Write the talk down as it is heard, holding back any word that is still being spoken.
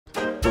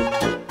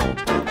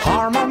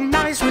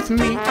Harmonize with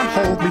me and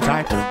hold me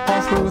tight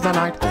all through the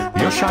night.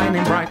 You're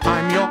shining bright,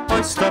 I'm your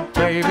oyster,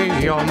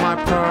 baby, you're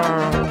my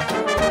pearl.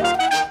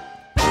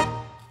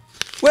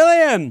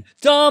 William!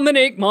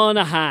 Dominic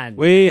Monaghan.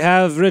 We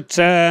have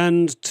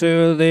returned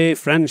to the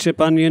Friendship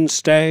Onion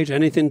stage.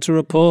 Anything to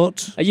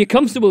report? Are you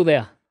comfortable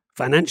there?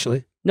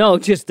 Financially? No,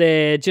 just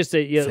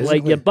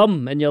like your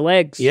bum and your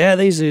legs. Yeah,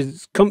 these are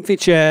comfy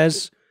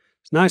chairs.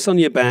 It's nice on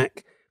your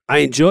back. I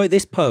enjoy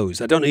this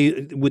pose. I don't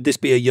know, would this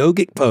be a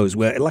yogic pose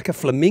where like a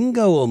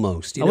flamingo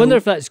almost? I wonder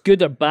if that's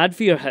good or bad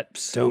for your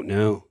hips. Don't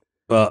know,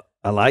 but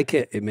I like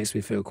it. It makes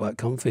me feel quite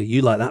comfy.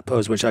 You like that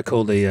pose, which I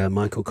call the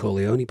Michael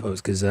Corleone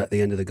pose, because at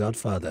the end of The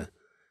Godfather,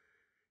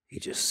 he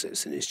just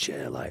sits in his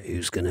chair like,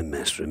 who's going to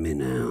mess with me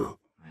now?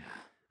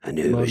 I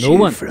knew it was you,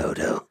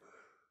 Frodo.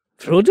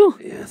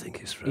 Frodo? Yeah, I think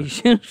it's Frodo. Are you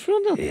sure it's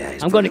Frodo? Yeah,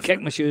 I'm going to kick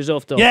my shoes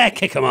off, though. Yeah,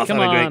 kick them off. Come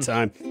Have on. a great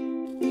time.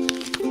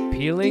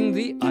 Peeling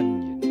the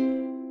onion.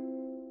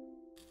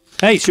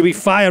 Hey, should we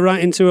fire right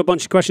into a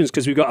bunch of questions?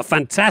 Because we've got a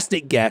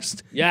fantastic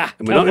guest. Yeah,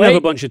 And we're not going to have a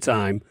bunch of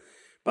time,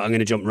 but I'm going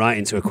to jump right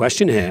into a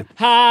question here.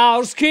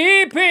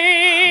 Housekeeping!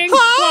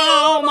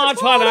 How much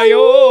fun are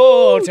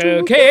you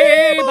to keep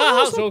a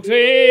house so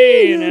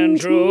clean and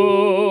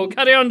true?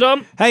 Carry on,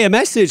 Dom. Hey, a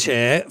message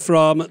here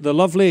from the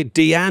lovely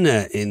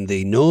Deanna in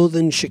the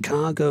northern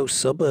Chicago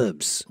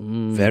suburbs.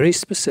 Very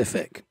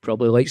specific.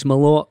 Probably likes him a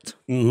lot.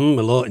 A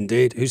lot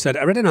indeed. Who said,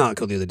 I read an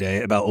article the other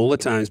day about all the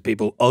times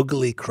people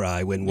ugly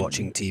cry when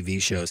watching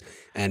TV shows,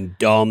 and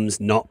Dom's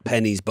not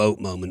Penny's boat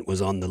moment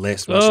was on the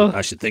list. Well,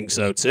 I should think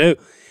so too.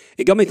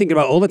 It got me thinking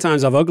about all the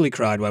times I've ugly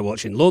cried while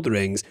watching Lord of the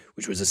Rings,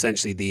 which was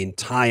essentially the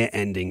entire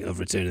ending of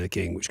Return of the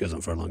King, which goes on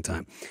for a long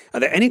time.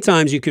 Are there any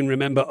times you can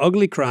remember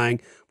ugly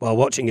crying while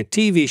watching a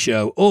TV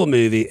show or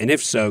movie? And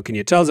if so, can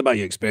you tell us about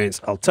your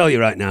experience? I'll tell you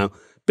right now,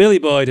 Billy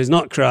Boyd has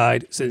not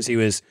cried since he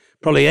was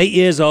probably 8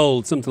 years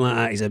old, something like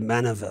that. He's a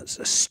man of a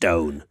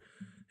stone,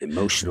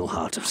 emotional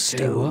heart of stone.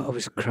 Tell you what, I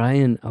was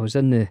crying. I was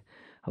in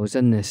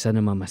the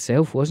cinema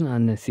myself, wasn't I?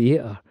 In the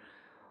theatre,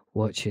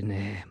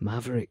 watching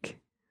Maverick.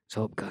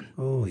 Top Gun.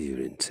 Oh, you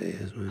were in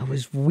tears, man. I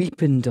was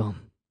weeping,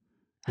 Dom.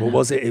 What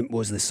was it?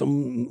 Was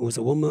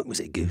it one? Was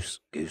it Goose?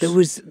 There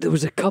was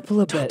a couple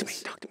of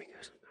bits. Talk to me,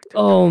 Goose.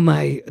 Oh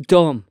my,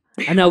 Dom.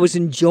 And I was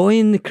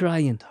enjoying the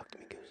crying. Talk to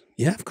me, Goose.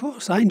 Yeah, of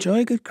course. I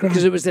enjoy a good cry.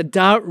 Because it was a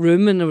dark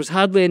room and there was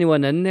hardly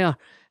anyone in there.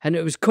 And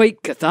it was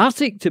quite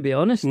cathartic, to be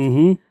honest.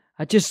 Mm-hmm.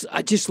 I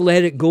just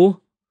let it go.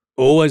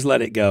 Always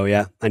let it go,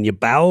 yeah. And your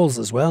bowels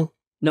as well.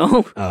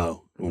 No.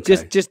 Oh,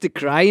 okay. Just the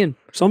crying.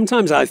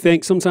 Sometimes I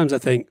think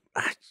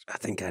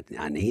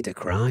I need a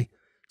cry.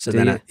 So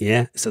then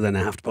I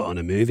have to put on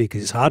a movie,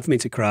 because it's hard for me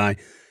to cry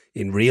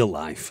in real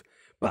life,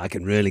 but I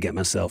can really get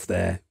myself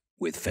there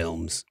with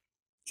films.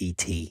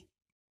 E.T.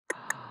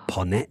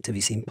 Ponette. Have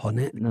you seen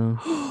Ponette? No.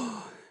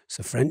 It's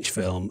a French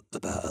film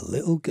about a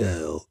little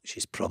girl.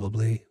 She's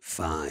probably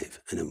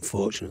 5, and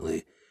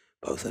unfortunately,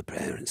 both her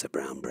parents are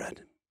brown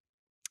bread.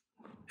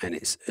 And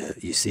it's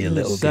you see a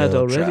little sad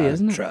girl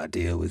already, try to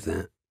deal with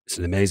that. It's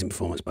an amazing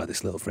performance by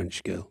this little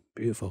French girl.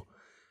 Beautiful.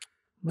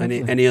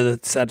 Lovely. Any other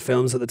sad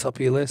films at the top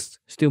of your list?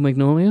 Steel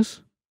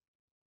Magnolias?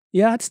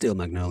 Yeah, I'd steal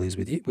Magnolias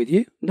with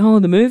you. No,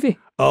 the movie.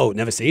 Oh,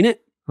 never seen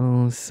it?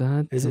 Oh,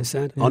 sad. Is it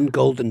sad? Yeah. On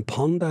Golden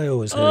Pond, I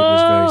always heard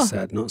was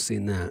very sad. Not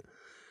seen that.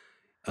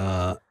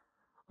 Well,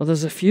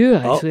 there's a few,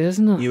 actually,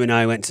 isn't there? You and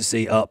I went to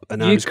see Up,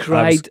 and You I was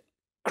cried.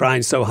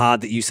 crying so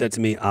hard that you said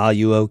to me, "Are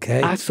you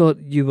okay?" I thought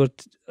you were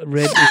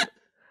ready.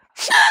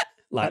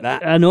 Like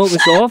that. I know, it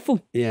was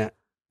awful. Yeah.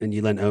 And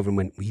you leant over and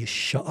went, "Will you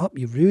shut up?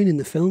 You're ruining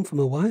the film for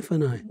my wife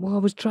and I." Well, I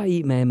was trying to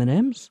eat my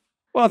M&Ms.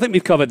 Well, I think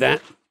we've covered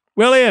that.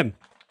 William,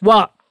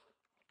 What?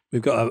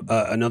 we've got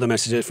another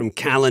message here from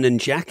Callan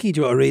and Jackie.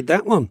 Do you want to read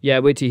that one? Yeah,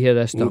 wait till you hear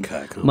this, Tom.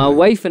 Okay, can't My wait.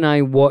 wife and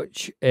I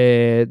watch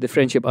The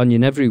Friendship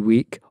Onion every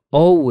week,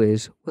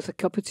 always with a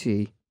cup of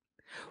tea.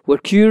 We're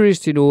curious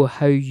to know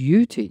how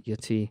you take your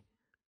tea.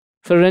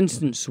 For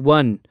instance,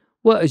 1,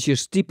 what is your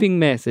steeping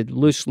method?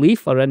 Loose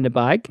leaf or in the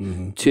bag?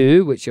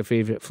 2, what's your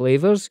favourite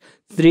flavours?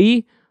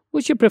 3,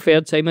 what's your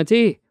preferred time of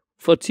day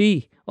for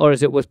tea? Or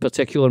is it with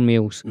particular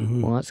meals?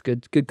 Well, that's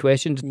good. Good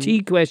question. The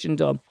tea question,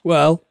 Tom.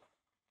 Well,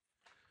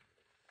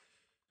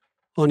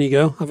 on you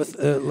go. Let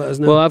us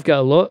know. Well, I've got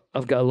a lot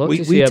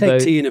to say we about...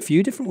 take tea in a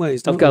few different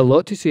ways, don't I've got a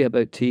lot to say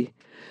about tea.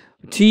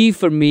 Tea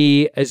for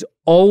me is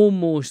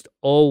almost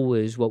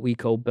always what we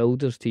call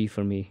builder's tea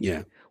for me.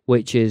 Yeah.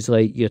 Which is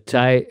like your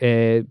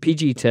Thai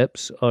PG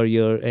tips or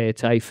your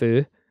Thai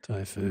pho.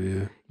 Thai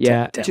pho,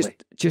 yeah.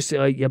 Just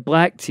like your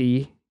black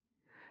tea,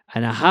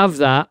 and I have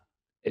that.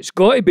 It's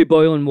got to be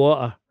boiling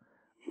water.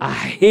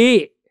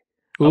 I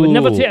would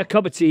never take a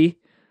cup of tea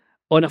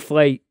on a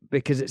flight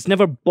because it's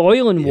never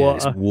boiling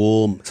water. It's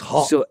warm. It's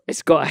hot. So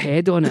it's got a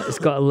head on it. It's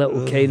got a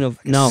little kind of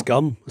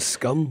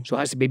scum. So it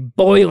has to be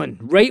boiling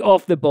right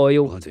off the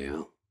boil. Bloody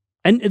hell.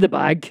 Into the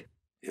bag.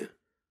 Yeah.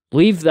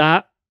 Leave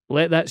that.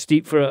 Let that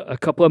steep for a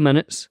couple of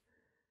minutes.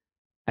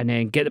 And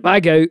then get the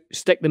bag out,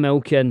 stick the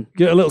milk in.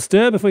 Give it a little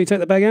stir before you take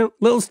the bag out.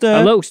 Little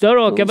stir. A little stir,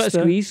 or give it a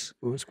squeeze.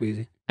 Oh,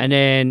 squeezy. And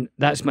then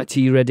that's my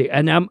tea ready.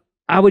 And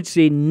I would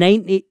say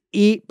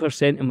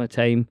 98% of my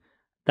time,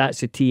 that's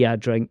the tea I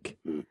drink.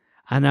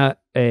 And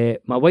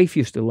my wife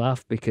used to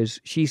laugh because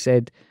she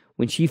said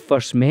when she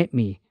first met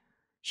me,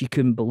 she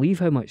couldn't believe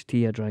how much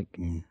tea I drank.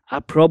 I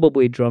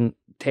probably drunk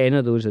 10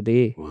 of those a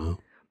day. Wow.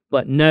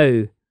 But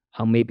now,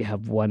 I'll maybe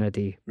have one a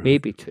day,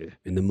 maybe 2.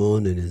 In the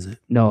morning, is it?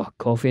 No,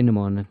 coffee in the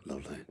morning.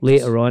 Lovely.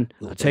 Later on,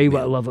 little I'll tell you what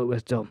I meal. love it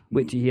with, Tom.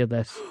 Wait till you hear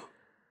this.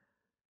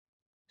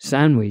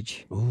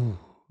 Sandwich, Ooh.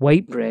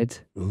 white bread,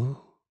 Ooh.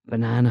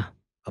 banana,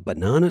 A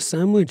banana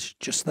sandwich?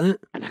 Just that?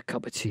 and a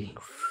cup of tea.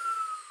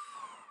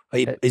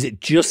 Is it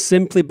just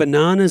simply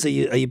bananas?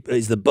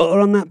 Is the butter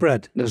on that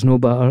bread? There's no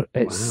butter.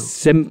 It's Wow.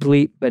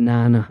 simply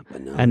banana.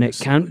 Banana And it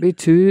can't be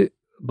too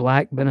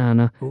black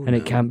banana, Oh, and it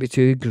no. can't be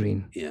too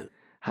green. Yeah,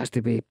 Has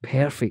to be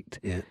perfect.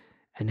 yeah.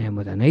 And then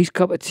with a nice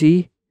cup of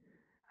tea,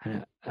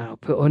 and I'll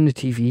put on the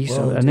TV,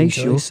 so Well, a nice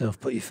enjoy show. yourself.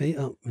 Put your feet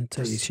up and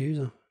take your shoes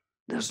off.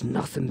 There's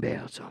nothing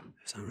better, Tom.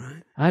 Is that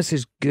right? That's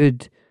as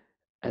good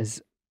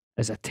as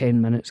a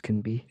 10 minutes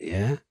can be.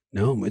 Yeah.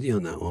 No, I'm with you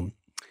on that one.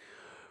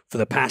 For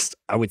the past,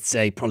 I would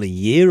say, probably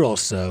year or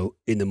so,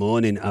 in the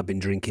morning, I've been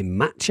drinking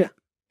matcha,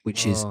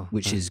 which Oh,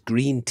 is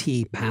green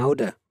tea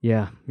powder.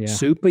 Yeah, yeah.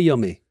 Super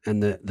yummy.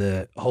 And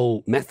the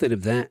whole method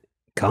of that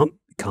can't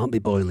be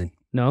boiling.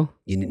 No?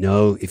 You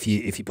know, if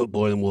you put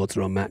boiling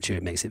water on matcha,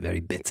 it makes it very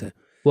bitter.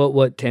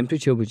 What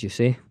temperature would you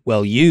say?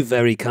 Well, you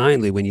very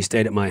kindly, when you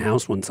stayed at my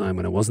house one time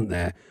when I wasn't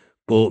there,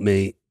 bought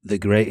me the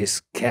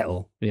greatest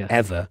kettle Yeah.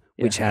 ever,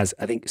 which has,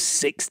 I think,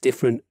 6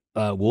 different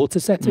water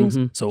settings.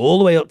 Mhm. So all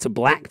the way up to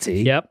black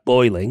tea, Yep.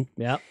 boiling,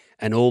 Yeah.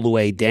 and all the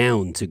way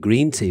down to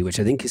green tea, which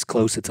I think is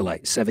closer to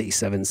like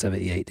 77,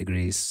 78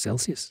 degrees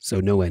Celsius. So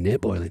nowhere near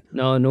boiling.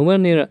 No, nowhere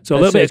near it. So a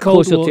little bit it's of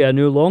cold closer water. to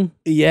a oolong.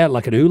 Yeah,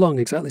 like an oolong,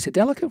 exactly. It's a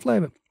delicate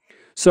flavour.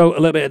 So a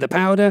little bit of the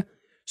powder,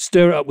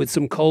 stir it up with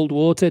some cold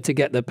water to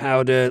get the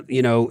powder,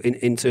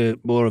 into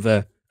more of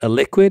a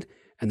liquid.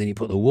 And then you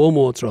put the warm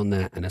water on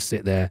that, and I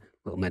sit there,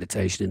 little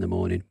meditation in the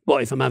morning.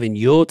 But if I'm having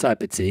your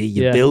type of tea,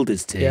 your Yeah.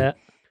 builder's tea, Yeah.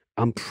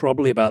 I'm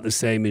probably about the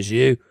same as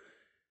you.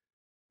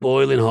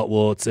 Boiling hot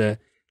water,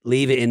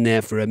 leave it in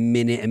there for a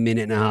minute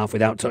and a half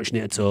without touching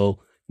it at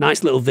all.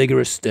 Nice little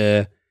vigorous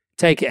stir.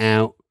 Take it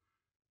out.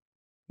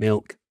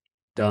 Milk.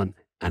 Done.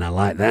 And I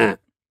like that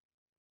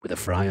with a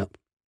fry up.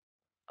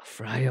 A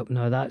fry up.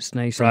 No, that's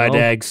nice. Fried and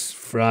all. eggs,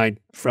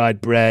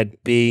 fried bread,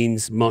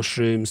 beans,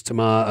 mushrooms,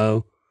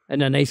 tomato.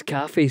 And a nice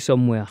cafe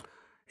somewhere.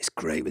 It's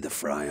great with a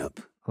fry up.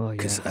 Oh, yeah.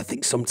 Because I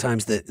think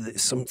sometimes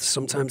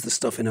sometimes the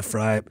stuff in a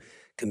fry up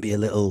can be a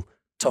little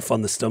tough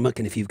on the stomach,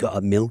 and if you've got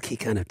a milky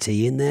kind of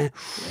tea in there,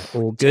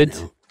 Oh, good.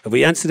 have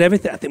we answered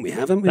everything? I think we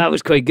have, haven't we? That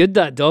was quite good,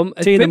 that, Dom.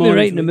 It Tea in the put me morning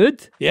right for in the me.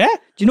 mood. Yeah.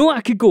 Do you know what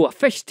I could go? A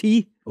fish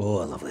tea,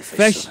 Oh, a lovely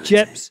fish sauce.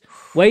 chips,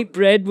 white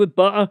bread with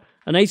butter,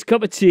 a nice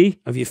cup of tea.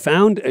 Have you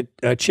found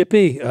a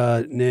chippy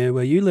near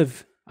where you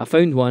live? I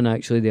found one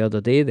actually the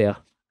other day there.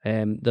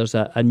 There's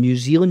a New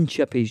Zealand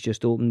chippies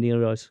just opened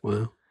near us.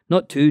 Wow.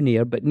 Not too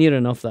near, but near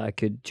enough that I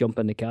could jump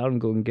in the car and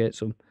go and get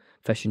some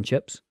fish and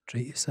chips.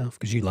 Treat yourself,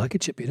 because you like a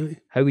chippy, don't you?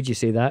 How would you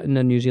say that in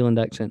a New Zealand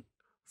accent?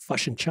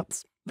 Fish and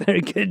chips.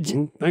 Very good.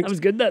 Thanks. That was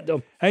good, that,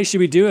 Dom. Hey, should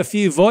we do a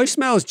few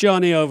voicemails,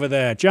 Johnny, over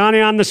there? Johnny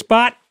on the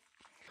spot.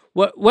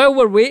 While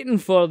we're waiting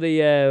for the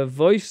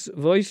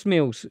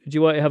voicemails, do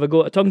you want to have a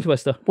go at a tongue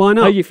twister? Why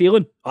not? How you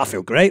feeling? I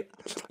feel great.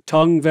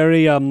 Tongue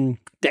very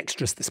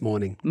dexterous this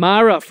morning.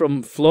 Mara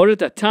from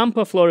Florida,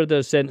 Tampa, Florida,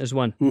 has sent us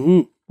one.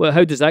 Mm-hmm. Well,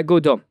 how does that go,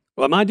 Dom?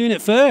 Well, am I doing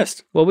it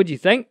first? What would you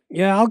think?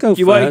 Yeah, I'll go Do first.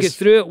 you want to get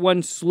through it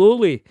one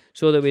slowly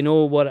so that we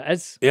know what it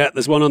is? Yeah,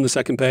 there's one on the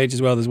second page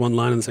as well. There's one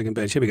line on the second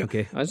page. Here we go.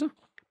 Okay, is there?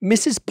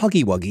 Mrs.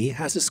 Puggy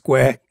has a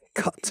square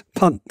cut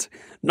punt.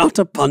 Not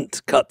a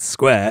punt cut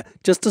square,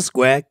 just a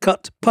square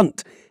cut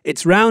punt.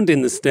 It's round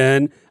in the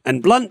stern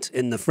and blunt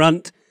in the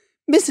front.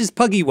 Mrs.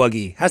 Puggy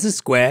has a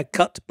square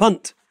cut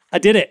punt. I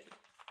did it.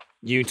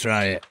 You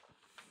try it.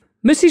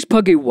 Mrs.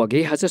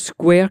 Puggy has a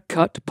square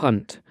cut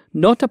punt.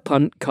 Not a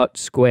punt cut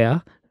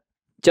square,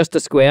 just a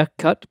square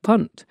cut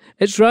punt.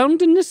 It's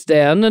round in the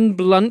stern and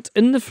blunt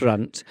in the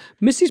front.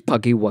 Mrs.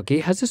 Puggy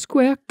has a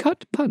square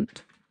cut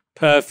punt.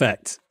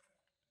 Perfect.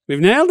 We've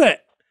nailed it.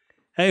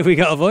 Hey, we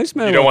got a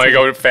voicemail. You don't want to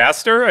go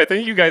faster? I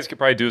think you guys could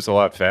probably do this a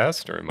lot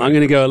faster. I'm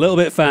going to go a little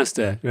bit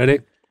faster. Ready?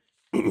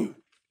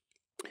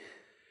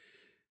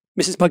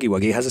 Mrs.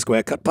 Puggy has a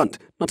square cut punt.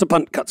 Not a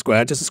punt cut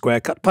square, just a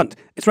square cut punt.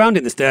 It's round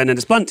in the stern and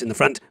it's blunt in the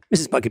front.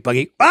 Mrs.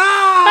 Puggy.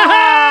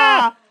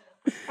 Ah!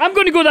 I'm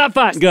going to go that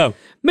fast. Go.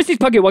 Mrs.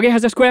 Puggy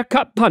has a square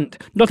cut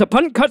punt. Not a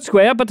punt cut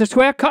square, but a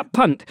square cut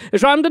punt.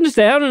 It's round in the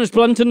stern and it's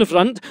blunt in the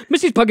front.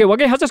 Mrs. Puggy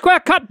has a square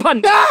cut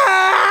punt.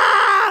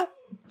 Ah!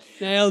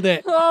 Nailed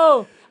it.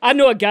 Oh, I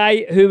know a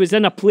guy who was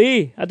in a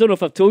play. I don't know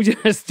if I've told you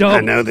this, Tom. I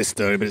know this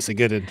story, but it's a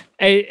good one.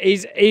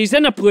 He's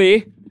in a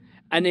play,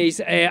 and he's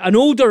an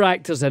older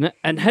actor's in it.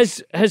 And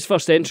his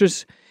first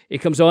entrance, he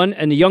comes on,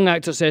 and the young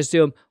actor says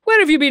to him, "Where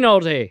have you been all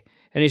day?"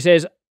 And he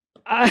says,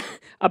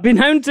 "I've been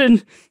out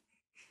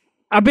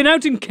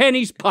in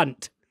Kenny's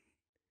punt."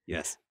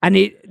 Yes. And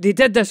they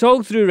did this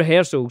all through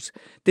rehearsals.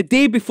 The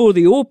day before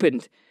they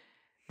opened,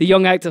 the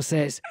young actor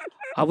says,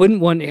 "I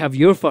wouldn't want to have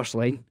your first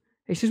line."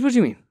 He says, what do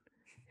you mean?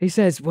 He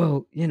says,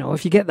 well, you know,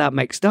 if you get that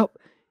mixed up,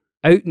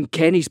 out in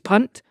Kenny's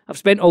punt, I've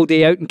spent all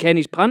day out in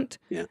Kenny's punt.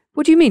 Yeah.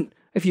 What do you mean?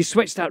 If you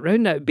switch that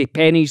round, that would be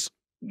Penny's,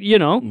 you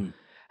know.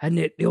 And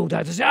the old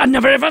actor said, I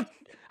never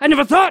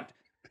thought.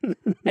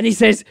 And he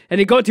says, and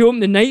he got to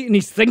open the night and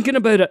he's thinking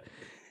about it.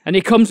 And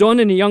he comes on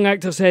and the young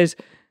actor says,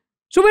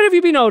 so where have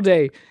you been all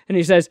day? And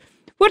he says,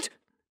 what?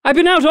 I've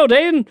been out all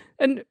day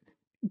and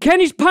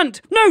Kenny's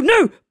punt.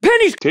 No,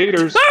 Penny's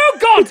Taters. Oh,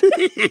 God!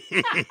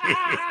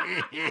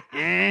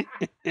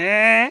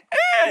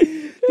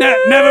 No,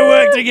 never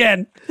worked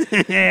again.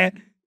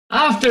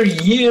 After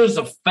years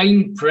of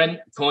fine print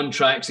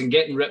contracts and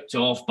getting ripped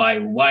off by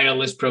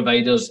wireless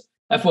providers,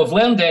 if we've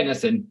learned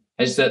anything,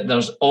 it's that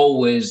there's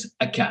always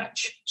a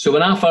catch. So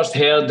when I first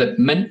heard that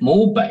Mint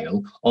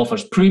Mobile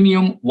offers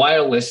premium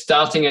wireless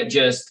starting at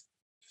just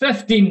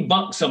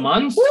 $15 a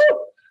month,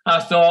 I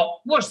thought,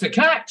 what's the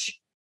catch?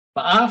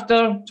 But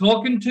after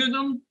talking to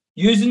them,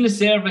 using the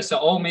service, it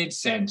all made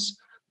sense.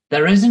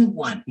 There isn't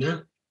one.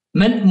 No.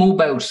 Mint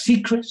Mobile's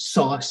secret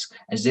sauce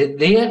is that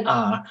they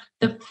are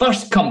the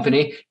first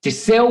company to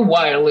sell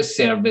wireless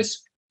service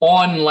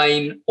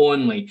online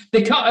only.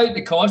 They cut out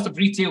the cost of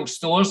retail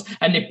stores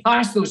and they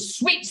pass those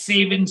sweet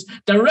savings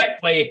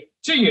directly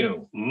to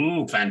you.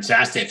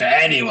 Fantastic. For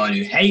anyone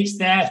who hates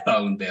their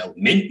phone bill,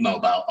 Mint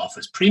Mobile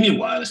offers premium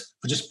wireless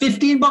for just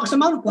 $15 a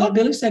month, like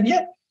Billy said,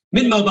 yeah.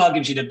 Mint Mobile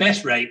gives you the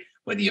best rate,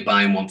 whether you're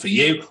buying one for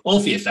you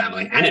or for your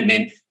family. And at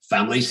Mint,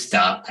 families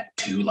start at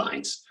 2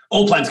 lines.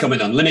 All plans come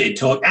with unlimited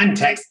talk and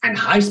text and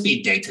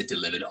high-speed data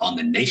delivered on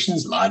the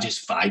nation's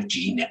largest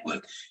 5G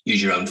network.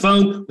 Use your own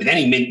phone with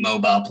any Mint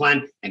Mobile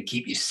plan and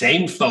keep your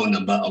same phone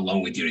number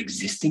along with your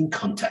existing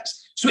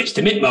contacts. Switch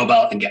to Mint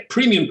Mobile and get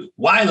premium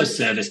wireless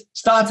service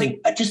starting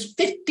at just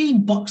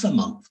 $15 a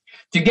month.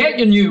 To get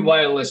your new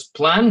wireless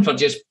plan for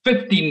just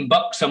 $15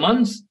 a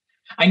month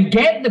and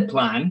get the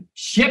plan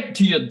shipped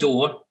to your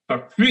door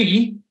for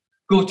free,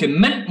 go to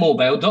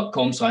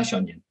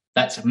mintmobile.com/onion.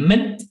 That's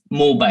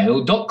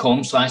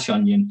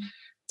mintmobile.com/onion.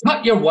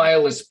 Cut your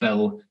wireless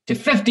bill to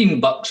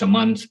 $15 a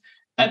month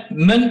at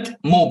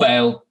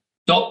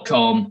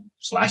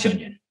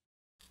mintmobile.com/onion.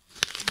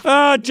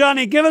 Oh,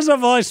 Johnny, give us a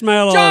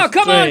voicemail.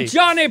 Come on,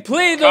 Johnny,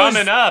 play those.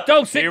 Coming up.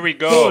 Dulcet Here we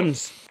go.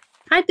 tones.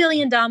 Hi,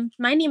 Billy and Dom.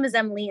 My name is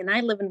Emily, and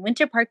I live in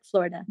Winter Park,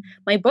 Florida.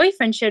 My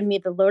boyfriend showed me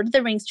the Lord of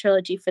the Rings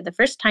trilogy for the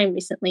first time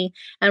recently,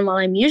 and while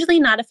I'm usually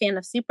not a fan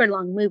of super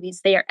long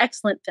movies, they are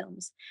excellent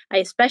films. I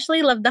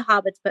especially love The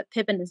Hobbits, but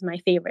Pippin is my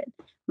favorite.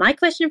 My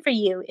question for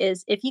you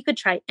is, if you could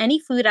try any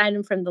food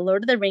item from the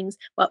Lord of the Rings,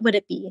 what would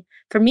it be?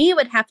 For me, it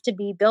would have to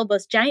be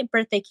Bilbo's giant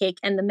birthday cake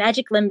and the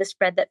magic limbus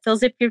bread that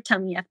fills up your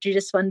tummy after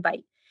just one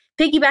bite.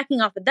 Piggybacking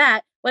off of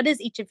that, what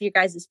is each of your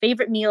guys'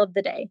 favorite meal of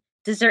the day?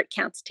 Dessert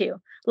counts too.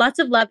 Lots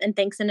of love and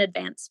thanks in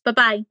advance.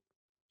 Bye-bye.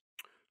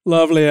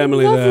 Lovely,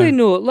 Emily. Lovely there.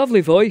 note,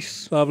 lovely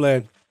voice.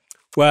 Lovely.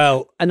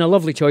 Well, And a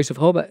lovely choice of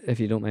Hobbit,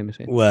 if you don't mind me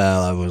saying.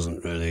 well, I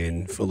wasn't really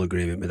in full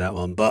agreement with that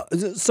one. But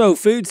so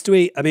foods to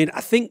eat. I mean, I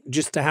think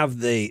just to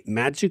have the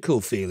magical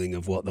feeling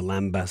of what the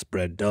lambast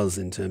bread does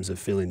in terms of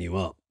filling you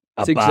up.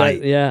 A It's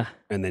bite, yeah,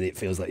 and then it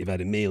feels like you've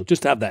had a meal.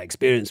 Just to have that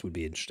experience would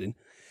be interesting.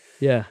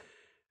 yeah.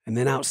 And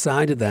then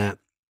outside of that,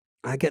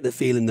 I get the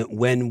feeling that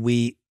when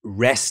we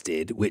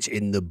rested, which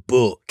in the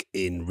book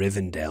in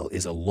Rivendell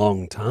is a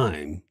long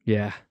time,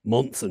 Yeah.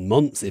 months and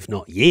months, if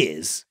not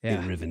years,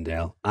 Yeah. in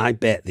Rivendell, I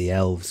bet the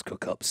elves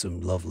cook up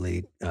some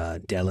lovely,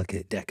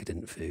 delicate,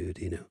 decadent food,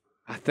 you know.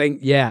 I think,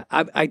 yeah,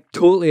 I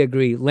totally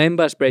agree.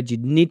 Lambast bread,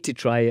 you'd need to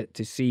try it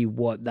to see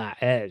what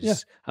that is. Yeah.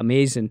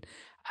 Amazing.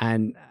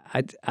 And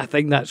I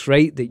think that's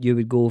right that you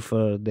would go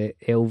for the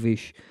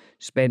elvish,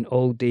 spent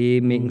all day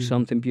making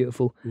something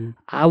beautiful.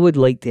 I would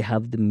like to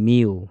have the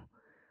meal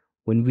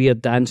when we are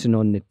dancing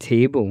on the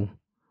table,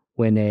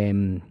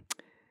 when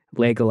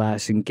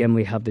Legolas and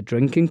Gimli have the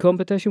drinking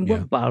competition. Yeah.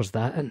 What bar's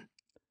that in?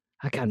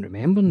 I can't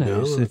remember now.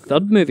 No, It's I the can't-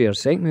 third movie or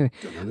second movie.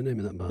 Don't know the name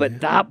of that bar. But yeah.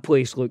 that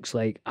place looks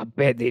like, I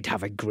bet they'd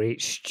have a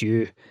great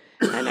stew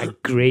and a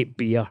great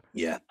beer.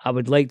 Yeah, I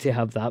would like to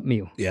have that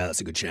meal. yeah, that's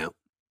a good shout.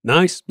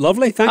 Nice,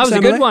 lovely, thanks, That was a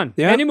Emily. good one.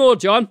 Yeah. Any more,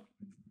 John?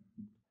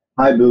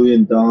 Hi, Billy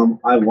and Dom.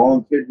 I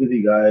volunteered with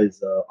you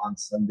guys on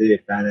Sunday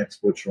at Fan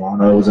Expo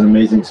Toronto. It was an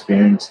amazing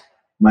experience.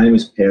 My name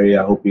is Perry.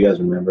 I hope you guys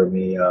remember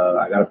me.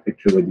 I got a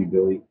picture with you,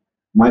 Billy.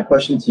 My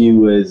question to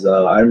you is,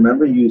 I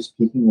remember you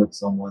speaking with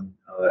someone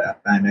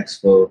at Fan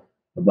Expo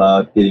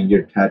about getting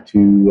your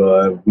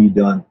tattoo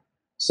redone.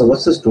 So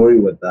what's the story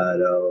with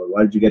that?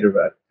 Why did you get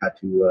a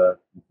tattoo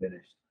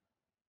finished?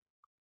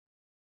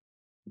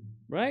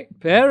 Right,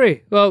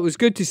 Perry. Well, it was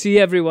good to see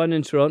everyone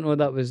in Toronto.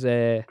 That was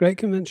Great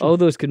convention. all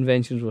those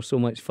conventions were so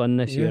much fun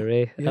this Yeah, year,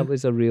 eh? yeah. That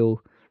was a real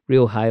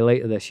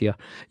highlight of this year.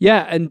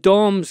 Yeah, and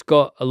Dom's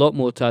got a lot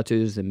more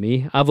tattoos than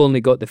me. I've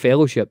only got the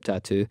fellowship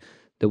tattoo,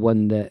 the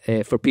one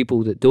that, for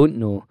people that don't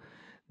know,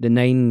 the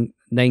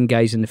nine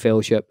guys in the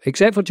fellowship,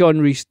 except for John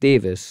Rhys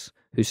Davis,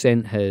 who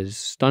sent his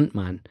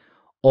stuntman,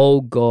 all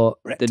got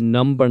the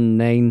number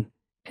 9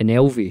 in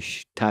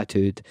Elvish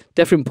tattooed.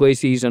 Different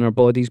places on our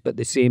bodies, but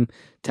the same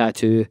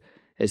tattoo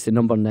as the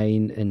number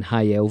 9 in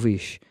High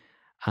Elvish.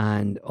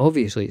 And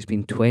obviously it's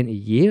been 20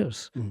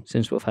 years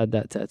since we've had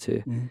that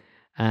tattoo.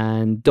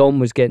 And Dom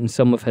was getting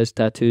some of his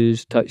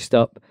tattoos touched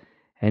up,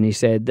 and he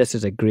said, "This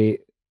is a great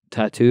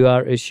tattoo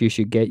artist. You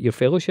should get your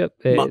fellowship."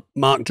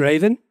 Mark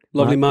Draven.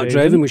 Lovely Mark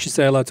Draven. We should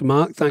say hello to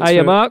Mark. Thanks.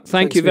 Hiya, Mark.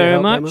 Thank you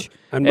very much.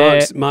 And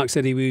Mark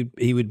said he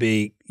would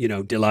be,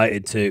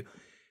 delighted to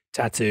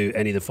tattoo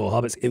any of the 4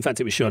 hobbits. In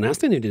fact, it was Sean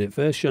Astin who did it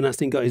first. Sean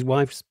Astin got his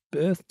wife's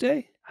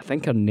birthday. I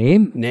think her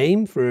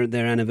name for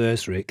their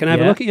anniversary. Can I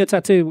have a look at your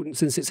tattoo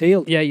since it's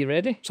healed? Yeah, you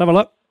ready? Let's have a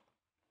look.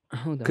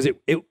 Hold on. Because it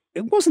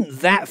wasn't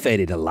that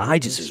faded.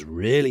 Elijah's is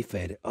really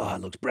faded. Oh,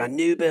 it looks brand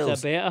new, Bill.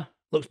 Is that better?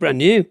 Looks brand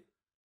new.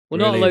 We're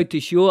not allowed to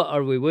show it,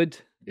 or we would.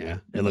 Yeah,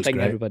 it looks I think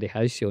great. everybody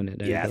has shown it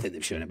now. Yeah, I think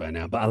they've shown it by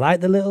now. But I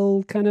like the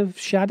little kind of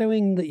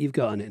shadowing that you've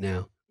got on it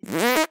now.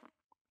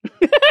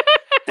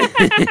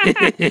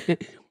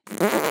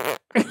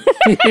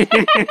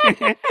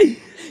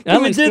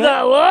 Can we do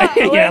that a lot?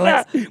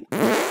 Yeah,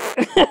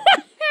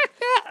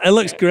 it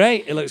looks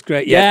great. It looks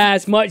great. Yeah,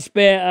 it's much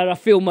better. I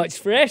feel much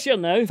fresher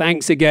now.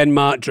 Thanks again,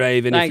 Mark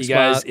Draven. Thanks,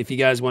 if you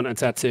guys want a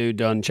tattoo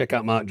done, check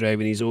out Mark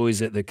Draven. He's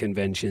always at the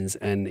conventions,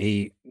 and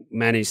he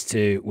managed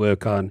to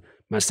work on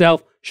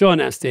myself, Sean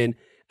Astin,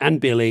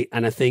 and Billy.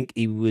 And I think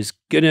he was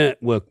gonna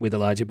work with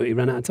Elijah, but he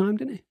ran out of time,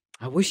 didn't he?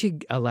 I wish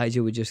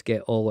Elijah would just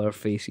get all our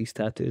faces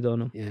tattooed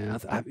on him. Yeah,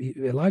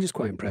 Elijah's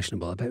quite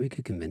impressionable. I bet we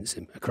could convince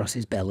him across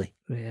his belly.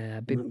 Yeah,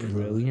 it'd be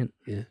brilliant.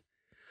 Yeah.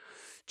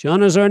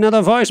 John, is there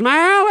another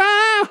voicemail?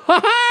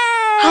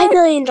 Hi,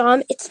 Billy and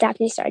Dom. It's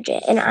Daphne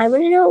Sargent, and I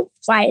want to know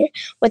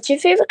what's your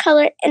favorite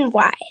color and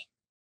why?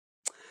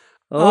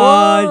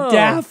 Oh,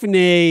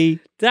 Daphne.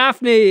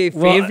 Daphne,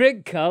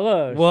 favorite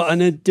color. What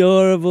an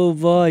adorable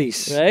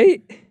voice.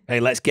 Right? Hey,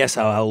 let's guess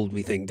how old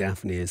we think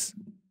Daphne is.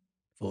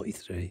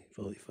 43,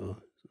 44.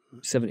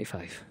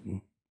 75.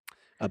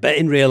 I bet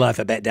in real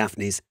life,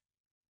 Daphne's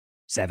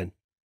 7.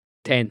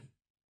 10.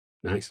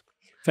 Nice.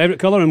 Favorite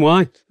color and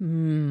why?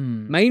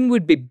 Mine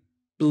would be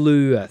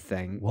blue, I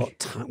think.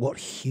 What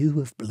hue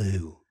of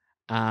blue?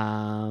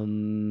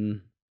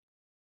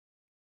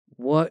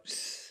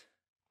 What's...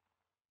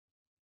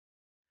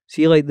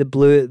 See, like the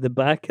blue at the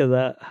back of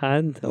that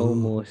hand,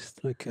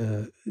 almost. Like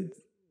a...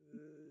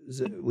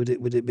 Would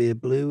it be a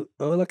blue?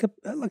 Oh, like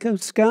a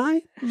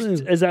sky blue?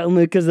 Is that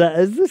only because that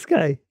is the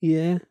sky?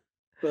 Yeah,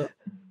 but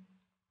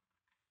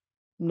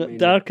not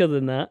darker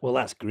than that. Well,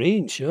 that's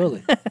green,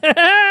 surely.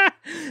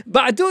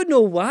 But I don't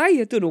know why.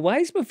 I don't know why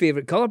it's my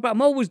favourite colour, but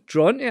I'm always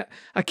drawn to it.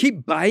 I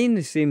keep buying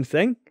the same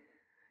thing.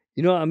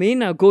 You know what I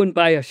mean? I'll go and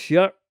buy a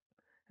shirt,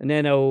 and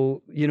then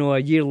I'll, a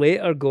year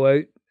later go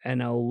out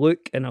and I'll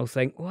look and I'll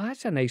think, well,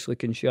 that's a nice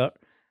looking shirt.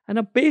 And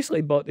I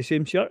basically bought the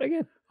same shirt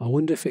again. I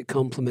wonder if it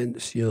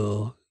complements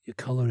your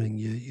colouring,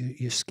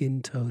 your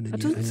skin tone, and I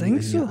don't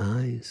think so. Your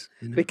eyes.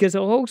 Because I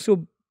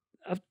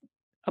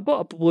bought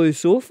a blue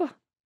sofa.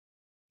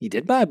 You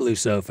did buy a blue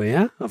sofa,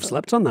 yeah? I've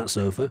slept on that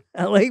sofa.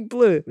 I like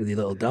blue. With your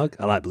little dog.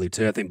 I like blue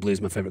too. I think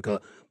blue's my favourite colour.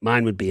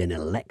 Mine would be an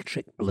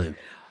electric blue.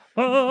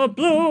 Oh,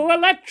 blue,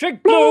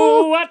 electric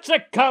blue, what's the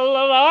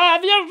colour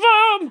of your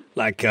room?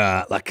 Like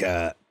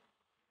a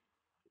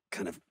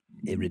kind of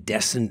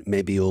iridescent,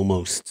 maybe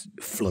almost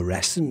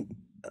fluorescent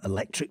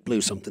electric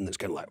blue, something that's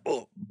kind of like,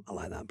 oh, I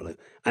like that blue.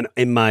 And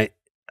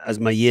as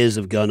my years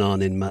have gone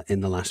on in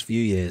the last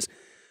few years,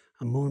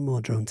 I'm more and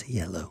more drawn to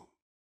yellow.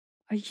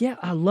 Yeah,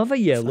 I love a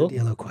yellow. I find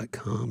yellow quite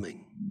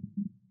calming.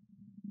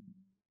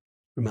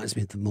 Reminds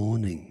me of the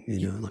morning,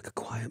 like a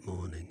quiet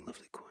morning,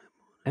 lovely quiet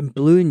morning. And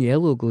blue and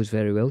yellow goes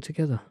very well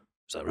together.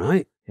 Is that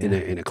right? Yeah.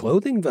 In a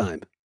clothing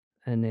vibe?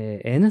 And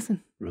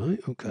anything. Right,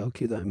 okay, I'll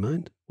keep that in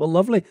mind. Well,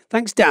 lovely.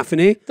 Thanks,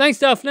 Daphne. Thanks,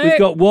 Daphne. We've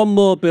got one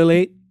more,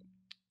 Billy.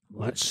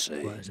 Let's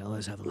see.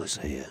 Let's have a look.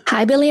 Here.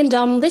 Hi, Billy and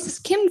Dom. This is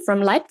Kim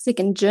from Leipzig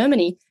in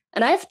Germany,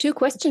 and I have 2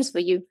 questions for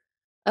you.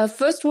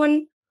 First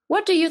one,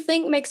 what do you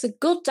think makes a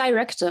good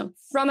director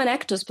from an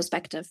actor's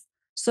perspective?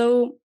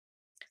 So,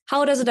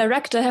 how does a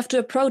director have to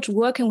approach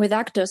working with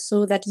actors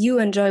so that you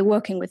enjoy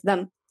working with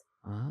them?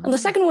 And the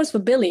second one's for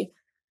Billy.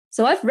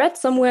 So, I've read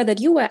somewhere that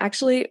you were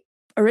actually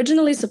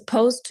originally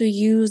supposed to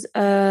use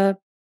a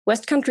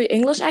West Country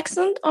English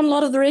accent on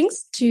Lord of the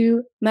Rings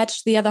to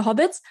match the other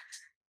hobbits.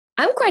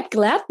 I'm quite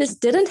glad this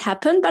didn't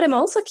happen, but I'm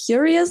also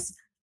curious,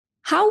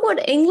 how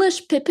would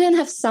English Pippin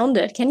have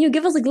sounded? Can you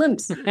give us a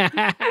glimpse?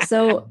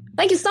 So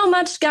thank you so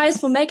much, guys,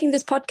 for making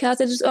this podcast.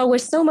 It is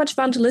always so much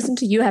fun to listen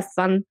to you. Have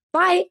fun.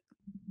 Bye.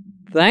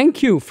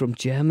 Thank you from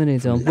Germany,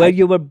 Dom. Where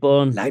you were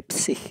born.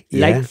 Leipzig.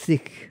 Yeah.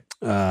 Leipzig.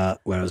 Where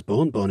I was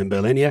born in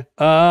Berlin, yeah.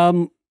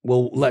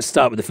 Well, let's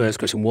start with the first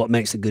question. What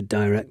makes a good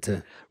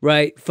director?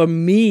 Right. For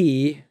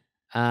me,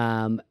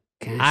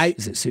 cash.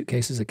 Is it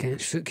suitcases of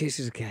cash?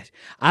 Suitcases of cash.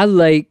 I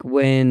like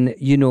when,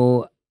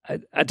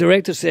 a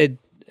director said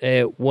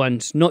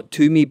once, not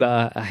to me,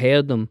 but I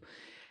heard them,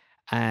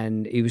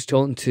 and he was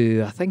talking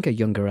to, I think, a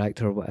younger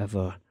actor or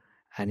whatever,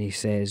 and he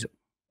says,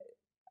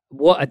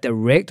 what a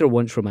director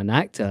wants from an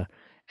actor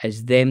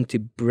is them to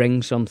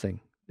bring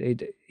something.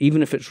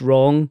 Even if it's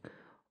wrong,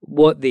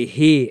 what they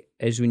hate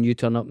is when you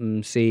turn up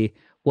and say,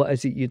 what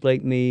is it you'd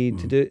like me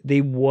to do?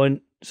 They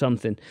want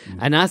something.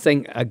 And I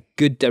think a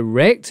good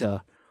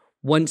director,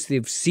 once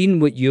they've seen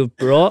what you've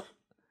brought,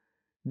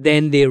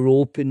 then they're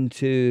open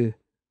to,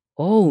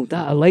 oh,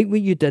 that I like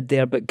what you did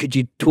there, but could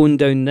you tone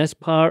down this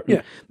part?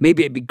 Yeah.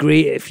 Maybe it'd be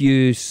great if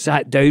you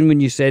sat down when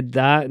you said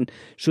that. And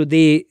so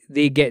they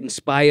get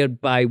inspired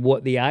by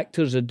what the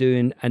actors are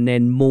doing and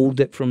then mold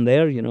it from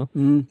there, you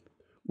know.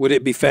 Would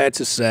it be fair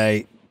to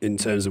say, in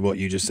terms of what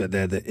you just said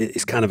there, that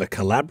it's kind of a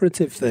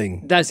collaborative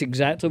thing? That's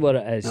exactly what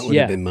it is. That would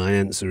have been my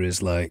answer,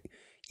 is like,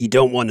 you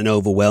don't want an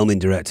overwhelming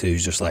director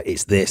who's just like,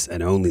 it's this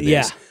and only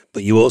this. Yeah.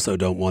 But you also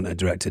don't want a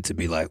director to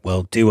be like,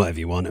 well, do whatever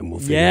you want and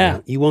we'll figure it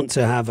out. You want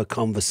to have a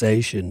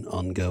conversation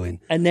ongoing.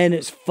 And then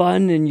it's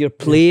fun and you're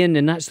playing,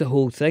 and that's the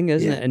whole thing,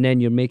 isn't it? And then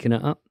you're making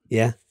it up.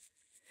 Yeah.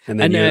 And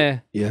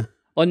then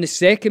on the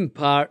second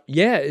part,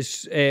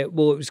 it's it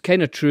was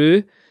kind of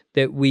true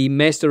that we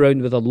messed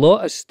around with a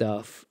lot of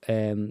stuff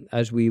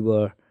as we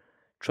were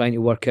trying to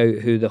work out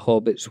who the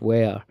hobbits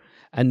were.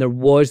 And there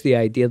was the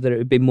idea that it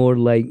would be more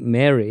like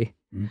Merry.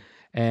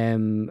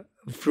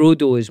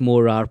 Frodo is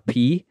more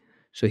RP,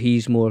 so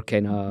he's more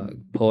kind of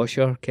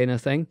posher kind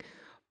of thing.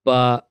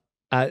 But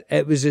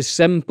it was as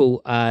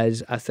simple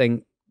as, I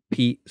think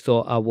Pete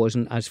thought I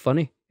wasn't as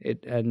funny.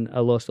 And I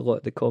lost a lot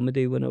of the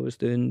comedy when I was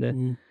doing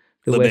the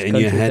a little West bit in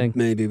Country your head, thing.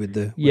 maybe, with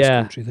the West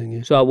Country thing.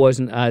 Yeah. So I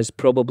wasn't as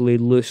probably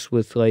loose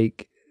with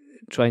like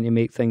trying to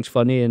make things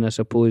funny, and I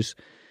suppose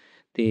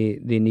they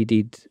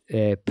needed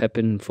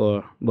Pippin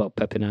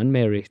and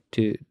Merry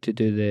to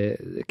do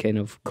the kind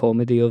of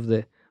comedy of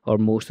or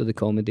most of the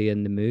comedy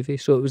in the movie.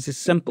 So it was as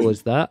simple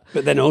as that.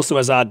 But then also,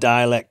 as our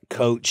dialect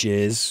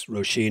coaches,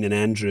 Roisin and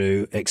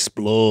Andrew,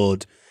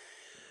 explored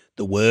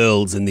the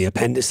worlds and the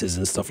appendices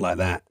and stuff like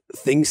that,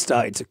 things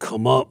started to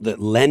come up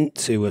that lent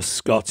to a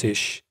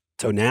Scottish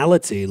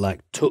tonality, like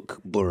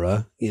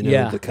Tuckborough,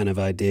 the kind of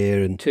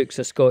idea. And Tuck's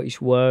a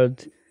Scottish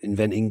word.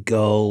 Inventing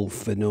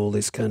golf and all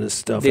this kind of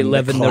stuff. They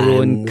live in their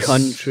own clans,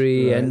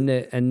 country,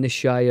 right. in the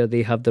Shire.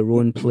 They have their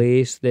own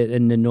place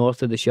in the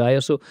north of the Shire.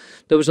 So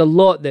there was a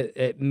lot that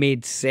it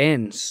made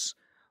sense.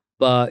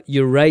 But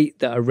you're right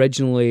that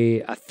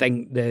originally, I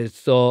think they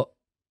thought,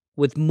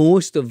 with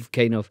most of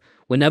kind of,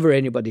 whenever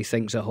anybody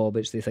thinks of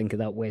hobbits, they think of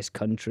that West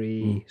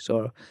Country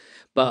sort of.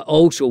 But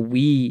also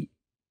we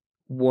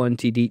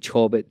wanted each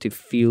hobbit to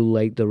feel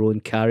like their own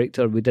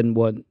character. We didn't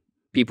want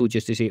people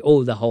just to say,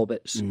 oh, the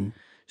hobbits.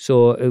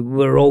 So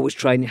we're always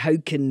trying, how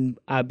can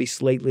I be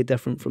slightly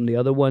different from the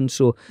other one?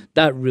 So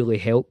that really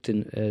helped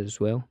as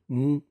well.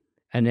 And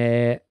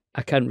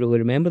I can't really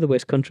remember the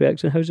West Country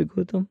accent. How's it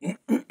go, Tom?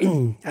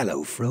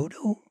 Hello,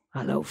 Frodo.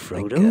 Hello,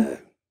 Frodo.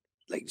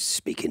 Like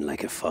speaking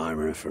like a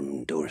farmer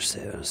from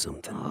Dorset or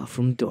something. Oh,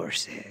 from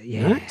Dorset,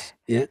 yeah. Nice.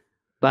 Yeah.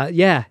 But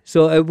yeah,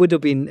 so it would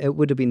have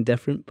been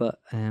different. But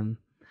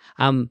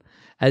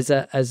as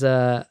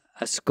a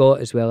Scot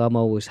as well, I'm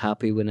always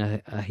happy when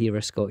I hear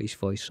a Scottish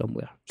voice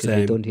somewhere, because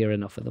I don't hear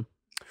enough of them.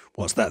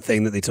 What's that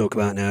thing that they talk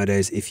about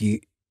nowadays? If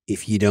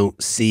you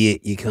don't see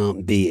it, you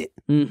can't be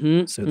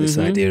it. So this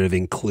idea of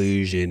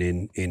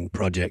inclusion in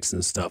projects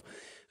and stuff.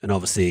 And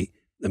obviously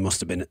there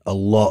must have been a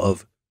lot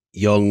of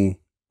young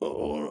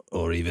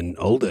or even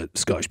older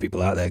Scottish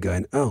people out there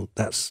going, oh,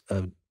 that's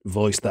a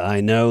voice that I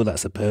know,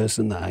 that's a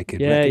person that I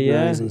could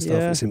recognise and stuff.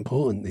 Yeah. It's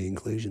important, the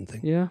inclusion thing.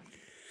 Yeah.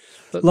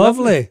 But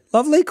Lovely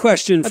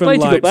question from I'd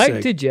like Leipzig. to go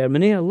back to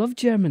Germany. I love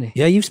Germany.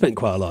 Yeah, you've spent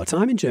quite a lot of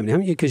time in Germany,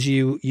 haven't you? Because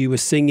you were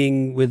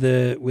singing with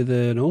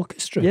an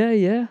orchestra.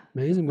 Yeah.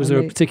 Amazing. Was there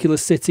a particular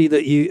city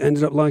that you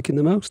ended up liking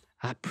the most?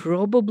 I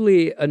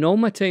probably, in all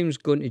my times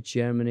going to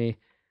Germany,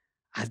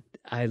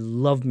 I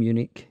love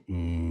Munich.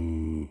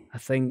 I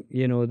think,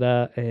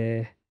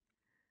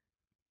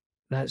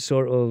 that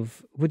sort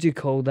of, what do you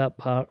call that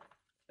part?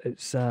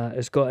 It's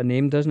got a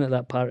name, doesn't it,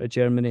 that part of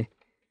Germany?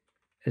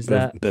 Is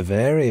that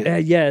Bavaria?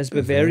 Yeah, it's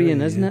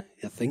Bavarian, isn't it?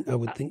 I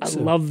would think so.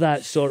 I love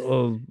that sort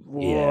of,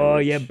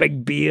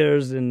 big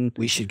beers. And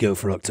we should go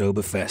for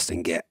Oktoberfest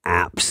and get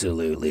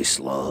absolutely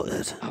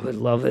slaughtered. I would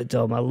love it,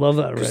 Tom. I love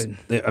it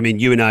around. I mean,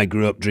 you and I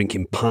grew up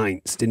drinking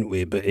pints, didn't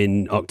we? But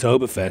in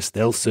Oktoberfest,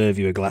 they'll serve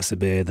you a glass of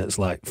beer that's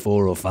like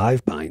 4 or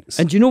 5 pints.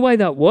 And do you know why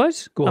that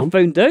was? Go on. I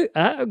found out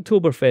at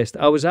Oktoberfest.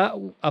 I was at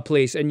a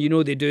place, and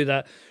they do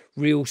that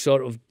real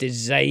sort of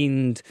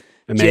designed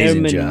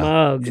Amazing German jar.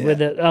 mug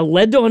with a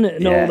lid on it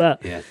and all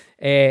that. Yeah.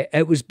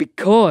 It was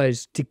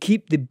because to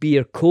keep the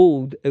beer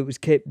cold, it was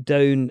kept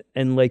down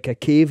in like a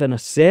cave in a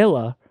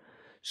cellar.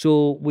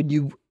 So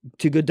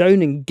to go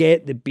down and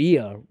get the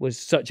beer was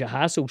such a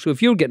hassle. So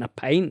if you were getting a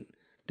pint,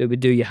 they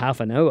would do you half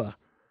an hour.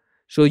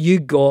 So you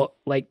got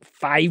like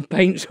 5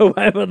 pints or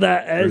whatever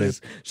that is.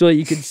 Brilliant. So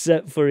you could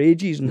sit for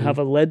ages and have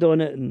a lid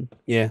on it. And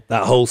yeah,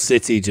 that whole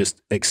city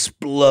just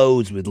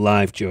explodes with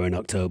life during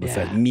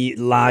Oktoberfest.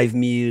 Live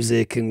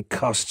music and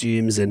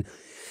costumes. And,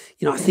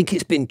 I think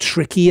it's been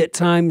tricky at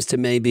times to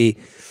maybe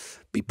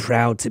be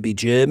proud to be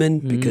German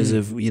because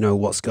of,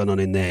 what's gone on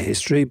in their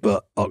history.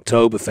 But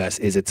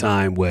Oktoberfest is a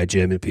time where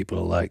German people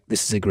are like,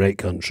 this is a great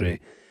country.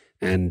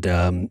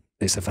 And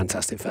it's a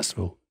fantastic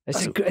festival.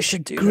 It's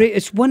great.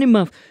 It's one of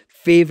my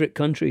favourite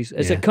countries.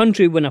 It's a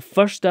country, when I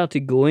first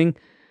started going,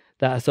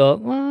 that I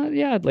thought, well,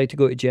 yeah, I'd like to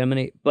go to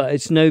Germany. But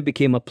it's now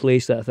became a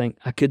place that I think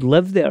I could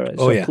live there.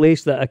 It's a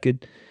place that I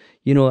could,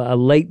 I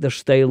like their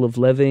style of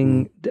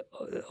living,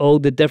 all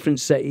the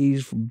different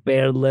cities, from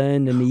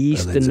Berlin and the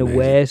east and the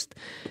west.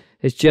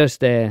 It's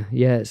just,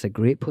 it's a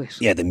great place.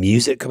 Yeah, the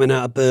music coming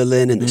out of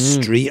Berlin and the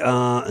street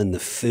art and the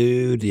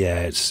food.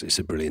 Yeah, it's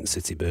a brilliant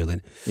city,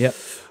 Berlin. Yep.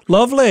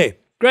 Lovely.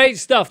 Great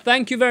stuff.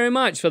 Thank you very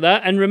much for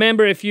that. And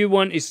remember, if you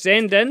want to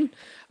send in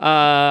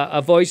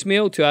a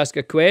voicemail to ask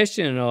a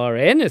question or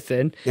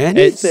anything.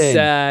 It's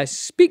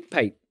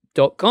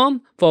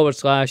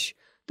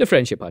speakpipe.com/The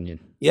Friendship Onion.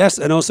 Yes,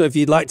 and also if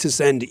you'd like to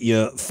send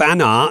your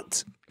fan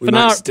art, we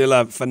might still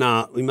have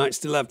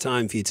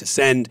time for you to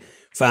send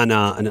fan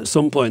art, and at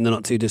some point in the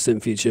not too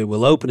distant future,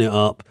 we'll open it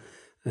up,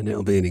 and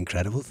it'll be an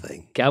incredible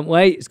thing. Can't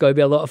wait. It's going to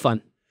be a lot of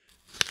fun.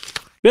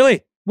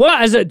 Billy.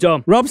 What is it,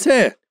 Dom? Rob's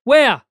here.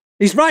 Where?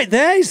 He's right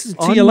there. He's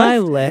on your my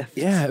left. left.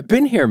 Yeah, I've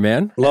been here,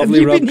 man.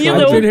 Lovely, Rob. I've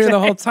been here the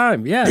whole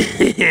time. Yeah.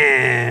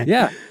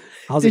 Yeah.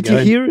 How's Did it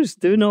going? you hear us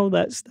doing all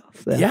that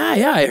stuff then?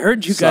 Yeah. I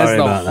heard you guys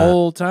the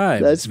whole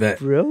time. That's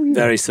brilliant.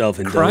 Very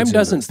self-indulgent. Crime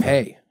doesn't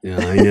pay. Yeah,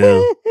 I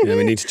know. Yeah,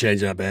 we need to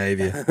change our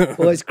behavior.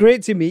 Well, it's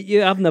great to meet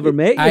you. I've never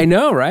met you. I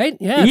know, right?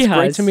 Yeah, it's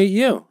great to meet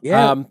you.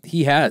 Yeah.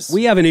 He has.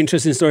 We have an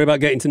interesting story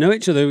about getting to know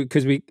each other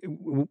because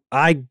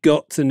I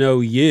got to know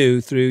you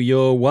through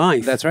your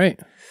wife. That's right.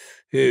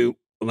 Who,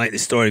 I'll make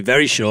this story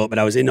very short, but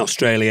I was in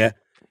Australia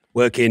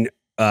working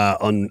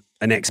on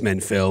an X-Men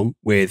film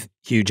with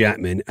Hugh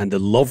Jackman and the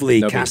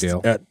lovely cast.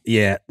 The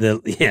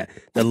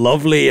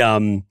lovely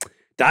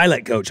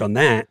dialect coach on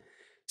that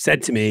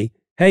said to me,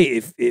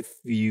 hey, if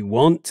you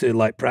want to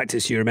like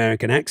practice your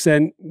American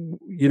accent,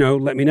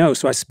 let me know.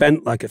 So I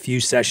spent like a few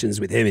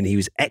sessions with him and he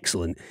was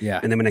excellent. Yeah.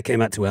 And then when I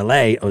came out to LA,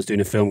 I was doing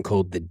a film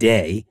called The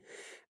Day,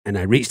 and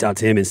I reached out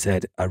to him and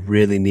said, I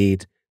really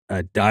need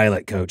a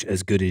dialect coach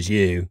as good as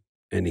you.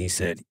 And he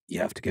said, you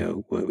have to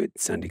go work with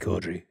Sandy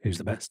Corddry, who's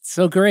the best.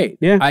 So great.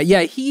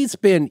 Yeah. He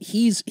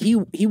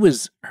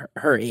was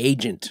her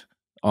agent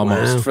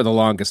almost for the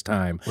longest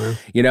time. Wow.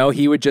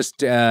 He would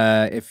just,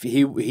 if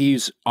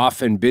he's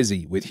often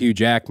busy with Hugh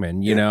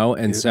Jackman,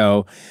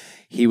 so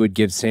he would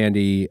give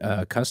Sandy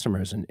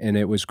customers and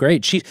it was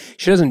great. She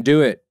doesn't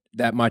do it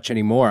that much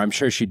anymore. I'm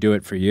sure she'd do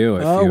it for you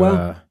if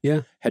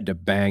you had to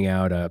bang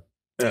out an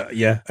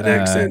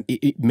accent.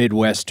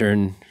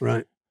 Midwestern.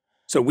 Right.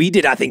 So we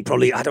did, I think,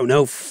 probably,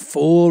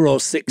 4 or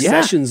 6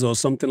 sessions or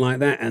something like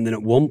that. And then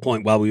at one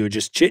point, while we were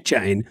just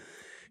chit-chatting,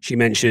 she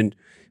mentioned,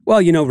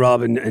 well,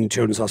 Rob and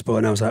Children's Hospital.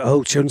 And I was like,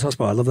 oh, Children's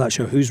Hospital, I love that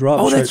show. Who's Rob?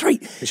 Oh, that's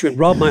right. And she went,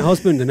 Rob, my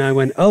husband. And I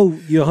went, oh,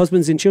 your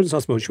husband's in Children's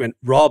Hospital. And she went,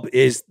 Rob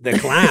is the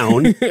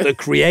clown, the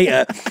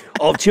creator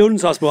of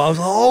Children's Hospital. I was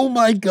like, oh,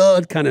 my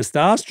God, kind of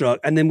starstruck.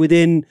 And then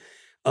within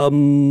a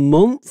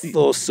month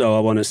or so, I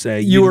want to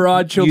say, you were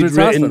on Children's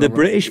Hospital, the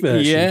British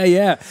version.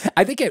 Yeah.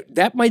 I think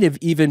that might have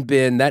even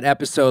been that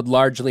episode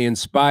largely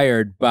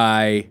inspired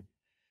by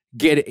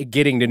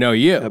getting to know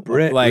you. A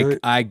Brit, like right.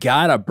 I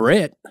got a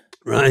Brit.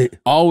 Right.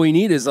 All we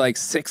need is like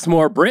 6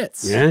 more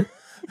Brits. Yeah.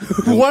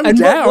 One and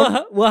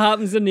down. What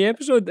happens in the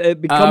episode?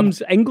 It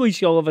becomes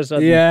English all of a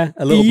sudden. Yeah,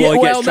 a little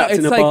boy gets trapped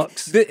in a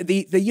box.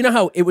 The you know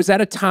how it was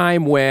at a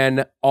time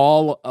when a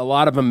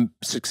lot of them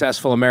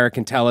successful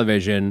American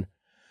television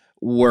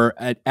were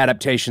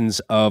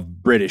adaptations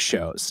of British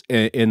shows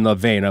in the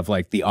vein of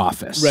like The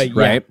Office, right?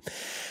 Yeah.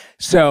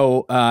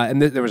 So,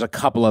 and there was a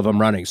couple of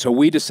them running. So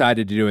we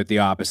decided to do it the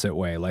opposite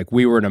way. Like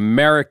we were an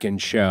American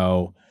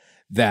show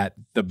that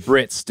the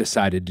Brits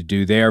decided to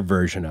do their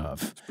version of.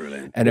 That's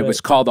brilliant. And it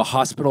was called The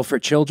Hospital for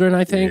Children,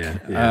 I think,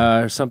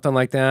 or something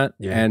like that.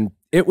 Yeah. And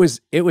it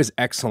was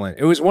excellent.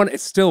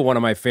 It's still one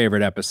of my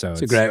favorite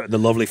episodes. It's great. The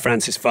lovely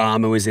Frances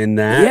Farmer was in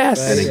there.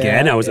 Yes. And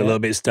again, I was a little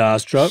bit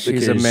starstruck. She's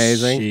because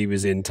amazing. She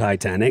was in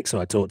Titanic,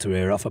 so I talked to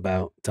her off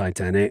about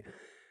Titanic.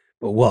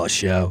 But what a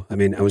show. I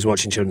mean, I was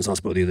watching Children's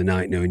Hospital the other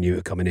night knowing you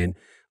were coming in.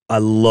 I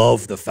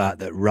love the fact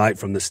that right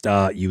from the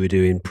start you were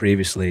doing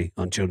previously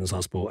on Children's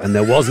Hospital, and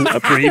there wasn't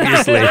a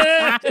previously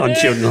on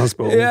Children's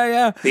Hospital.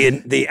 Yeah.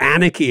 The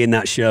anarchy in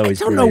that show is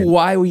brilliant. I don't know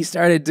why we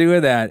started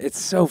doing that. It's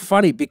so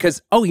funny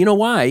because, you know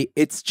why?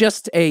 It's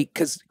just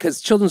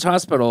because Children's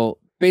Hospital,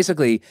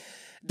 basically,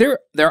 there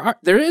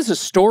is a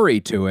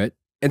story to it,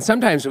 and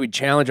sometimes we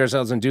challenge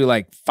ourselves and do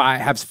like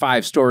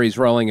 5 stories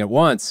rolling at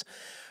once,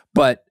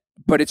 but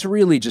it's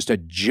really just a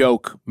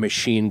joke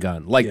machine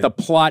gun. Like the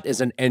plot is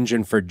an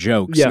engine for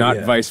jokes, not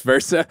vice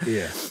versa.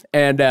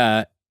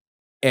 Yeah.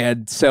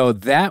 And so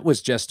that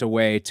was just a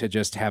way to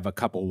just have a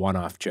couple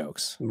one-off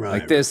jokes. Right.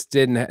 Like this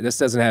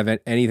doesn't have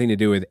anything to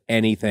do with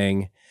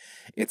anything.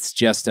 It's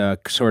just a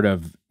sort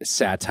of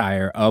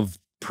satire of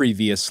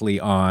previously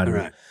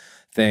on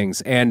things.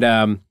 And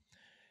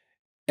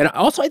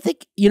also, I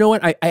think, you know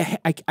what,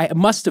 I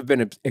must have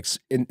been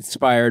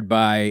inspired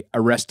by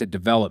Arrested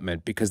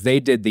Development because they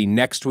did the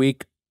next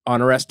week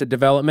on Arrested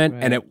Development,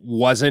 and it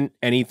wasn't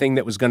anything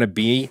that was going to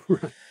be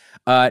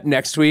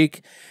next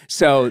week.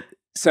 So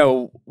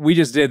we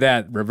just did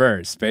that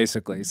reverse,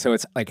 basically. So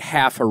it's like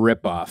half a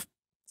ripoff.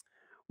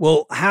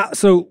 Well,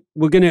 so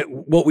we're gonna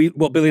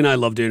what Billy and I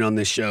love doing on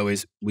this show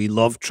is we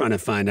love trying to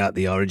find out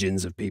the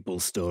origins of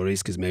people's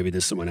stories, because maybe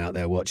there's someone out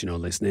there watching or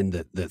listening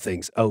that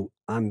thinks, oh,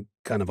 I'm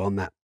kind of on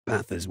that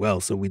path as well.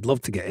 So we'd love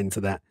to get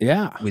into that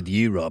with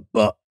you, Rob.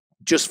 But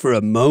just for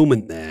a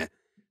moment there,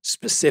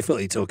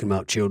 specifically talking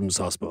about Children's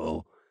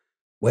Hospital,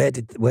 where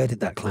did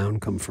that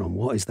clown come from?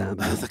 What is that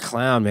about? The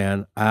clown,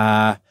 man.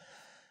 I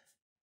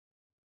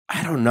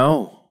don't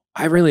know.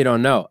 I really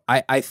don't know.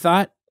 I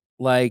thought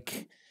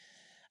like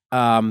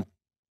that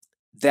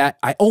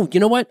you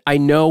know what? I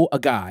know a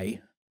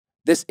guy.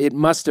 It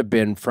must have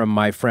been from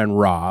my friend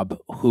Rob,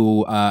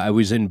 who I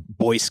was in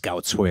Boy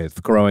Scouts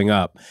with growing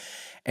up.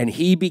 And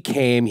he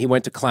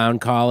went to clown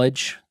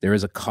college. There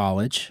is a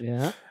college.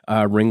 Yeah.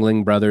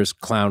 Ringling Brothers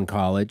Clown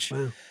College.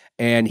 Wow.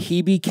 And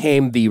he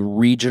became the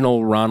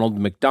regional Ronald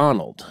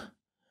McDonald.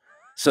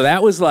 So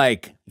that was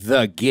like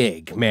the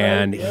gig,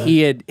 man. Oh, yeah.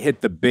 He had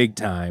hit the big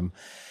time.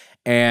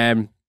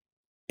 And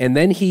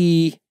then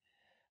he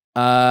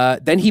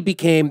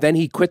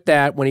quit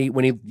that when he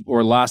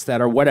lost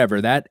that or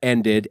whatever, that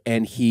ended,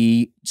 and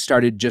he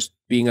started just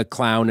being a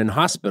clown in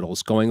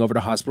hospitals, going over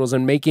to hospitals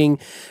and making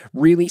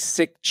really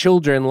sick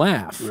children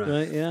laugh.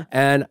 Right, yeah.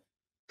 And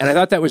I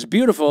thought that was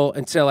beautiful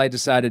until I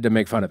decided to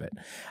make fun of it.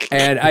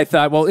 And I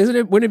thought, well,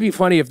 wouldn't it be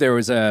funny if there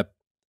was a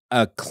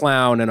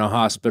clown in a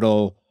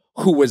hospital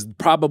who was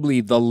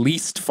probably the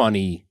least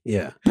funny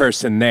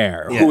person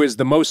there, who was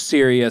the most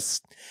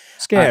serious,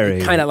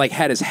 scary, kind of like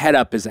had his head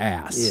up his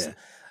ass. Yeah.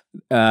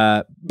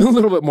 A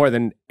little bit more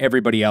than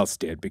everybody else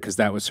did, because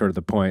that was sort of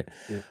the point.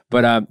 Yeah.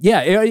 But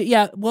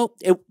well,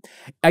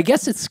 I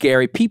guess it's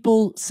scary.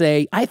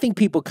 I think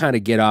people kind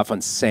of get off on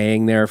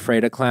saying they're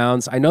afraid of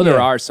clowns. I know there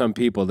are some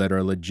people that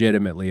are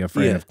legitimately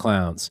afraid of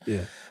clowns.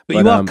 Yeah. But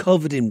you are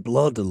covered in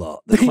blood a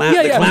lot. The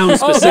clown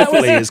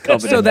specifically is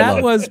covered in blood. So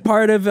that was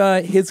part of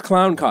his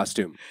clown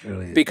costume.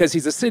 Brilliant. Because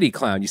he's a city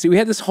clown. You see, we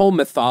had this whole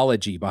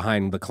mythology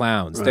behind the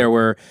clowns.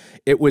 Right.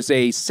 It was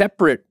a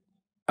separate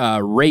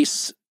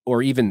race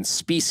or even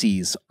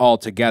species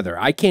altogether.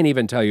 I can't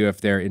even tell you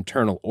if their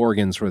internal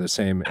organs were the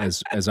same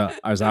as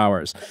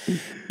ours,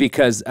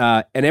 because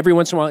and every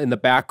once in a while in the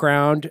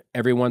background,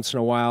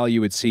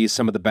 you would see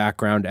some of the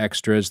background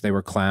extras. They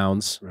were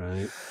clowns,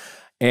 right?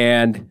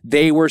 And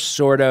they were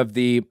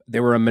they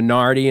were a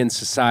minority in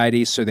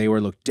society, so they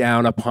were looked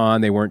down upon.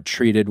 They weren't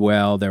treated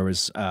well. There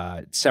was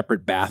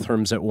separate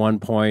bathrooms at one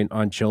point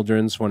on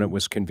Children's when it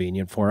was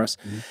convenient for us,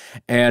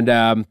 and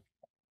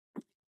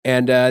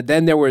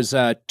then there was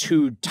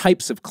two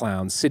types of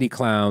clowns: city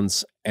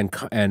clowns and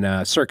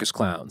circus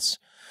clowns.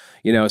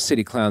 You know,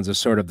 city clowns are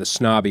sort of the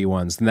snobby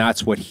ones, and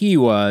that's what he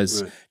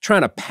was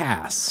trying to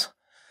pass.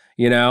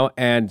 You know,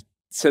 and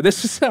so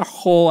this is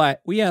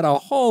we had a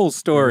whole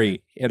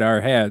story in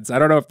our heads. I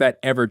don't know if that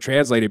ever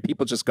translated.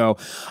 People just go,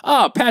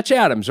 "Oh, Patch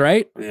Adams,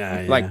 right?"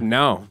 Yeah. Like,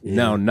 no,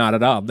 not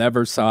at all.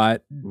 Never saw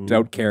it.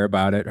 Don't care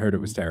about it. Heard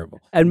it was terrible.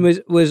 And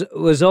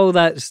was all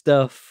that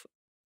stuff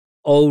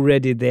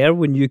already there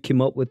when you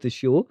came up with the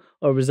show,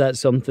 or was that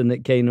something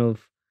that kind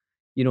of,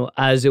 you know,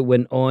 as it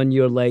went on,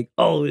 you're like,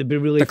 oh, it'd be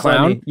really the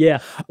funny. Clown? Yeah,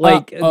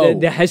 like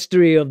the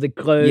history of the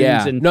clowns.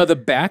 Yeah, and no, the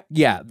back,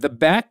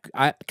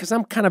 because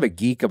I'm kind of a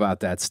geek about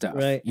that stuff.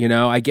 Right. You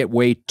know, I get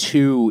way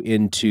too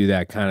into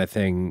that kind of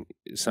thing,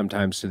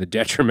 sometimes to the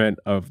detriment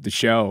of the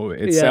show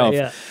itself.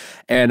 Yeah.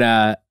 And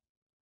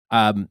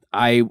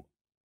I,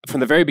 from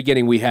the very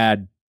beginning, we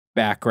had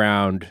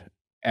background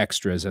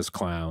extras as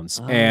clowns,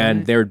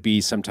 and there would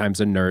be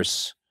sometimes a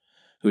nurse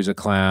who's a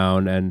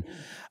clown, and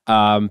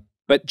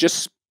but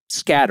just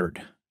scattered,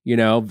 you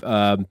know,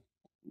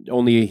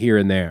 only here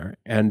and there,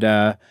 and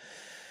I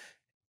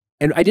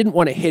didn't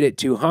want to hit it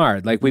too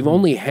hard. Like, we've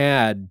only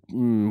had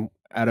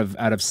out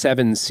of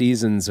 7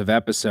 seasons of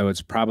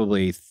episodes,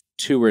 probably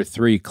 2 or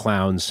 3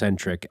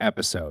 clown-centric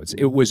episodes.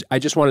 I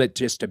just wanted it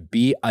just to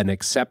be an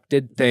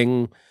accepted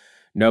thing.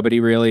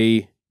 Nobody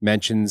really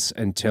mentions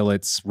until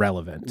it's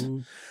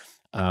relevant.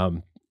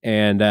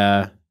 And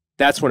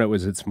that's when it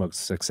was its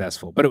most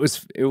successful. But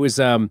it was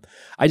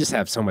I just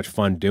have so much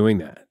fun doing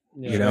that.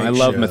 Yeah. You know, I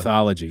love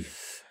mythology.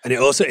 And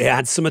it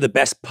had some of the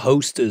best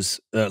posters,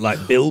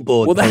 like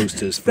billboard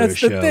posters for a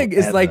show. That's the thing,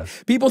 is like,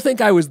 people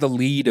think I was the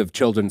lead of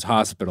Children's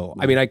Hospital.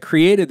 I mean, I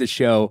created the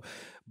show,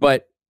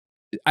 but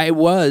I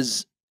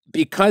was,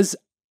 because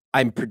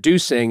I'm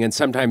producing and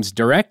sometimes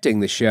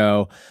directing the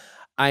show,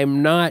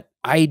 I'm not,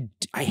 I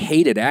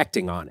hated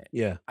acting on it.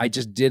 Yeah. I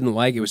just didn't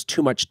like it. It was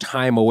too much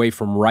time away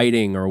from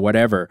writing or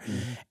whatever.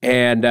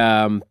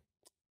 And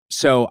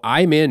so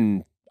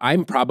I'm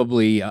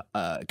probably,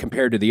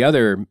 compared to the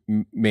other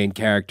main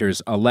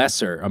characters,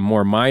 a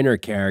more minor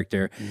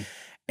character.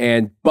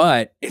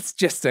 But it's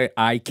just an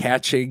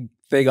eye-catching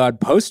thing on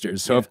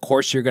posters. So of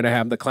course you're going to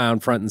have the clown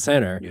front and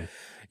center. Yeah.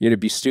 You'd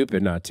be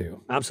stupid not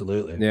to.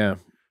 Absolutely. Yeah.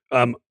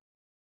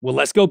 Well,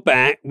 let's go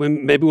back.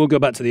 Maybe we'll go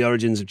back to the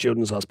origins of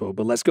Children's Hospital,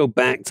 but let's go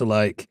back to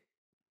like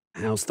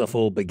how stuff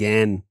all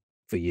began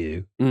for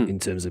you in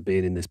terms of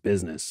being in this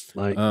business.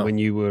 Like when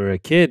you were a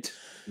kid,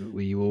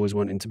 were you always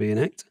wanting to be an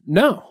actor?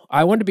 No,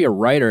 I wanted to be a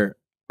writer.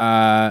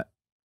 I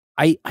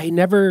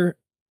never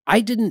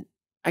I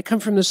come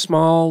from this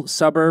small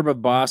suburb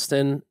of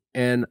Boston,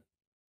 and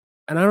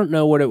I don't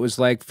know what it was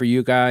like for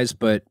you guys,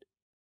 but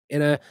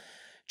in a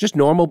just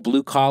normal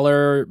blue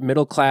collar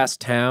middle class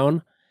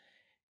town,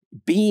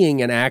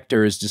 being an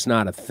actor is just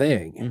not a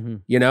thing. Mm-hmm.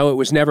 You know, it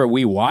was never,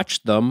 we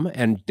watched them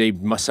and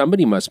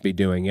somebody must be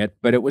doing it,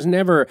 but it was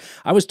never,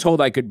 I was told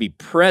I could be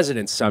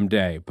president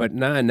someday, but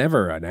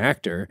never an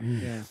actor.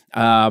 Yeah.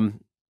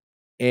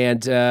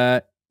 And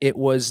it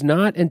was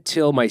not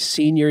until my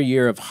senior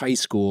year of high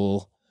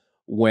school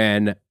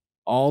when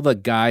all the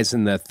guys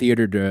in the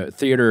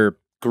theater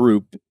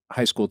group,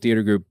 high school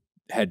theater group,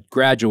 had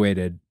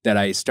graduated that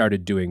I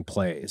started doing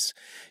plays.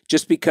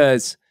 Just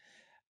because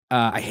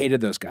I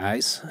hated those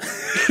guys.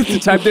 At the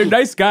time, they're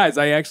nice guys.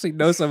 I actually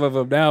know some of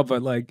them now,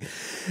 but like,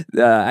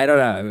 I don't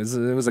know.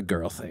 It was a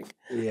girl thing.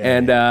 Yeah.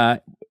 And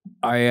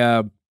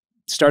I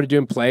started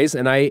doing plays,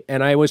 and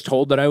I was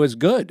told that I was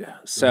good.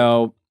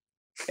 So,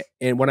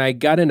 and when I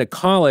got into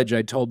college,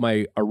 I told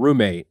a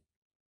roommate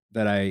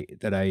that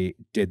I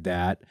did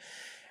that.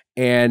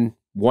 And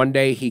one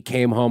day he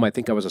came home, I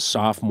think I was a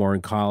sophomore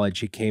in college.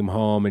 He came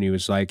home and he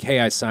was like, "Hey,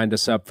 I signed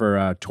us up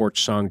for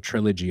Torch Song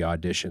Trilogy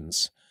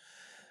auditions."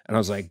 And I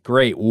was like,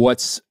 "Great,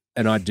 what's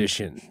an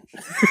audition?"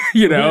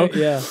 You know?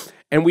 Yeah.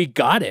 And we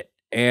got it.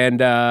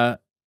 And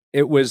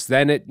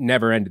it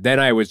never ended. Then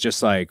I was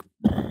just like,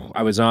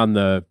 I was on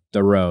the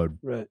road.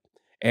 Right.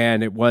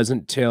 And it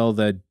wasn't till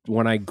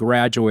when I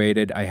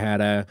graduated, I had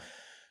a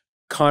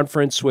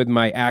conference with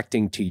my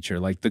acting teacher,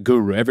 like the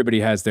guru. Everybody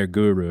has their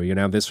guru, you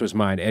know. This was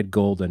mine, Ed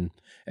Golden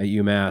at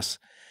UMass.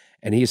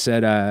 And he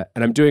said,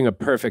 and I'm doing a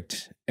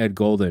perfect Ed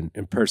Golden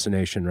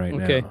impersonation right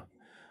now.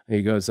 And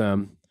he goes,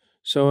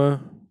 so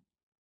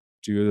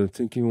do you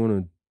think you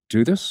want to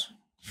do this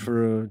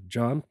for a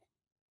job?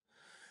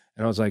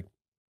 And I was like,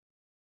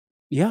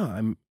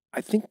 yeah,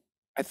 I think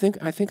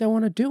I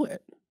want to do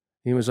it.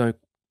 He was like,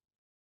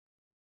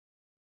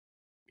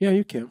 yeah,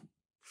 you can.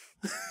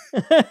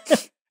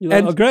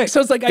 Like, oh, great.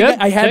 So it's like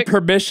I had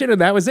permission, and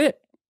that was it.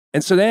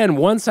 And so then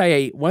once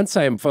I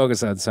am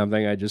focused on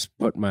something, I just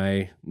put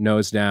my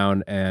nose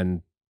down,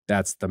 and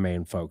that's the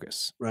main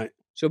focus. Right.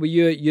 So were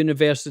you at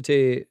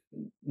university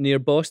near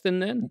Boston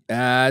then?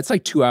 It's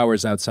like 2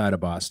 hours outside of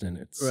Boston.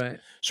 It's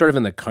sort of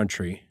in the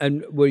country.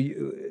 And were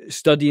you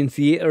studying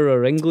theater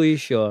or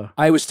English or?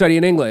 I was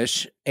studying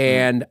English,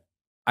 and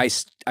I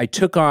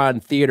took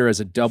on theater as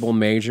a double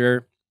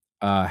major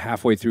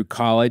halfway through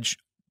college.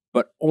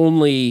 But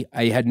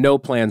I had no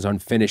plans on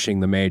finishing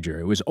the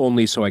major. It was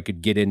only so I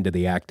could get into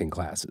the acting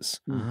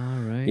classes. All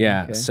right.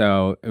 Yeah, okay.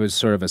 So it was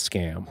sort of a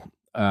scam.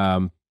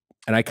 And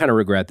I kind of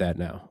regret that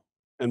now.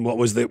 And what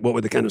were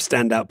the kind of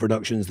standout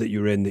productions that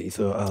you were in that you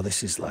thought, oh,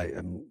 this is like,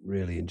 I'm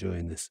really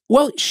enjoying this?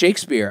 Well,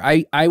 Shakespeare.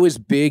 I was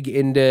big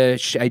into,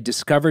 I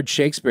discovered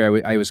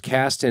Shakespeare. I was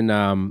cast in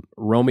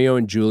Romeo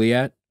and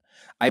Juliet.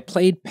 I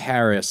played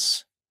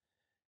Paris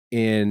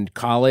in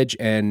college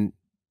and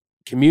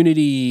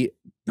community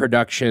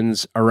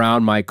productions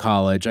around my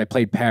college. I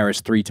played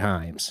Paris 3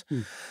 times.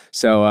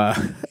 So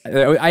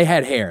I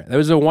had hair. There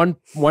was a one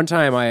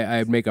time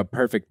I'd make a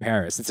perfect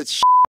Paris.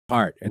 It's a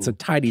part. It's a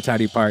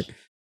tiny part.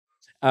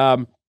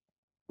 And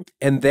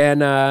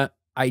then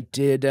I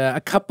did a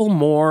couple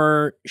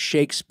more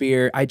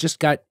Shakespeare.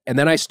 And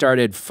then I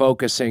started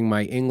focusing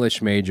my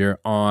English major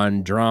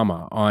on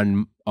drama,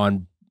 on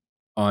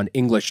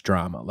English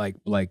drama,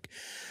 like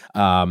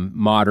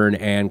modern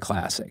and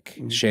classic.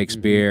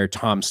 Shakespeare,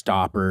 Tom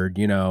Stoppard,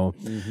 you know,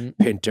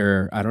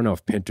 Pinter. I don't know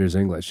if Pinter's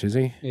English, is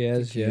he?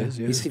 Yes, yeah.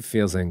 He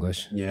feels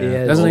English.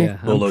 Yeah. Doesn't he? Yeah.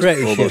 All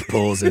those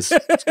pauses.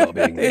 It's got to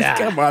be English. Yeah.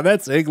 Come on,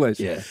 that's English.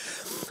 Yeah.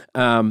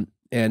 Then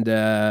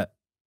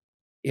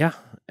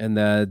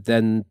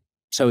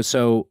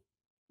so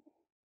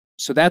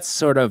that's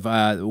sort of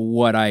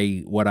what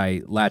I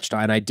latched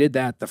on. I did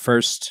that the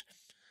first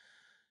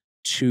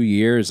 2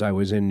 years I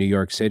was in New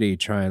York City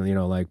trying, you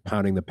know, like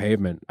pounding the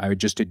pavement. I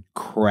just did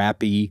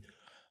crappy,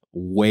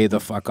 way the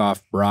fuck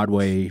off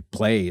Broadway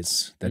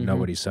plays that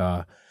nobody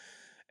saw.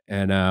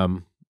 And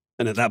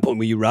at that point,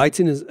 were you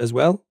writing as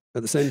well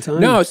at the same time?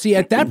 No, see,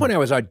 at that point I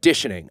was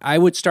auditioning. I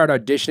would start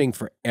auditioning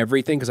for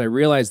everything because I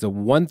realized the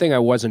one thing I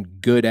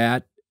wasn't good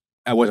at,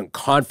 I wasn't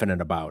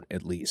confident about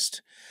at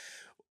least,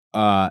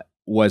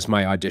 was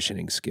my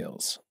auditioning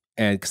skills.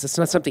 And because it's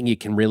not something you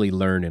can really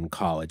learn in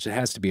college. It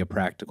has to be a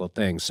practical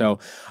thing. So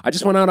I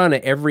just went out on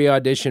every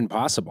audition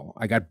possible.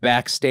 I got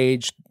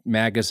Backstage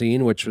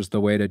magazine, which was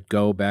the way to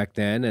go back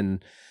then.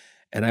 And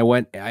I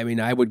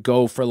would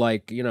go for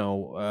like, you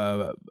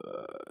know,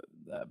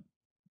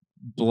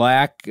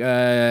 black,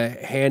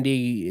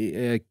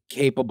 handy,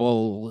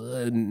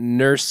 capable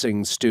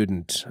nursing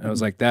student. I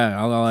was like, that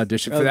I'll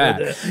audition for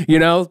that, you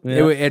know?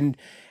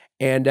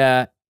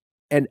 Yeah.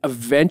 And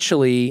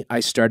eventually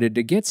I started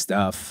to get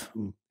stuff.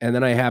 And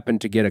then I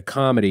happened to get a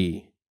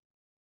comedy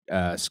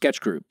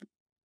sketch group.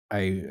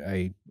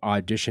 I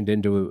auditioned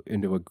into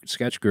a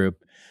sketch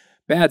group,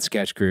 bad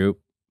sketch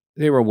group.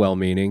 They were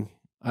well-meaning.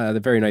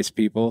 They're very nice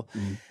people.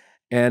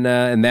 And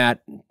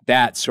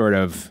that sort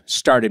of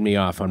started me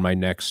off on my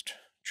next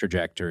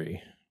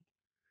trajectory.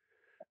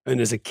 And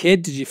as a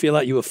kid, did you feel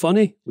like you were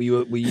funny? Were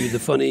you the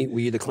funny? Were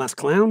you the class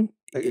clown?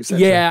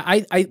 Yeah,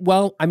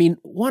 well, I mean,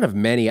 one of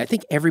many. I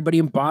think everybody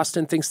in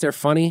Boston thinks they're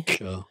funny.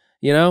 Sure.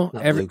 You know,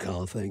 that blue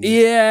collar thing.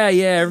 Yeah.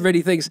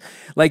 Everybody thinks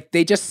like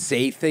they just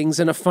say things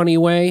in a funny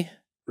way.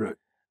 Right.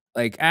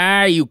 Like,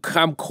 you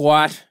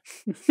kumquat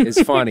is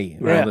funny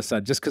all of a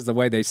sudden, just because the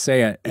way they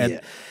say it.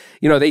 And,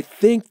 you know, they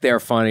think they're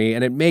funny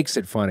and it makes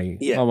it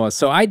funny almost.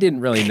 So I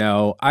didn't really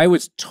know. I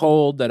was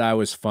told that I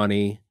was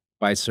funny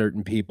by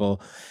certain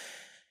people.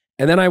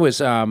 And then I was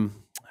talking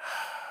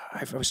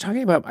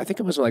about, I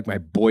think it was like my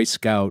Boy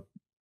Scout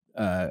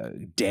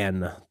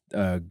den,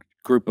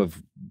 group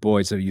of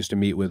boys that I used to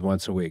meet with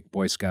once a week,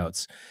 Boy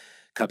Scouts,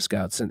 Cub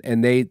Scouts.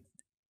 And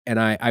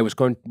I was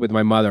going with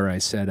my mother. I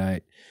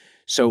said,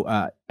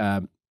 Rob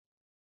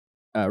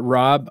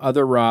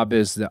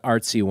is the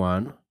artsy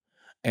one,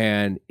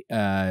 and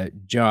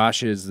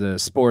Josh is the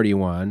sporty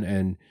one,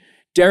 and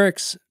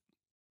Derek's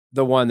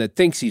the one that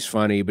thinks he's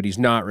funny, but he's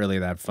not really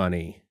that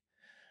funny.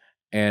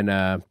 And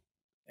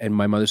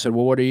my mother said,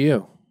 well, what are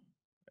you?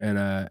 And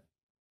I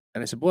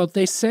said, well,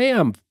 they say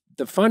I'm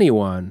the funny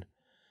one.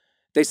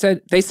 They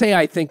say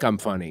I think I'm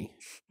funny.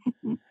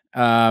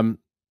 And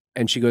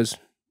she goes,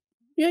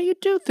 yeah, you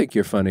do think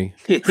you're funny.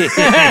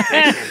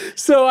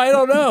 So I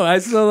don't know. I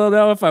still don't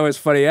know if I was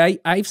funny.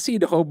 I've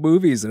seen whole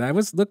movies and I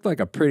looked like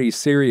a pretty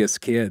serious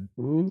kid.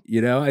 Mm-hmm.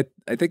 You know, I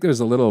think there was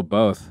a little of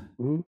both.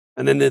 Mm-hmm.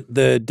 And then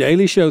the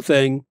Daily Show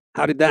thing,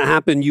 how did that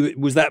happen?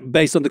 Was that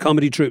based on the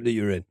comedy troupe that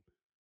you were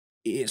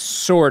in?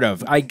 Sort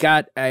of.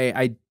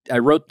 I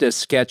wrote this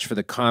sketch for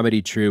the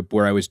comedy troupe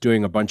where I was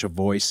doing a bunch of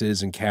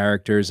voices and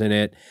characters in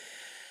it.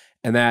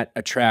 And that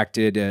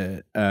attracted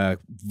a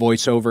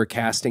voiceover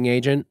casting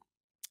agent.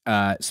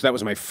 So that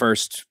was my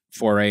first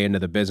foray into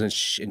the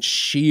business. And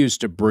she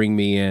used to bring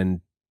me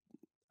in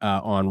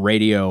on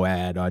radio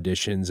ad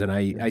auditions. And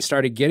I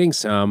started getting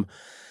some.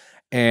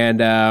 And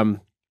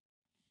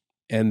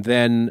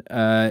then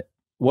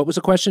what was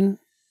the question?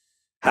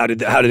 How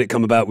did it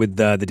come about with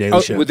the Daily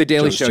Show? With the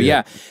Daily Show,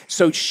 yeah.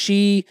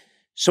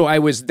 So I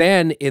was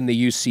then in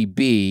the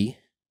UCB.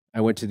 I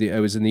was in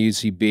the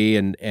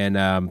UCB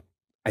and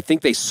I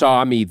think they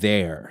saw me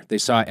there. They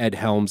saw Ed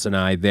Helms and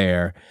I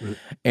there. Right.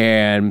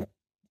 And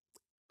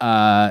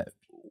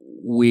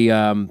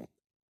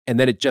and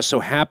then it just so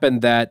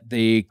happened that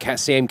the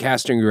same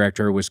casting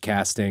director was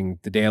casting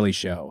the Daily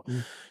Show.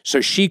 Mm. So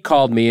she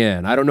called me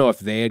in. I don't know if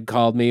they had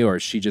called me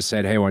or she just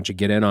said, hey, why don't you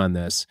get in on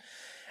this?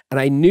 And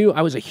I knew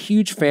I was a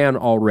huge fan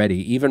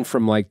already, even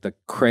from like the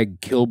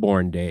Craig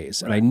Kilborn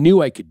days. And I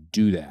knew I could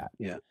do that.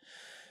 Yeah.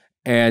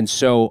 And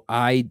so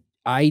I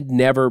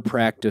never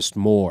practiced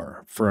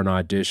more for an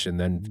audition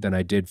than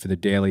I did for the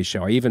Daily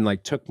Show. I even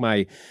like took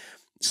my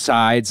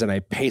sides and I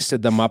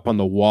pasted them up on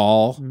the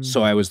wall. Mm.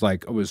 So I was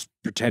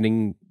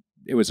pretending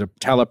it was a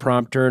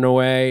teleprompter in a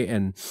way.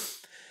 And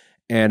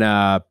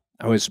I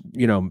was,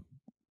 you know,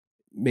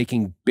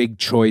 making big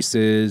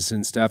choices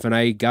and stuff. And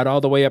I got all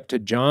the way up to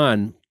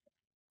John.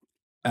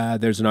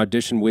 There's an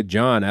audition with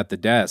John at the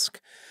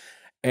desk.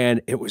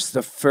 And it was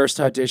the first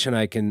audition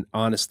I can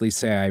honestly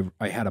say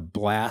I had a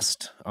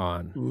blast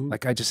on. Mm-hmm.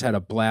 Like I just had a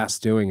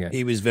blast doing it.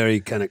 He was very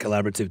kind of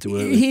collaborative to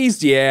work with.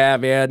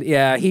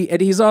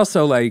 He's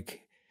also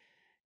like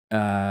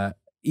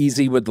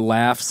easy with the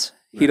laughs.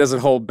 Right. He doesn't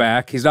hold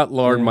back. He's not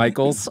Lorne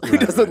Michaels. He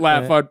doesn't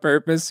laugh on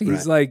purpose.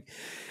 He's like,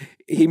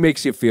 he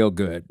makes you feel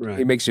good. Right.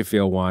 He makes you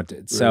feel wanted.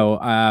 Right.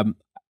 So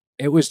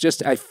it was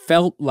just, I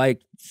felt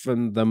like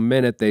from the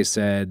minute they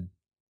said,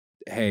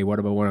 hey, what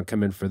do I want to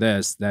come in for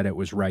this, that it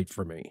was right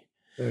for me.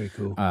 Very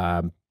cool.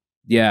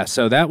 Yeah,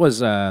 so that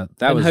was how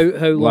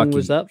long lucky.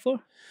 Was that for?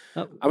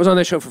 I was on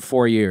that show for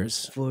 4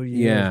 years. 4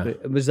 years.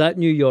 Yeah. Was that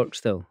New York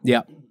still?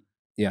 Yeah.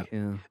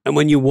 And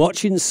when you're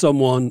watching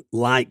someone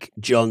like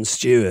Jon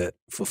Stewart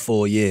for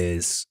 4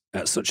 years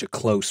at such a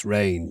close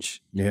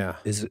range,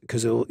 is it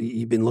because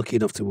you've been lucky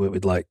enough to work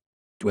with like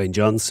Dwayne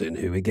Johnson,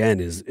 who again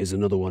is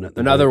another one at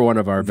another one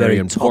of our very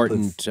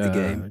important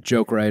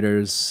joke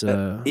writers,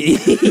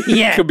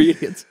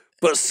 comedians.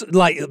 But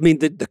like, I mean,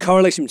 the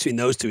correlation between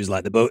those two is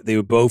like they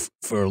were both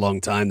for a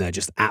long time there,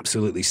 just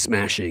absolutely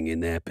smashing in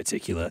their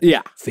particular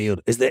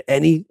field. Is there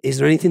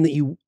anything that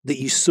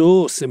you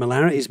saw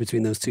similarities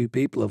between those two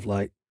people of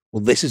like,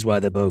 well, this is why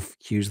they're both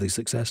hugely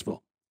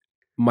successful?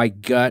 My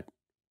gut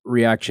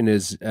reaction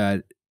is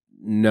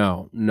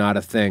no, not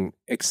a thing,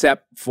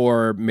 except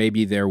for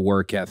maybe their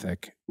work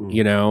ethic. Mm.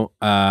 You know,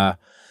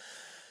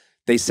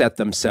 they set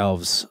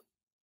themselves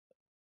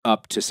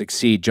up to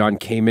succeed. John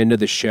came into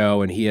the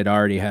show and he had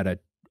already had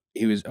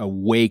he was a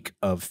wake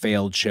of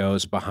failed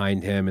shows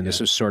behind him. And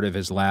this was sort of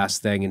his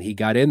last thing. And he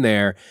got in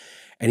there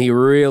and he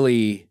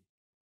really,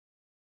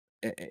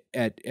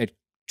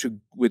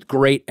 with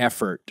great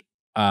effort,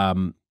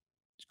 kind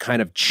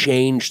of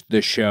changed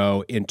the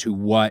show into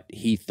what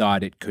he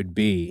thought it could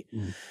be.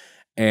 Mm.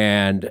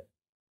 And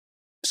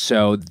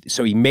so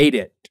he made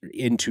it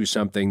into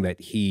something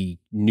that he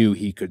knew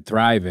he could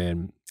thrive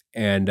in.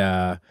 And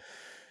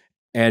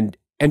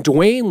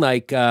Dwayne,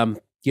 like,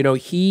 you know,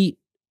 he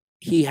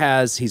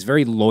he's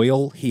very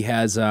loyal. He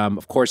has,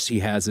 of course, he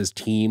has his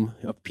team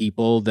of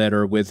people that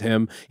are with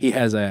him. He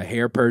has a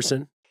hair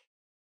person.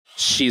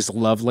 She's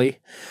lovely.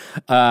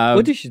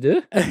 What does she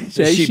do?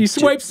 She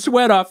swipes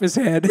sweat off his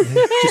head.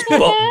 Just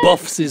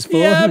buffs his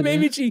forehead. Yeah,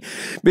 maybe she,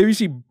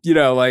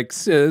 like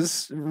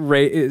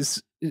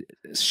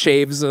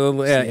shaves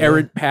a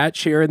errant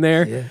patch here and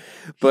there. Yeah.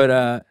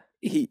 But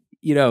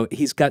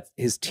he's got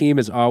his team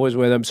is always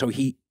with him. So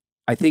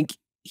I think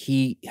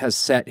he has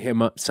set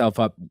himself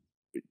up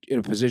in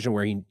a position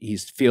where he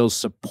feels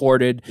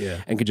supported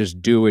and can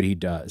just do what he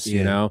does,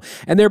 you know?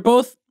 And they're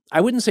both,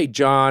 I wouldn't say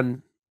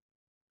John,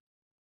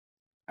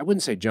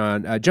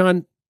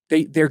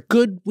 they're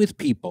good with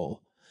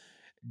people.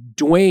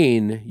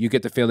 Dwayne, you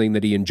get the feeling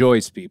that he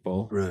enjoys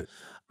people. Right.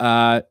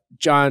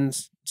 John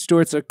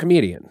Stewart's a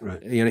comedian.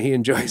 Right. You know, he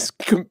enjoys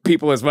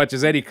people as much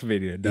as any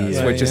comedian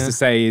does, which is to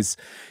say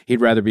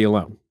he'd rather be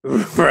alone.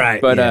 Right.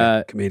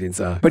 But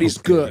comedians are. But he's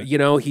good. You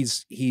know, he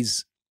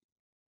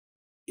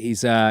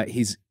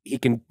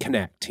can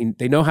connect.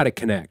 They know how to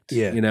connect.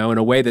 Yeah. You know, in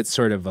a way that's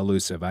sort of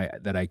elusive.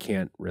 that I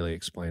can't really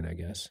explain, I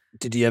guess.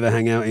 Did you ever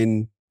hang out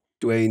in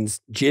Dwayne's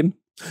gym?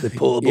 The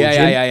portable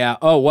gym? Yeah.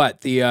 Oh,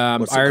 what? The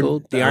What's it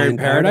called? The Iron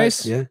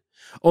Paradise? Yeah.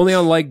 Only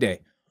on leg day.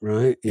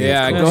 Right.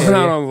 Yeah, going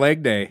out on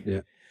leg day.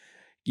 Yeah.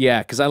 Yeah,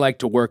 because I like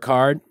to work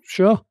hard.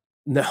 Sure.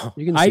 No.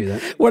 You can see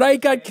that. When I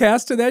got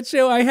cast to that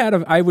show,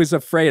 I was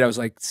afraid. I was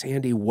like,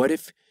 Sandy, what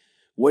if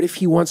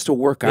he wants to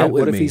work out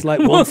with me? What if he's like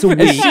once a week?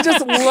 And she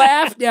just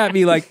laughed at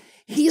me like,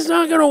 he's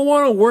not going to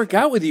want to work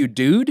out with you,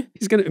 dude.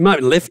 He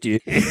might lift you.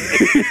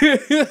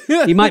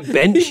 He might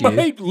bench you.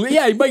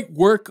 He might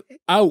work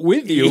out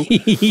with you.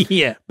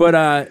 Yeah.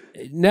 But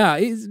no,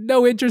 he's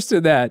no interest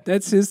in that.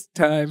 That's his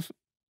time.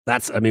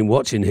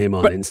 Watching him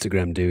on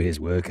Instagram do his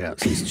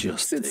workouts is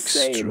just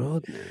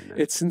extraordinary. Man.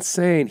 It's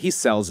insane. He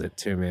sells it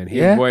too, man.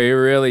 He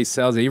really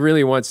sells it. He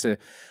really wants to.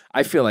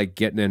 I feel like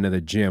getting into the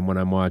gym when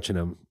I'm watching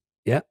him.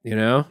 Yeah. You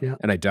know? Yeah.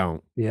 And I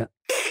don't. Yeah.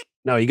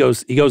 No, he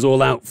goes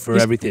all out for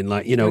everything.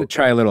 Like, you know,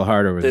 try a little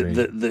harder with me.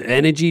 The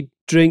energy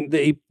drink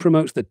that he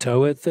promotes, the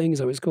Toa thing, is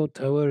that what it's called?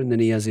 Toa? And then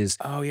he has his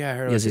I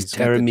heard he has his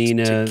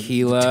Terramina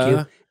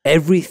tequila.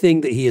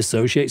 Everything that he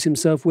associates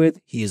himself with,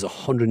 he is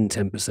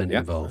 110%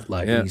 involved.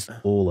 Like he's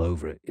all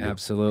over it. You know?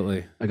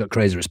 Absolutely. I got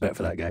crazy respect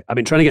for that guy. I've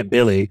been trying to get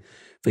Billy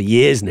for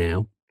years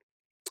now.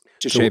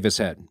 To shave his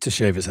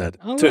head.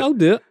 I'll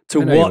do it.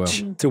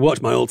 To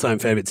watch my all-time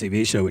favorite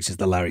TV show, which is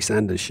the Larry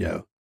Sanders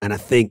Show. And I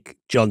think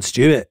Jon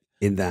Stewart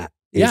in that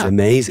is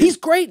amazing. He's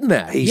great in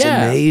that. He's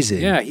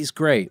amazing. Yeah, he's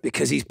great.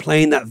 Because he's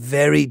playing that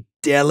very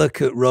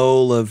delicate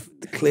role of,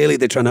 clearly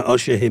they're trying to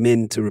usher him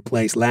in to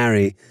replace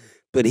Larry,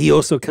 but he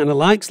also kind of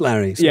likes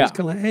Larry. So he's kind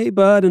of like, hey,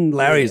 bud. And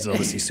Larry's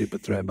obviously super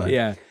threat by.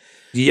 Yeah.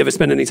 Do you ever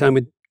spend any time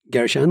with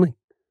Gary Shandling?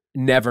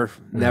 Never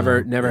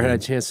had a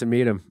chance to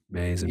meet him.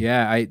 Amazing.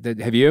 Yeah,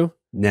 have you?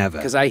 Never.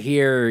 Because I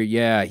hear,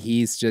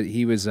 he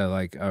was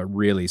a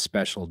really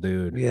special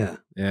dude. Yeah.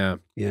 Yeah.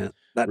 Yeah.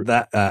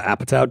 That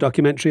Apatow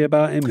documentary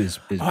about him is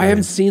I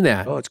haven't seen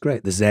that. Oh, it's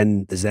great. The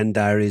Zen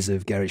Diaries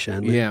of Gary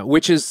Shandling. Yeah,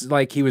 which is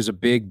like he was a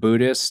big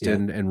Buddhist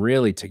and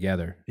really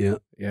together. Yeah.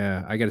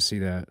 Yeah, I got to see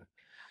that.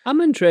 I'm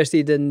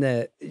interested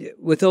in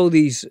with all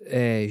these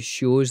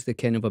shows, the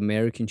kind of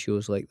American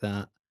shows like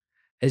that,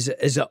 is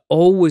it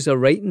always a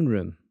writing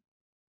room?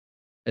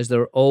 Is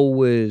there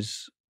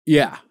always...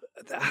 Yeah.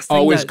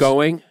 Always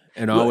going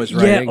and always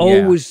writing? Yeah,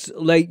 always,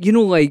 like, you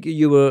know, like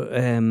you were,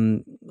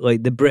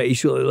 like the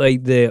British,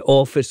 like the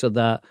Office of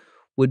that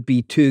would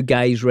be two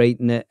guys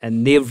writing it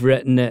and they've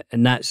written it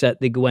and that's it,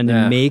 they go in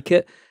and make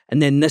it. And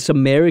then this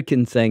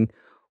American thing,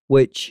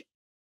 which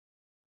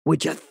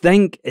I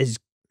think is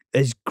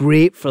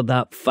great for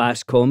that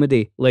fast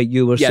comedy, like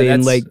you were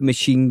saying, like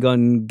machine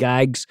gun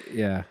gags.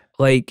 Yeah.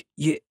 Like,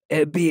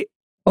 it'd be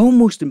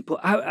almost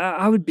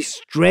I would be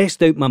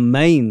stressed out my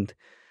mind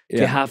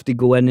to have to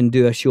go in and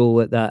do a show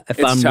like that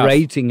if I'm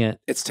writing it.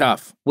 It's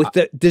tough.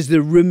 Does the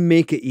room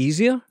make it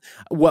easier?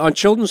 Well, on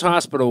Children's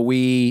Hospital,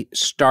 we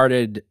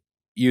started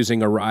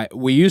using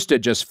we used to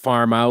just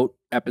farm out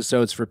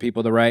episodes for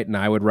people to write, and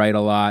I would write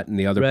a lot, and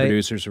the other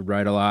producers would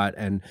write a lot,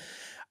 and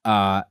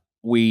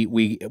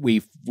we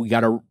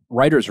got a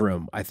writer's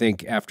room, I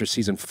think, after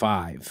season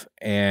 5.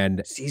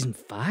 And season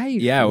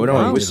 5? Yeah,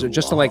 it was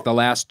just like the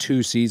last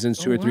 2 seasons,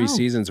 2 or 3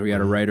 seasons, we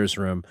had a writer's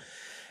room.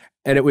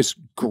 And it was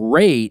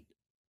great.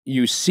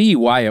 You see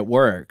why it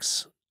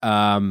works.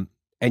 And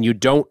you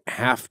don't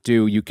have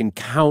to, you can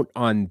count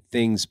on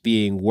things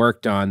being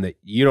worked on that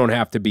you don't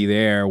have to be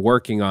there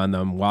working on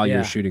them while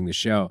you're shooting the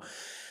show.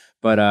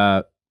 But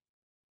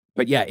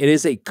yeah, it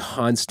is a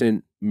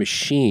constant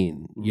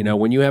machine. You know,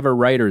 when you have a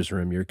writer's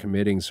room, you're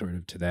committing sort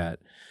of to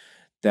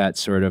that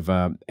sort of,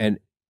 and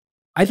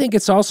I think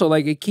it's also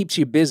like it keeps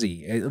you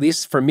busy, at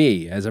least for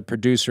me as a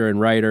producer and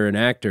writer and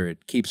actor,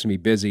 it keeps me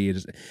busy.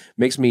 It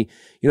makes me,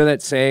 you know,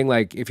 that saying,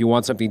 like, if you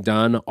want something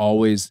done,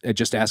 always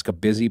just ask a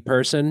busy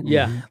person.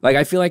 Yeah. Like,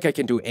 I feel like I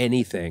can do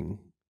anything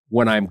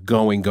when I'm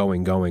going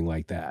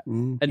like that.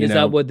 And is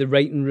that what the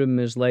writing room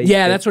is like?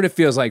 Yeah, that's what it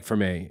feels like for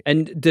me.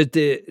 And did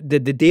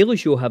the Daily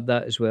Show have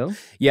that as well?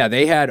 Yeah,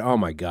 they had, oh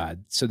my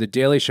God. So the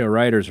Daily Show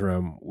writers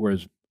room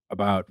was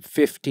about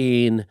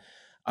 15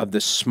 of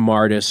the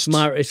smartest,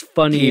 funniest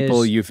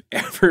people you've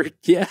ever,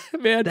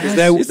 man.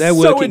 They're so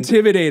working,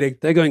 intimidating.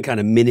 They're going kind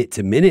of minute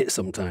to minute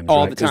sometimes,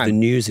 all right? the time. Because the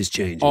news is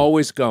changing.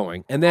 Always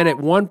going. And then at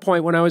one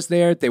point when I was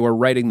there, they were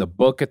writing the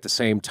book at the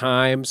same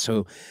time.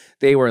 So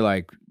they were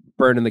like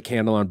burning the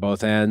candle on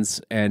both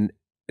ends. And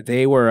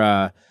they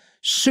were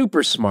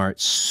super smart,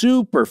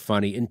 super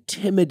funny,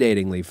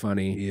 intimidatingly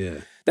funny. Yeah.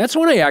 That's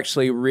when I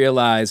actually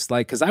realized,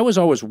 like, because I was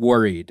always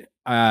worried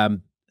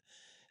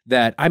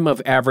that I'm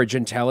of average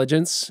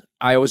intelligence.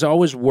 I was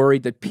always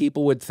worried that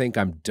people would think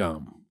I'm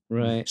dumb.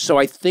 Right. So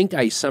I think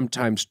I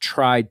sometimes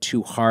tried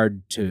too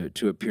hard to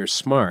appear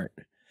smart.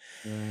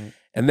 Right.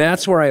 And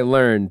that's where I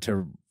learned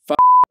to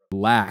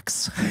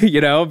relax,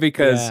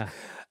 because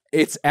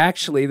it's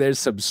actually, there's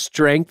some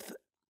strength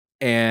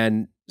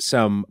and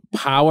some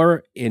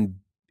power in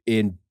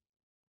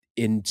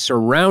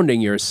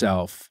surrounding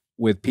yourself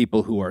with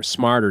people who are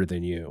smarter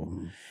than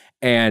you,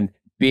 and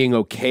being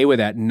okay with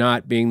that,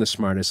 not being the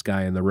smartest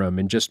guy in the room.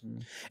 And just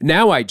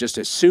now I just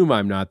assume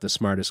I'm not the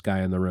smartest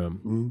guy in the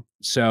room.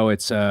 So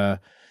it's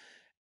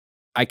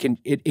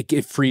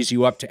it frees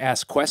you up to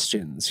ask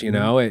questions,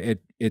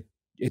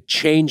 it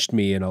changed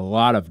me in a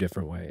lot of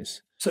different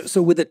ways.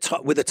 So with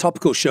a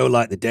topical show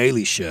like The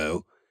Daily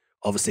Show,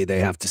 obviously they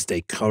have to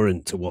stay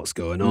current to what's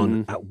going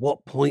on. At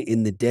what point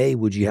in the day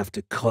would you have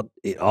to cut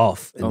it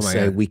off and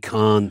say, God, we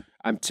can't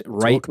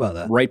talk about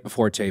that? Right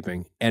before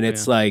taping. And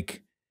it's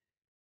like,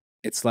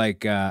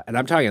 and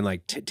I'm talking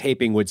like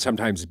taping would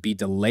sometimes be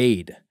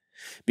delayed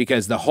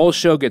because the whole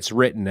show gets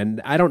written,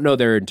 and I don't know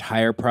their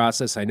entire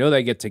process. I know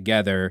they get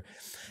together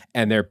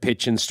and they're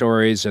pitching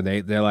stories, and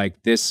they're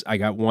like, this, I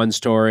got one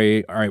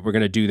story. All right, we're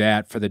going to do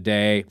that for the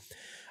day.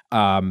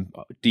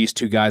 These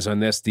two guys on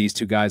this, these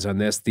two guys on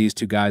this, these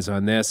two guys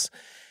on this.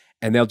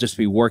 And they'll just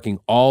be working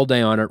all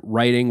day on it,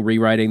 writing,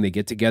 rewriting. They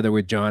get together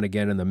with John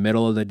again in the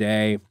middle of the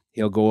day.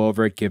 He'll go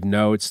over it, give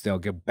notes. They'll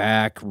get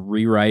back,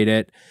 rewrite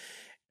it,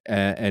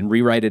 and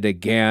rewrite it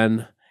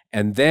again.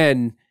 And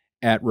then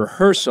at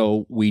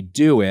rehearsal, we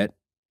do it,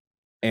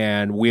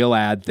 and we'll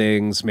add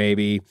things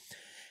maybe.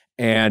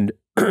 And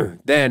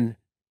then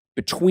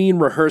between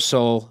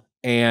rehearsal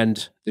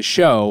and the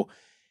show,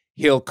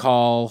 he'll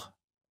call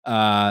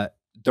the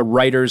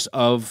writers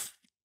of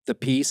the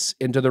piece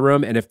into the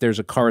room. And if there's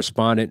a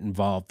correspondent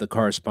involved, the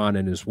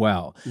correspondent as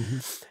well.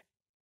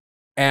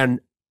 And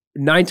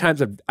 9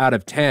 times out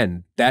of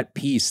 10, that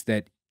piece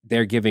that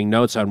they're giving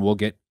notes on will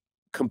get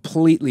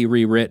completely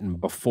rewritten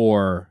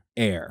before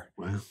air.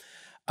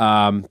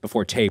 Wow.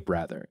 Before tape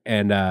rather.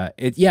 And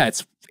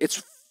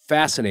it's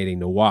fascinating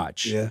to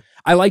watch. Yeah.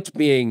 I liked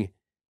being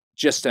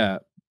just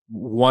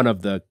one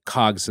of the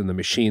cogs in the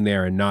machine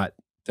there and not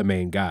the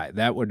main guy.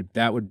 That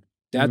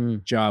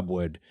job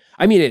would,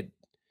 I mean,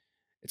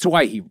 it's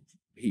why he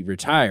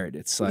retired.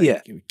 It's like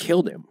it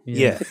killed him.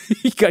 Yeah.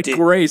 He got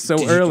gray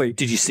so early.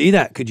 Did you see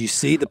that? Could you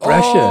see the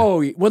pressure?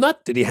 Oh, well,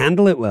 did he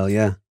handle it well?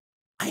 Yeah.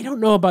 I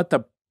don't know about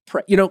the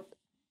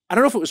I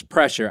don't know if it was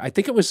pressure. I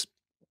think it was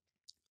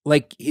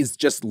like his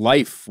just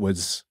life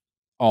was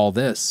all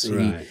this.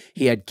 Right.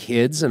 He had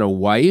kids and a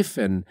wife,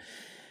 and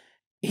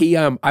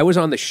I was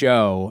on the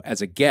show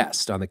as a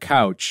guest on the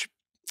couch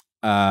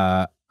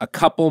a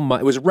couple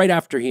months. It was right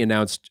after he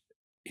announced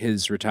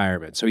his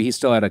retirement, so he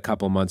still had a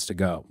couple months to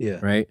go. Yeah.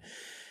 Right.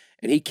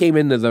 And he came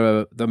into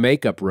the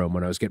makeup room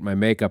when I was getting my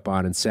makeup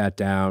on and sat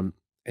down,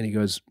 and he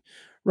goes,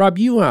 "Rob,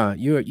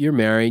 you're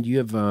married. You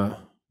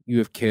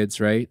have kids,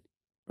 right?"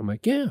 I'm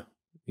like, "Yeah."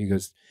 He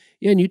goes,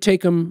 "Yeah, and you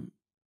take them,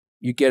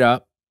 you get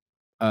up,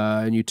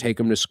 and you take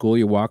them to school.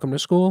 You walk them to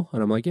school."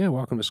 And I'm like, "Yeah,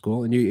 walk them to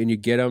school." And you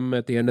get them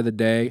at the end of the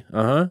day,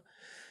 and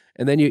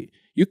then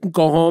you can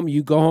go home.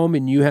 You go home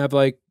and you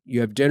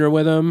have dinner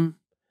with them,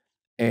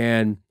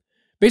 and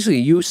basically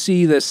you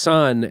see the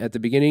sun at the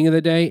beginning of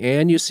the day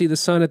and you see the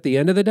sun at the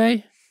end of the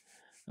day.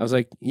 I was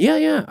like,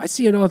 "Yeah, I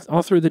see it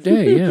all through the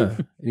day, yeah."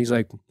 And he's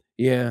like,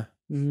 "Yeah."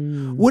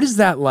 What is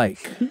that like?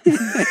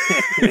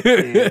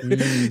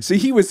 So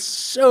he was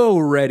so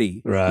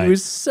ready. Right. He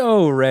was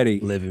so ready.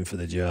 Living for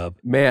the job.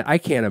 Man, I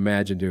can't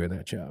imagine doing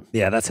that job.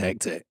 Yeah, that's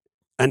hectic.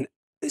 And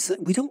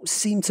we don't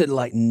seem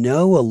to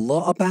know a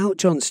lot about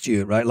Jon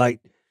Stewart, right? Like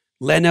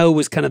Leno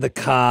was kind of the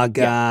car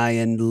guy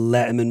and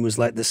Letterman was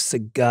like the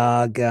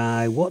cigar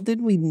guy. What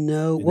did we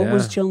know? What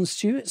was Jon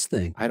Stewart's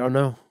thing? I don't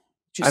know.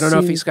 I don't know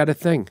if he's got a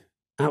thing.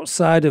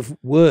 Outside of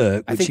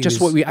work. I think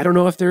I don't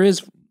know if there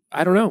is.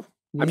 I don't know.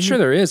 I'm sure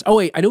there is. Oh,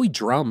 wait, I know he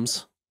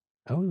drums.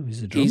 Oh,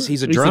 he's a drummer.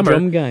 He's a drummer. He's a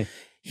drum guy.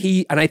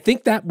 And I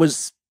think that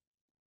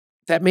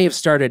may have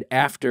started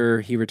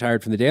after he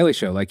retired from The Daily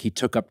Show. Like he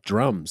took up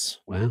drums.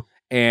 Wow.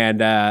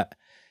 And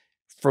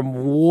from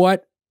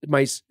what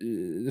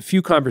the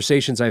few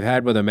conversations I've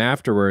had with him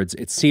afterwards,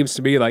 it seems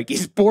to me like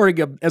he's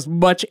pouring as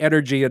much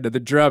energy into the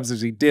drums as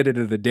he did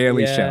into The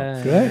Daily Show.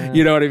 Great.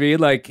 You know what I mean?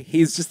 Like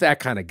he's just that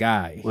kind of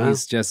guy. Wow.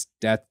 He's just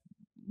that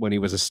when he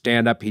was a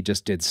stand-up, he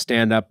just did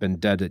stand-up and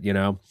did it,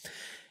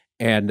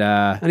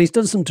 And he's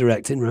done some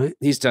directing, right?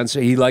 He's done so.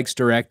 He likes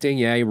directing.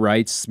 Yeah, he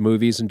writes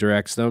movies and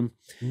directs them.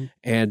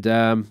 And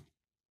I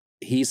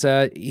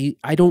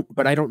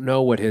don't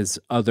know what his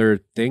other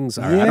things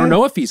are. Yeah. I don't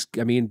know if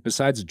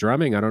besides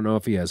drumming, I don't know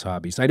if he has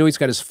hobbies. I know he's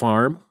got his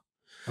farm.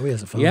 Oh, he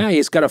has a farm. Yeah,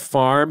 he's got a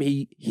farm.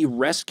 He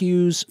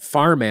rescues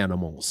farm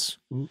animals.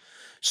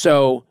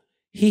 So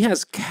he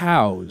has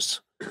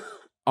cows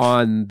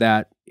on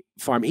that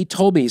farm. He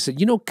told me, he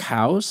said,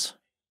 cows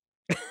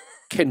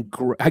can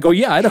grow. I go,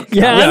 yeah, I know cows.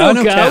 Yeah, I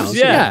know cows.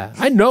 Yeah.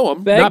 I know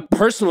them. Not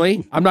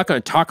personally. I'm not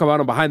going to talk about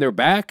them behind their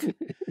back,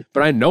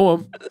 but I know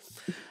them.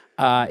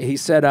 He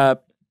said,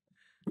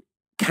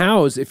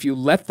 cows, if you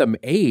let them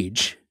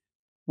age,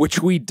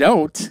 which we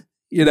don't,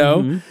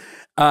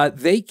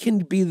 they can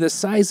be the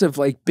size of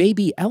like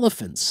baby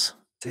elephants.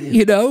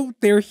 Damn.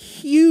 They're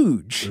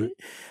huge.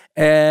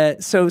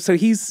 So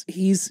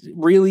he's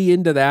really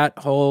into that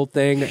whole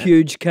thing.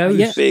 Huge cows.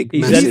 Yeah.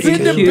 He's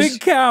into big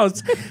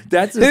cows.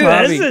 That's his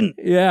hobby. Isn't?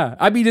 Yeah.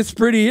 I mean, it's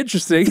pretty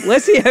interesting.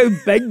 Let's see how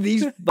big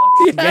these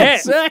fucks get.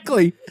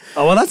 Exactly.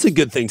 Oh, well, that's a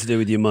good thing to do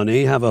with your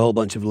money. Have a whole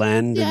bunch of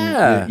land.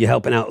 Yeah. And you're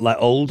helping out like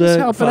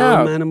older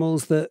farm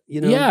animals that,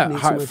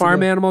 need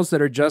farm animals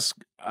that are just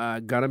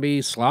going to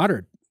be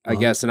slaughtered, I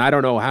guess. And I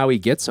don't know how he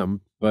gets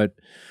them, but...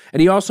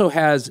 And he also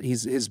has,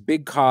 his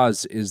big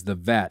cause is the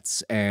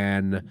vets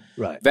and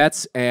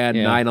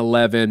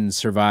 9/11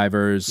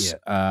 survivors,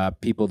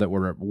 people that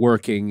were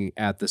working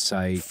at the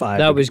site.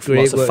 That was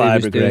great. Lots of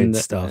fire brigade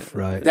stuff,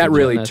 right? That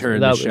really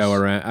turned the show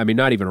around. I mean,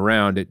 not even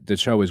around. The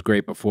show was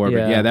great before,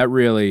 but that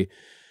really,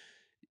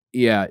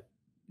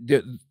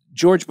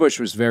 George Bush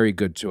was very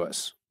good to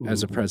us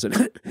as a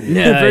president.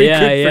 Very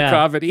good for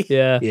comedy.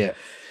 Yeah.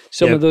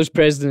 Some of those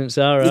presidents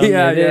are.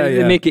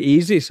 They make it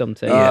easy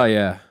sometimes. Oh,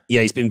 yeah. Yeah,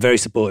 he's been very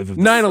supportive of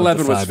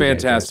 9/11 was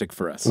fantastic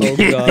for us. Oh,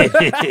 God.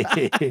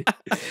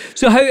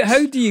 So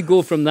how do you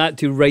go from that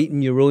to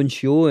writing your own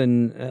show?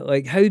 And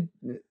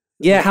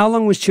how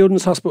long was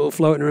Children's Hospital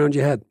floating around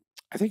your head?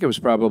 I think it was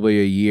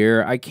probably a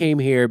year. I came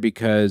here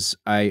because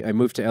I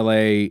moved to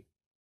LA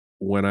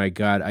when I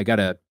got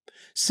a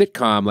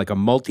sitcom, like a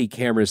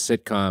multi-camera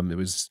sitcom. It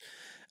was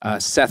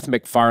Seth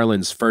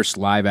MacFarlane's first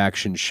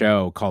live-action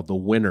show called The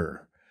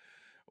Winner,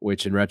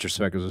 which in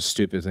retrospect was a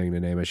stupid thing to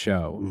name a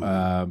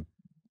show.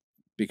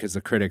 Because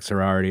the critics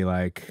are already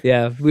like...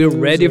 Yeah, we're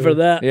ready for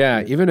that.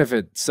 Yeah, even if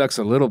it sucks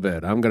a little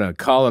bit, I'm going to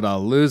call it a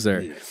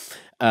loser.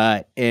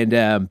 That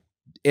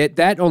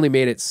only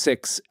made it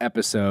 6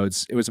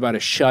 episodes. It was about a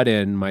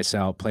shut-in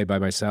played by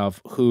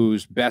myself,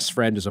 whose best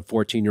friend is a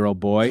 14-year-old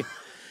boy.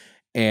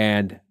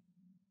 And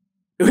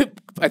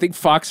I think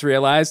Fox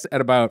realized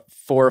at about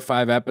 4 or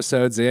 5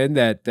 episodes in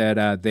that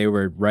they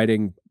were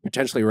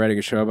potentially writing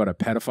a show about a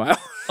pedophile.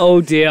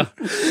 Oh dear.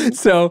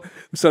 So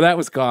that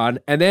was gone.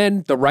 And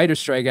then the writer's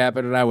strike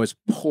happened and I was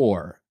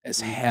poor as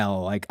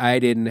hell. Like I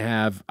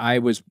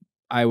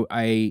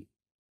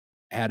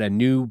had a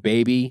new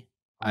baby.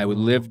 I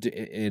lived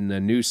in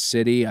a new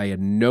city. I had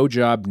no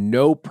job,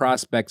 no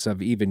prospects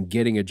of even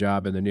getting a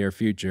job in the near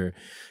future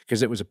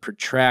because it was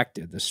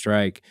the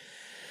strike.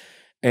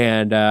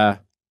 And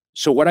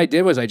so what I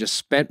did was I just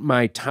spent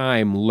my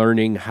time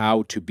learning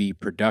how to be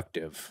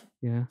productive.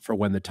 Yeah. For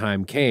when the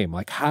time came.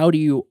 Like, how do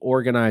you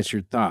organize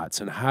your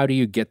thoughts and how do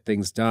you get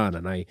things done?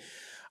 And I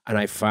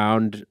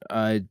found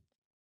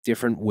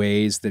different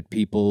ways that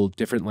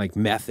different like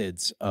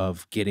methods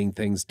of getting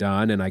things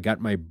done. And I got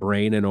my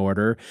brain in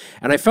order.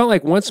 And I felt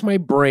like once my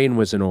brain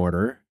was in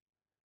order,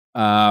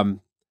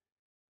 then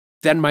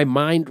my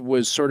mind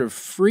was sort of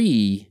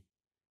free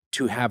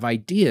to have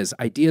ideas.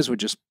 Ideas would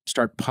just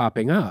start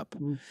popping up.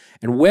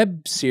 And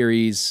web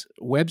series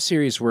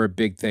were a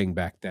big thing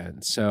back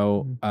then.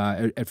 So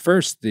at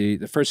first,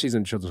 the first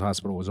season of Children's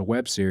Hospital was a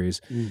web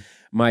series.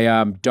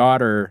 My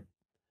daughter,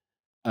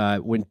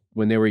 when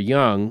they were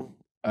young,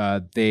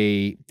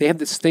 they have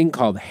this thing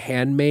called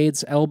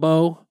Handmaid's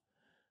Elbow,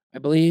 I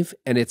believe,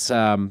 and it's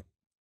a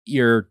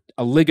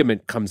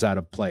ligament comes out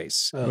of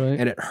place,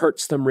 and it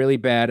hurts them really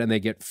bad, and they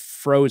get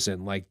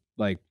frozen, like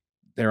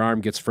their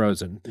arm gets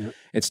frozen. Yeah.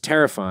 It's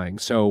terrifying.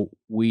 So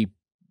we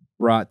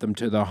brought them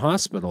to the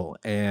hospital,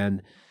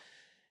 and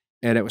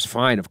it was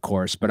fine, of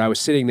course. But I was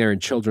sitting there in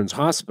Children's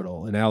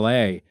Hospital in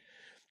LA,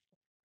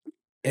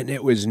 and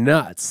it was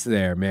nuts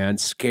there, man.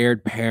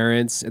 Scared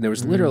parents, and there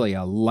was literally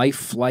a life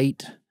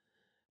flight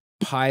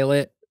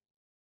pilot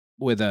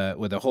with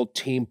a whole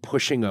team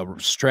pushing a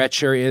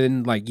stretcher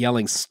in, like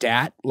yelling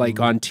 "stat" like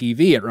on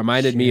TV. It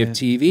reminded me of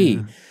TV.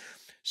 Yeah.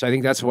 So I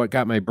think that's what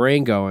got my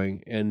brain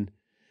going. And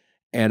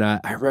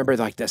I remember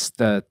like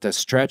the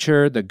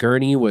stretcher, the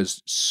gurney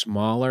was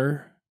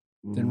smaller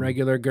than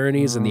regular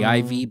gurneys, and the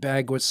IV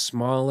bag was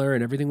smaller,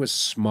 and everything was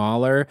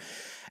smaller.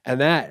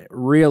 And that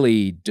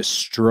really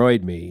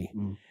destroyed me.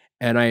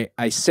 And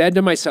I said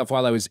to myself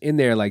while I was in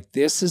there, like,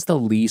 this is the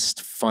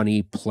least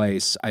funny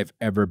place I've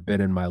ever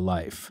been in my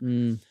life.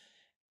 And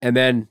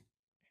then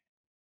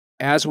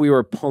as we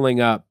were pulling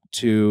up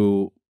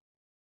to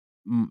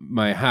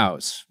my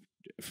house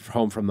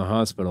home from the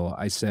hospital,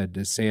 I said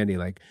to Sandy,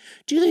 like,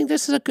 do you think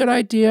this is a good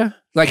idea?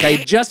 Like I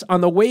just,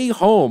 on the way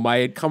home, I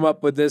had come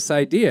up with this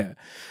idea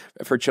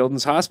for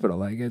Children's Hospital.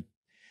 Like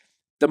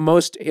the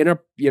most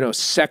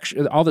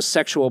all the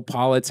sexual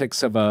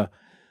politics of a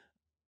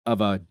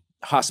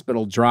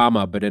hospital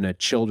drama, but in a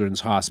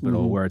children's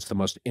hospital where it's the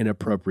most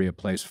inappropriate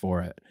place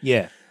for it.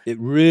 Yeah. It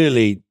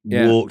really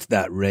walked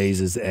that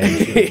razor's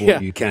edge of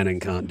what you can and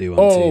can't do on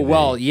TV. Oh,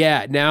 well,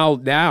 yeah. Now,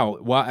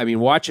 well, I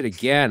mean, watch it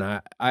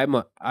again.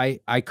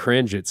 I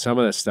cringe at some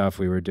of the stuff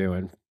we were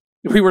doing.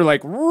 We were like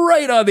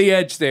right on the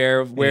edge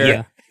there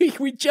where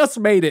we just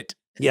made it.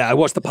 Yeah, I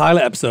watched the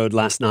pilot episode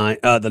last night,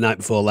 the night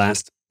before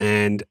last,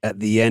 and at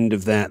the end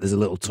of that, there's a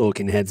little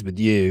talking heads with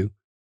you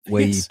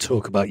where you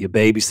talk about your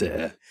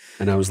babysitter.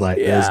 And I was like,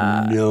 there's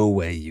no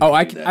way you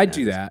I'd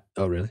do that.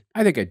 Oh, really?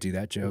 I think I'd do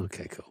that joke.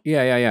 Okay, cool.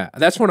 Yeah.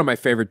 That's one of my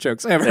favorite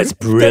jokes ever. That's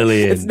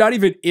brilliant. It's not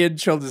even in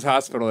Children's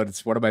Hospital, and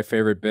it's one of my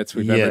favorite bits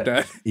we've ever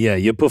done. Yeah,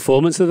 your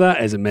performance of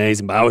that is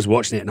amazing. But I was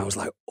watching it, and I was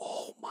like,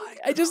 oh, my God.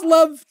 I just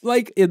love,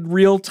 like, in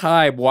real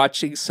time,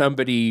 watching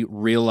somebody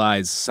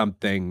realize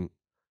something,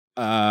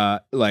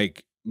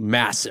 like,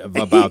 massive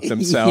about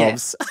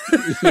themselves.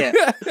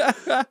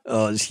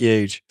 Oh, it's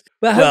huge.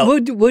 But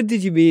what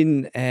did you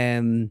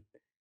mean?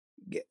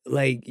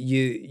 Like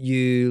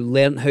you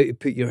learned how to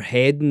put your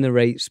head in the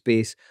right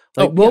space.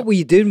 Like what were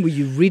you doing? Were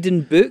you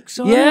reading books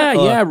on it?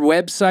 Yeah,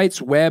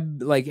 websites,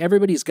 like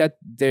everybody's got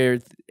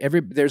there's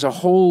a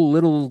whole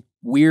little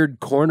weird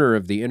corner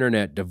of the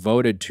internet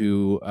devoted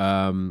to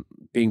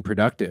being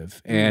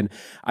productive. And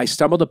I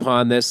stumbled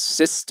upon this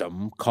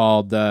system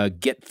called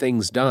Get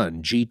Things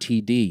Done,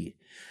 GTD.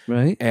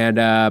 Right.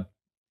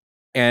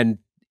 And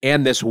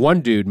this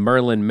one dude,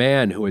 Merlin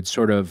Mann, who had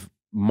sort of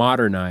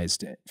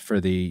modernized it for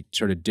the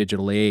sort of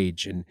digital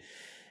age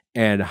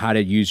and how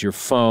to use your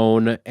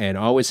phone and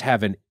always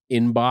have an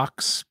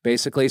inbox,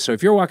 basically. So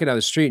if you're walking down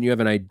the street and you have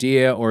an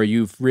idea or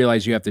you've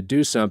realized you have to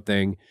do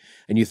something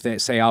and you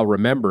say, I'll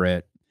remember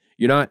it,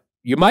 you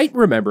might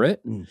remember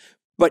it,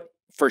 but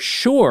for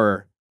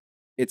sure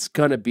it's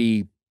going to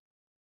be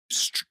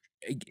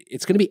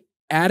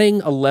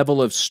adding a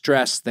level of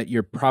stress that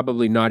you're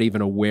probably not even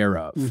aware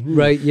of.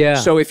 Right, yeah.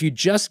 So if you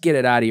just get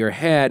it out of your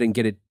head and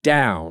get it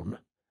down,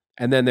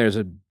 and then there's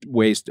a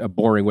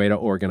boring way to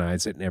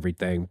organize it and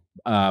everything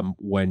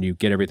when you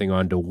get everything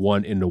into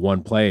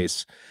one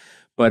place.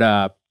 But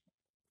and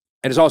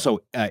it's also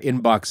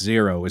inbox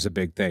zero is a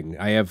big thing.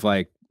 I have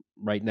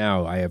right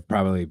now I have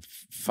probably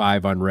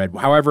 5 unread,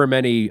 however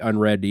many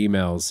unread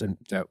emails, and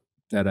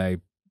that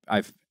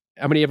I've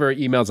how many ever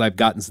emails I've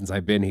gotten since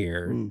I've been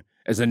here.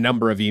 As a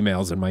number of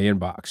emails in my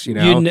inbox,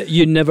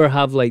 You never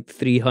have like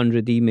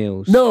 300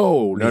 emails.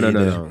 No.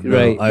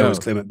 Right. I always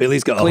claim it.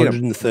 Billy's got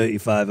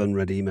 135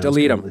 unread emails.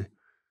 Delete them.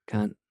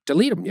 Can't.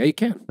 Delete them. Yeah, you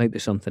can. Might be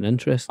something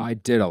interesting. I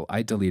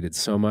deleted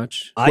so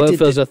much. What if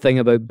there's a thing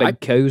about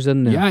big cows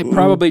in there? Yeah, I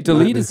probably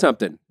deleted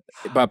something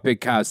about big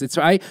cows.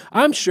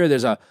 I'm sure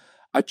there's a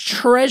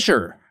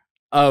treasure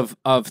of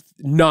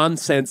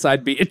nonsense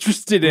I'd be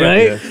interested in.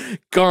 Right.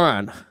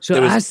 Gone.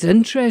 So that's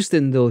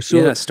interesting though.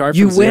 So start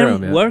you from zero,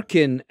 weren't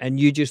working and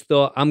you just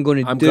thought, I'm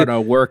going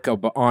to work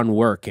on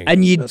working.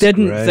 And you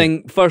didn't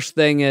think, first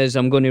thing is,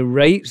 I'm going to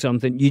write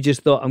something. You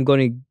just thought, I'm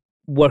going to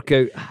work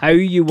out how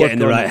you work in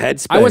the right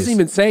headspace. I wasn't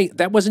even saying,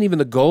 that wasn't even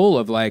the goal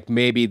of like,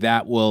 maybe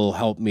that will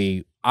help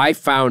me. I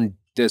found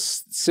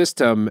this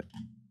system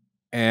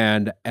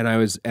and I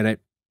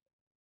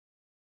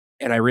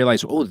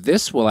realized, oh,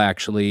 this will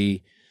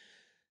actually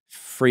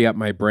free up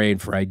my brain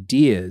for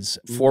ideas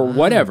for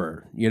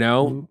whatever,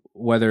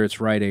 whether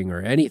it's writing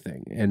or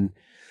anything.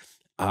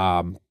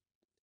 And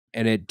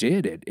it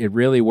did. It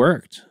really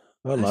worked.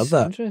 I love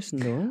that. Interesting,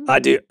 though. I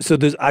do. So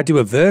I do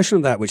a version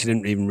of that, which I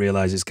didn't even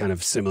realize is kind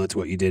of similar to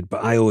what you did.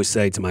 But I always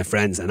say to my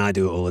friends, and I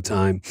do it all the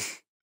time,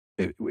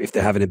 if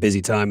they're having a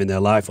busy time in their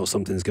life or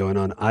something's going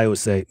on, I always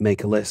say,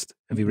 make a list.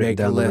 Have you written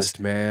down the list,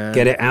 man?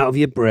 Get it out of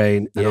your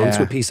brain and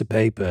onto a piece of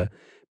paper,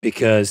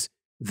 because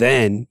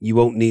then you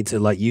won't need to,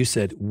 like you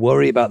said,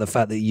 worry about the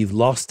fact that you've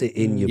lost it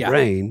in your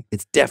brain.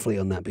 It's definitely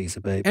on that piece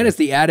of paper. And it's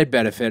the added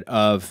benefit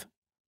of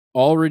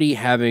already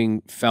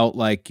having felt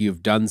like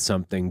you've done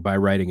something by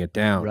writing it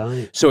down.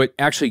 Right. So it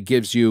actually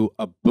gives you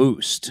a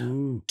boost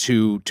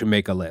to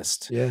make a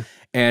list. Yeah.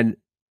 And,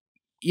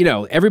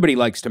 everybody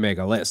likes to make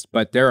a list,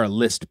 but there are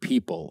list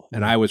people,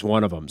 and I was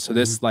one of them. So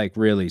this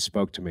really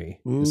spoke to me,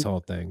 this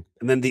whole thing.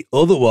 And then the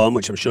other one,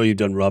 which I'm sure you've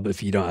done, Rob,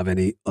 if you don't have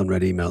any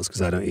unread emails,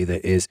 because I don't either,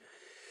 is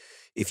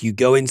if you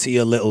go into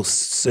your little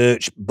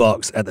search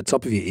box at the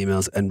top of your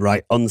emails and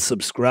write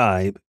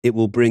unsubscribe, it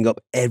will bring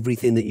up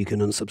everything that you can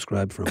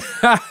unsubscribe from,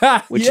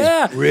 which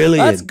is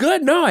brilliant. That's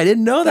good. No, I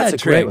didn't know that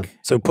trick. Great one.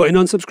 So put in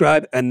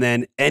unsubscribe, and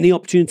then any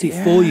opportunity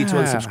for you to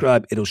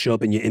unsubscribe, it'll show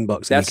up in your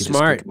inbox. That's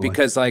smart,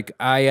 because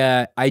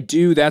I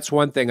do. That's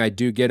one thing I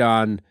do get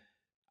on.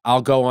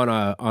 I'll go on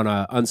a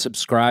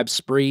unsubscribe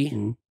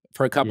spree.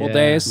 For a couple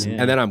days,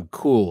 and then I'm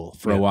cool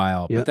for a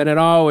while. But then it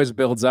always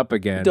builds up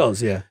again. It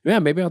does, yeah. Yeah,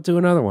 maybe I'll do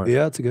another one.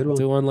 Yeah, it's a good one. I'll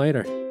do one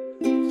later.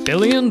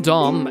 Billy and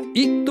Dom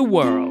eat the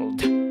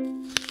world.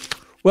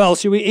 Well,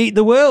 should we eat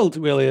the world,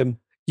 William?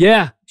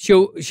 Yeah.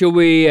 Shall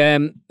we?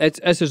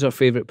 This is our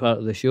favourite part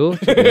of the show.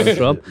 To be honest,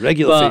 Rob.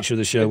 Regular But feature of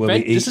the show where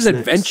we eat This is snacks.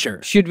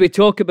 adventure. Should we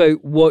talk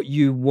about what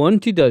you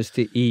wanted us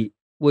to eat,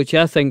 which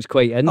I think's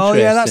quite interesting? Oh,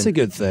 yeah, that's a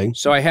good thing.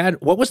 So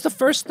what was the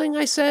first thing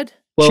I said?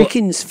 Well,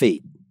 Chicken's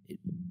feet.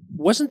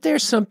 Wasn't there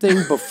something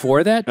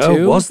before that too?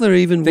 Oh, was there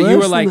even that worse you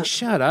were than like, that?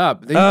 shut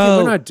up. Oh.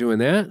 We're not doing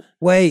that.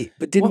 Wait,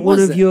 but didn't What one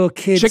was of it? your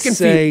kids Chicken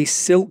say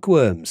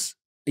silkworms?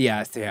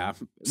 Yeah. So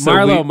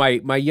Marlo,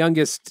 my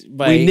youngest, We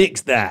my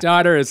nixed that.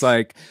 daughter is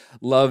like,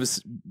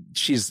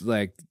 she's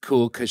like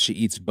cool because she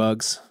eats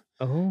bugs.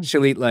 Oh.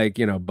 She'll eat like,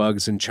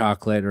 bugs and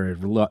chocolate or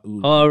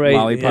All right.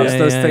 lollipops, Yeah,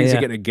 those yeah, things yeah.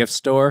 you get in a gift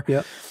store.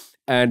 Yep.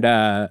 And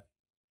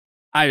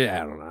I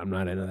don't know. I'm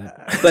not into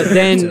that. But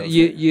then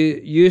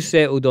you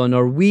settled on,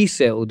 or we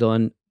settled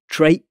on,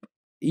 tripe.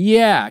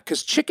 Yeah,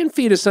 because chicken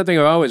feet is something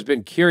I've always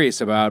been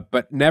curious about,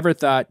 but never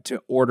thought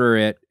to order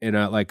it in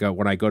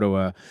when I go to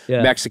a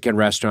Mexican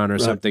restaurant or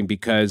something,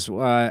 because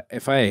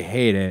if I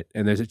hate it,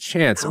 and there's a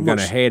chance I'm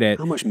gonna hate it.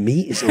 How much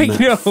meat is on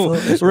that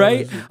foot as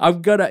right? well?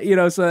 I'm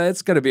gonna, so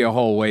it's gonna be a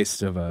whole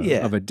waste of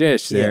a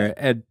dish there, Yeah.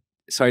 and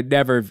so I've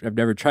never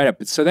tried it.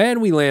 But so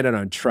then we landed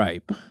on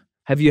tripe.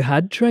 Have you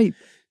had tripe?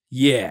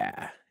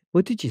 Yeah.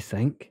 What did you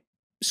think?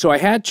 So I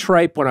had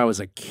tripe when I was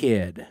a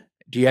kid.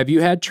 Have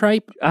you had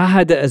tripe? I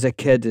had it as a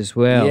kid as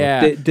well.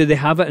 Yeah. Do they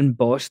have it in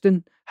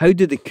Boston? How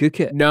do they cook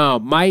it? No,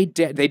 my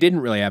dad, they didn't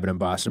really have it in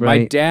Boston. My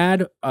Right.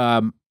 dad,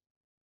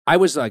 I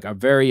was like a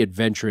very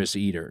adventurous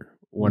eater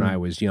when I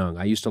was young.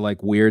 I used to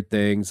like weird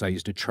things. I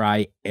used to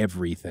try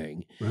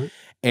everything. Right.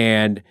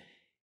 And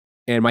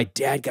my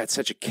dad got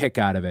such a kick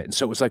out of it. And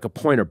so it was like a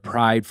point of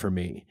pride for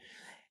me.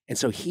 And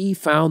so he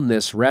found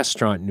this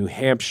restaurant in New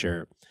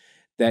Hampshire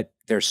that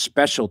their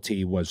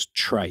specialty was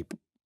tripe.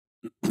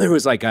 There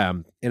was like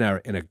in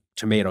a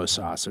tomato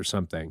sauce or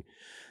something.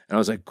 And I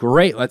was like,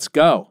 great, let's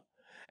go.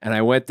 And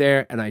I went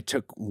there and I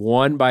took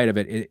one bite of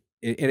it.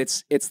 And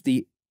it's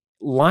the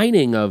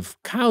lining of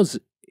cows'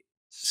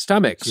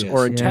 stomachs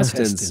or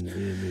intestines.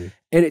 Intestine.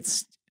 And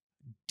it's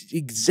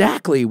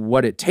exactly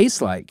what it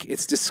tastes like.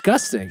 It's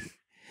disgusting.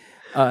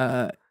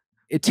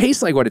 It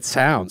tastes like what it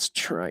sounds.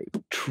 Tripe.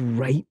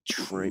 Tripe.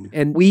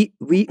 And We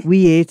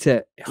ate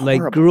it like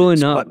Horrible. growing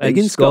It's up quite big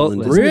in in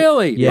Scotland, Scotland. isn't it?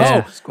 really?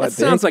 Yeah. Oh, It's quite that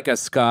sounds big. like a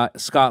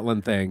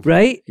Scotland thing.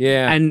 Right?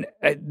 Yeah. And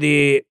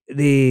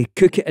they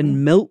cook it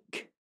in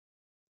milk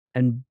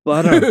and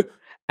butter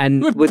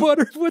and with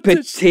butter. What the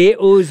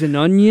potatoes and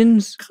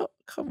onions.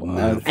 Come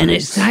on. And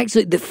it's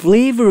actually the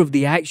flavour of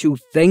the actual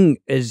thing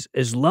is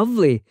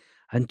lovely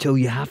until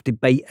you have to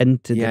bite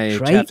into Yeah, the you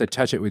tripe. have to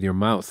touch it with your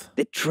mouth.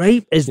 The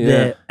tripe is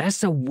Yeah.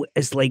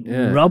 it's like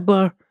Yeah.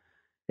 rubber.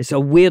 It's a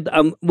weird.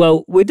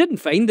 Well, we didn't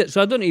find it,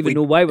 so I don't even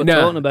know why we're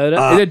no. talking about it.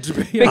 Our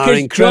Because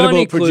incredible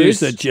Johnny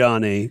producer Clues,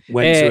 Johnny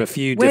went to a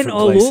few went different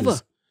all places. over.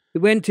 He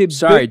went to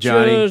Sorry,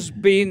 Johnny. butchers,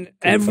 been find it.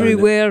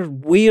 everywhere,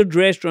 weird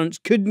restaurants,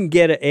 couldn't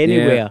get it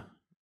anywhere.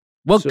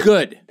 Well, So-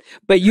 good.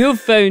 But you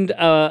found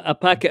a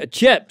packet of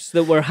chips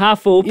that were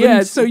half open.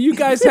 Yeah, so you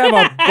guys have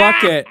a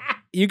bucket.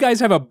 You guys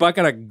have a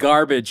bucket of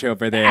garbage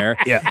over there.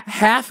 Yeah.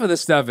 Half of the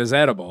stuff is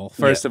edible.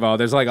 First of all,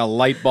 there's like a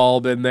light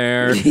bulb in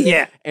there.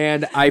 Yeah.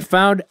 And I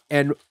found,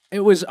 and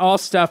it was all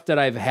stuff that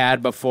I've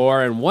had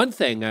before. And one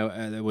thing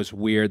that was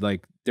weird,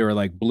 like there were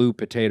like blue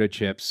potato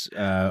chips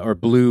or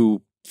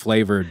blue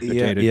flavored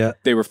potato. yeah.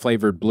 They were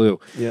flavored blue.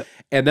 Yeah.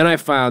 And then I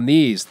found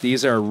these.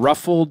 These are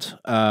ruffled,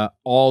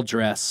 all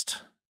dressed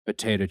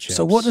potato chips.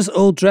 So what does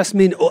all dress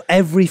mean? Or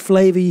every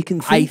flavor you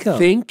can think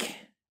of?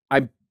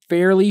 I'm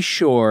fairly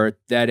sure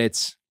that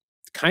it's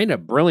kind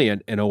of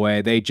brilliant in a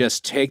way. They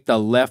just take the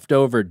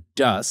leftover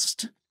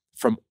dust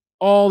from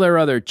all their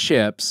other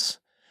chips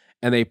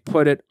and they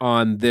put it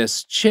on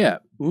this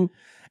chip.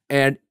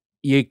 And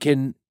you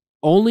can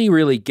only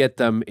really get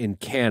them in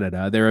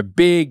Canada. They're a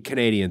big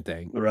Canadian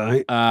thing.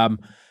 Right.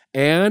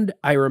 And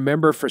I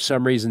remember for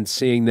some reason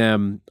seeing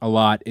them a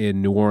lot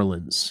in New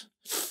Orleans.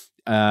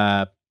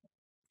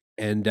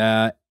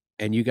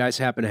 And you guys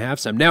happen to have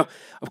some. Now,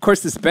 of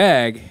course, this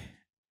bag,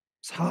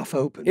 It's half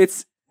open.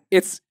 it's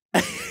It's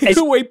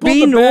we pulled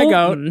the been bag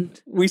out.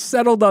 opened. We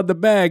settled on the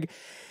bag,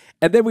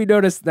 and then we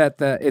noticed that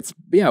it's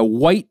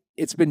white.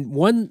 It's been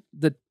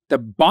the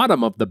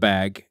bottom of the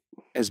bag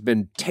has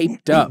been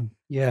taped up.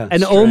 yeah.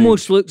 And it strange.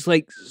 almost looks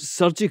like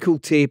surgical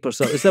tape or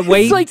something. It's a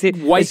white It's like tape.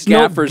 white It's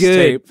not gaffer's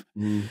good.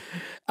 tape.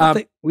 I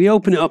think we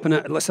open it up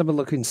and let's have a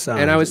look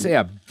inside. And I would say,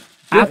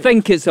 I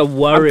think it's a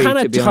worry, I'm kind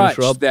to of be honest, touched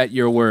Rob. that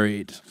you're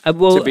worried.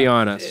 Well, to be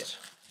honest,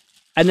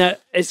 and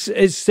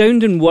it's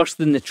sounding worse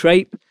than the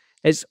tripe.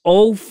 It's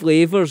all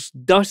flavors,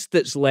 dust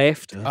that's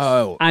left,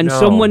 oh, and no.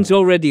 someo's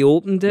already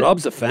opened it.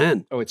 Rob's a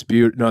fan. Oh, it's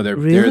beautiful. No, they're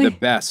Really? the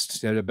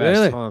best. They're the best.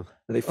 Really? Huh?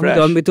 Are they fresh?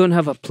 Hold on, we don't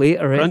have a plate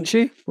already.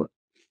 Crunchy?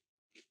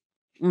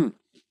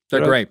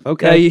 They're great. Are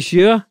Okay. you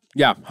sure?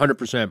 Yeah,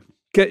 100%.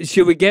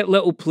 Should we get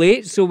little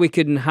plates so we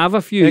can have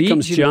a few Here each?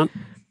 comes John.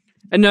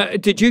 And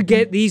did you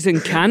get these in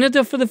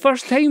Canada for the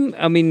first time?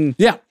 I mean,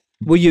 Yeah,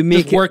 were you just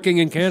making? working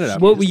in Canada.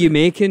 What were you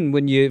making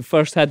when you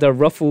first had a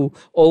ruffle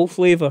all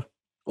flavor?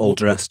 All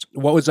dressed.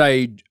 What was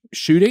I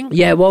shooting?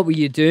 Yeah, what were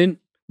you doing?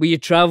 Were you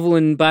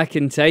traveling back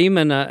in time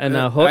in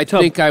a hot tub?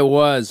 I think I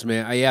was,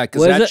 man. Yeah,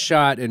 because Was that it?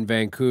 shot in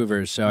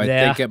Vancouver, so I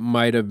think it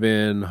might have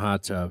been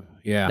hot tub.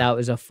 Yeah. That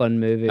was a fun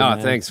movie. Oh, man.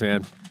 thanks,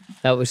 man.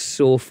 That was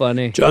so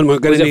funny. John, we're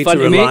going Was to it need fun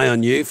to to rely make?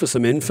 on you for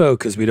some info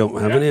because we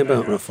don't have any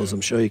about Ruffles. I'm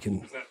sure you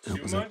can Is that help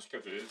too us out. much?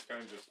 Because it is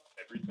kind of just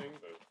everything.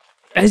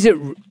 But Is it?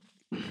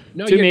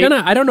 No, To you're me-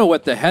 gonna. I don't know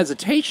what the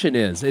hesitation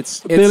is. It's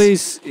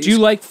Billy's- Do you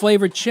like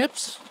flavored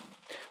chips?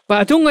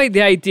 But I don't like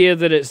the idea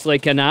that it's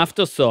like an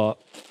afterthought,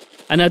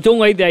 and I don't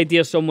like the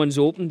idea someone's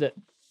opened it.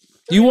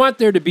 You want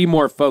there to be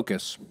more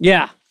focus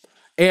Yeah,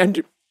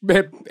 and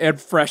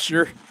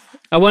fresher.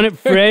 I want it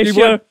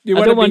fresher. you I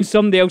wanna don't want be-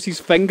 somebody else's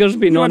fingers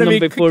being on wanna them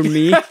be- before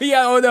me.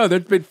 Yeah. Oh no,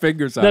 there's been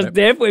fingers on There's it.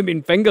 definitely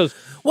been fingers.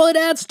 Well, it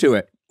adds to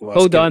it. Well,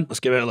 Hold on. Let's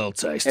give it a little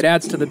taste. It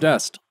adds to the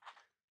dust.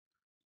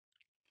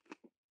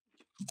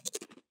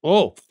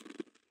 Oh,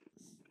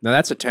 Now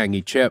that's a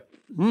tangy chip.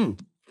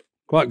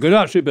 quite good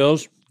actually,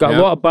 Bills. Got Yeah.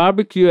 a lot of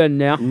barbecue in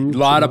there. A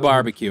lot of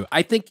barbecue.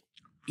 I think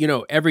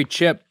every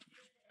chip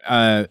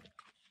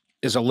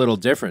is a little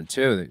different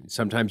too.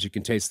 Sometimes you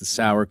can taste the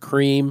sour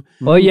cream.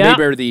 Oh yeah.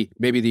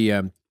 Maybe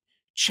the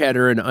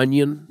cheddar and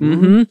onion.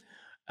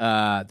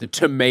 Mm-hmm. The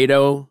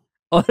tomato.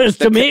 Oh, there's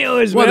tomato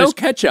as Well, well. there's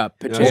ketchup,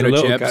 There's a potato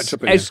little chips.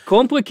 ketchup in It's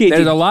complicated.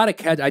 There's a lot of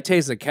ketchup. I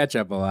taste the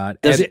ketchup a lot.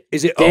 Is And-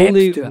 it depth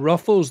only to it.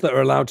 Ruffles that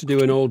are allowed to do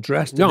an old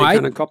dress? No, they I-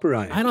 kind of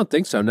copyright it? I don't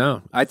think so.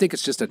 No, I think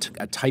it's just a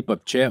type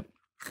of chip,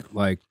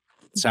 like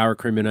sour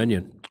cream and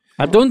onion.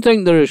 I don't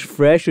think they're as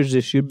fresh as they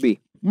should be.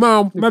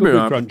 No, It maybe could be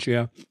not.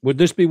 crunchier. Would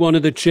this be one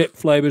of the chip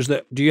flavors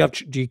that do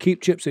you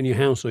keep chips in your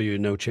house, or are you a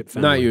no chip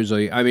family? Not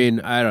usually. I mean,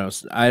 I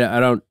don't. I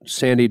don't.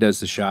 Sandy does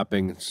the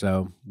shopping,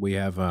 so we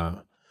have.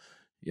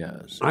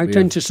 Yes. I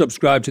tend to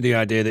subscribe to the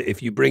idea that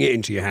if you bring it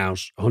into your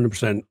house,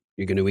 100%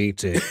 you're going to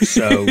eat it.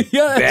 So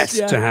Yes, best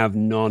yeah. to have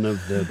none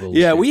of the bullshit.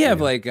 Yeah, we have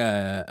yeah. like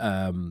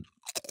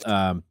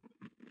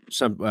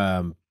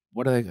some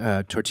what are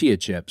they tortilla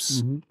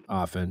chips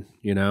often.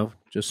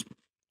 Just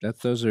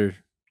those are.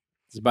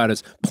 It's about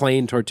as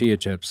plain tortilla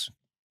chips.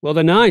 Well,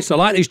 they're nice. I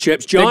like these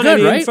chips. John, They're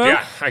good, any right? info?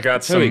 yeah, I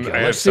got There we some. go. I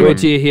have Let's So some. wait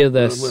till you hear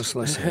this.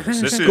 Let's hear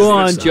this. This is Go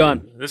on, this,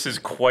 John. This is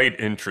quite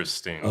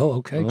interesting. Oh,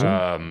 okay.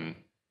 John.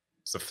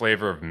 It's a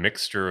flavor of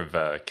mixture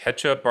of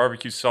ketchup,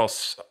 barbecue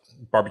sauce,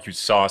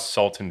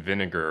 salt, and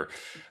vinegar.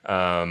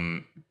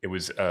 It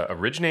was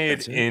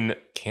originated in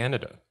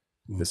Canada.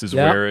 This is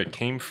Yeah. where it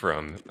came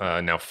from.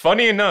 Now,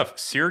 funny enough,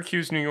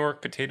 Syracuse, New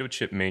York potato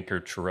chip maker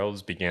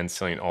Terrell's began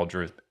selling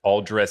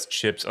all dressed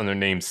chips under the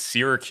name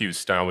Syracuse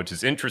style, which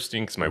is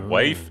interesting because my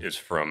wife is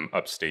from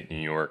upstate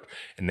New York,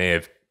 and they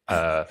have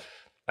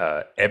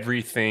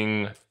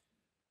everything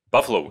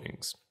buffalo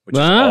wings, which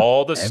Wow. is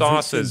all the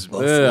sauces.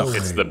 buffalo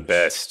It's the wings.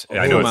 best.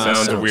 I know it my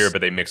sounds sauce. weird,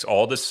 but they mix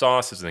all the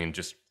sauces and then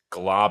just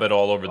glob it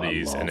all over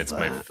these, and it's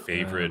my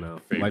favorite.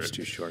 Life's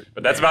too short.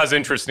 But that's about as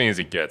interesting as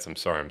it gets. I'm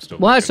sorry, I'm still.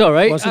 Well, that's looking. all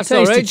right. Well, it's a That's all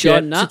tasty right,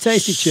 chip. John. It's a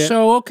tasty chip.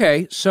 So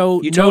okay,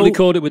 so You totally no,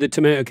 called it with the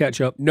tomato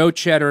ketchup. no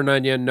cheddar and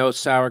onion, no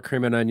sour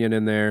cream and onion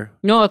in there.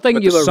 No, I think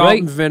But you the were salt right.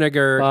 and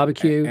vinegar,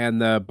 Barbecue.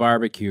 and the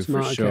barbecue for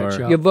Tomato sure.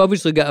 ketchup. You've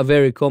obviously got a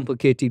very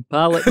complicated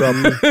palate, Rob.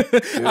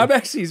 I'm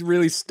actually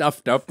really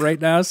stuffed up right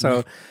now,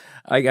 so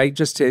I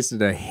just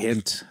tasted a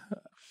hint.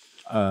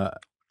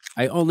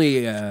 I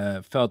only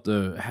felt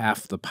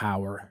half the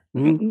power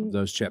of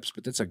those chips,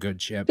 but that's a good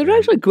chip. They're man.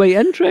 actually quite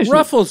interesting.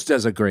 Ruffles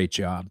does a great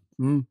job.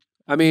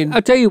 I mean,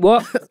 I'll tell you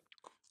what,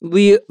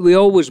 we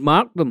always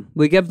mark them.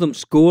 We give them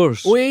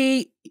scores.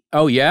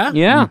 oh yeah?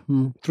 Yeah.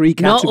 Three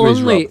Not categories.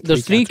 only, Rob.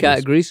 there's three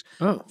categories.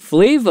 Oh,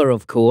 Flavor,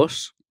 of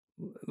course,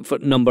 for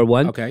number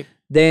one. okay.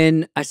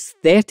 Then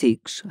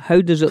aesthetics.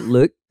 How does it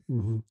look?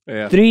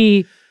 Yeah.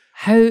 3,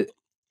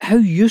 how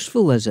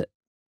useful is it?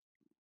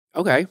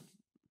 Okay.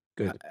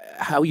 Good.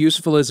 How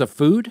useful is a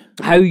food?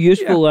 How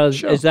useful Yeah, is,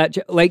 sure. is that?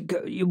 Like,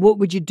 what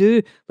would you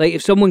do? Like,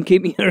 if someone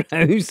came to your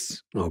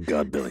house Oh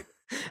God, Billy.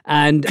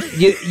 and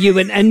you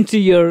went into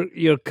your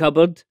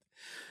cupboard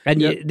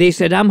and they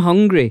said, "I'm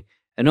hungry,"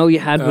 and all you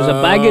had was a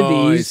bag of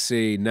Oh, I these,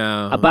 see.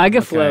 No. a bag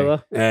of Okay.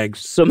 flour, Eggs.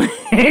 some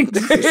eggs,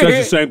 It says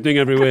the same thing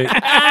every week.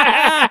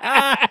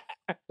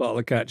 Bottle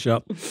of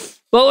ketchup.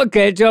 bottle of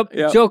ketchup,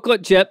 Yep.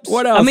 chocolate chips.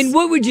 What I else? mean,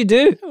 what would you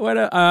do? What?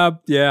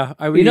 Yeah.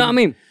 I mean, You know what I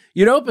mean?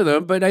 You'd open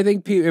them, but I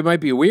think it might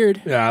be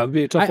weird. Yeah, it'd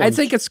be a tough I one.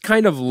 think it's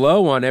kind of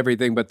low on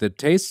everything but the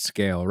taste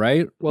scale,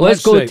 right? Well,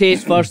 let's go see.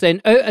 taste first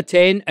then. Out of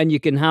 10, and you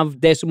can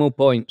have decimal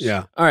points.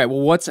 Yeah. All right.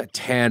 Well, what's a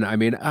 10? I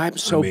mean, I'm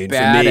so I mean,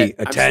 bad for me,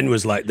 at a 10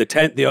 was like the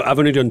 10. I've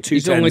only done two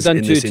He's only 10s done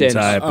in two this 10s.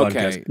 entire podcast.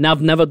 Okay. Now,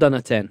 I've never done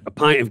a 10. A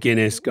pint of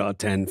Guinness got a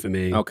 10 for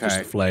me. Okay. Just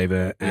the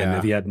flavour. And Yeah.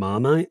 have you had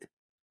Marmite?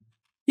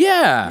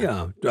 Yeah.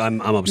 Yeah. I'm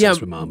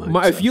obsessed with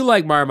Marmite. If so. you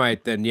like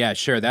Marmite, then yeah,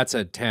 sure, that's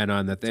a 10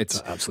 on that.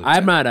 It's Absolute I'm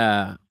 10. not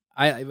a.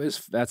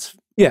 That's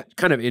Yeah.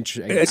 kind of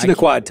interesting. It's an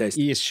acquired taste.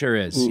 It sure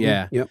is. Mhm.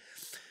 Yeah. Yep.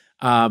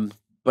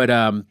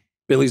 But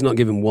Billy's not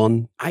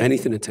giving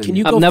anything a 10. can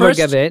you I've go never first?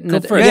 give it. Go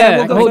first. Yeah,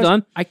 We'll go hold first.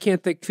 on. I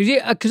can't think.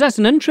 Because that's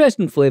an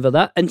interesting flavour,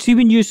 that. And see,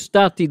 when you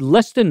started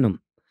listing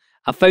them,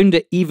 I found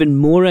it even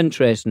more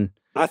interesting.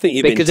 I think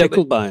you've been Because it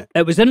tickled by it.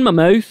 It was in my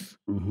mouth,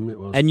 It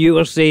was. and you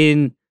were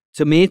saying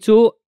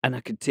tomato and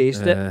I could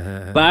taste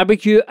it.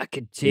 Barbecue, I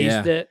could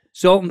taste it.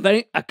 Salt and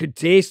vinegar, I could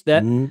taste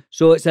it.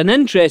 So it's an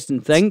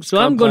interesting thing. So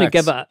I'm going to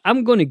give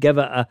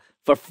it a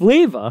for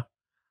flavor.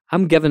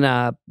 I'm giving it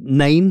a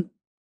 9.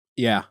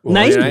 Yeah.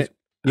 9.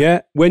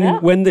 Yeah.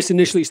 When this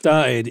initially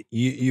started,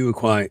 you were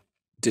quite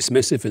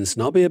dismissive and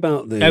snobby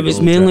about the. It was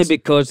mainly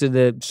because of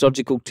the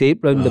surgical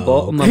tape round the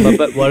bottom. I'm a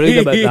bit worried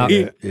about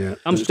that. Yeah.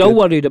 I'm still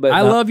worried about that.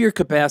 I love your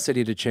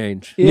capacity to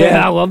change.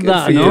 Yeah, I love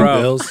that. I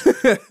know.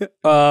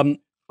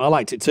 I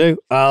liked it too.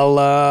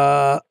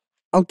 I'll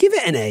give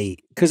it an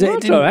 8 because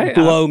it didn't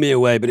blow me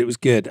away, but it was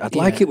good. I'd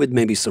like it with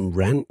maybe some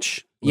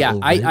ranch. Yeah,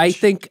 I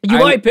think you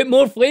want to put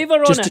more flavor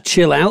on it, just to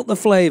chill out the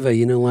flavor.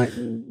 You know, like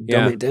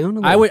dumb it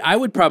down. I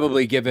would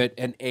probably give it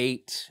an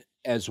 8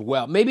 as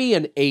well. Maybe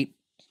an 8.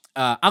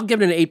 I'll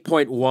give it an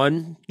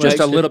 8.1, just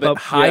a little bit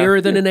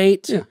higher than an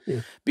 8,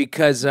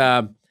 because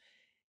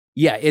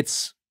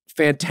it's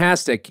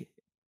fantastic,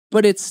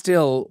 but it's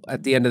still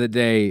at the end of the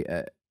day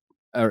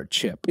a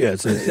chip. Yeah,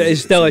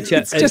 it's still a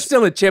chip. It's just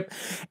still a chip.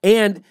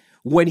 And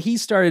when he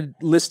started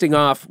listing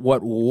off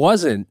what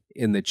wasn't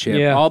in the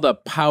chip, all the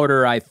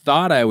powder I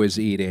thought I was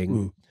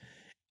eating,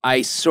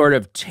 I sort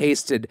of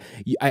tasted.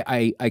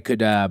 I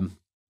could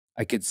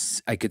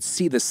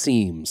see the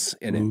seams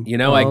in it. You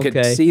know, I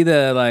could see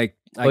the like.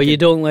 You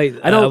don't like.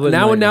 I don't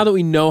now that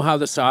we know how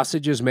the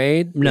sausage is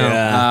made.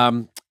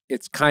 No.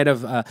 It's kind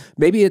of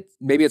maybe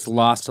it's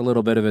lost a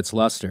little bit of its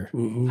luster.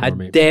 I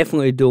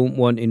definitely don't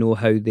want to know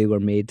how they were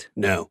made.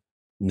 No,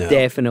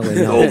 definitely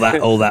not.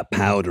 all that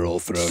powder all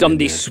thrown.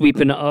 Somebody's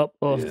sweeping it up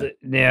off the.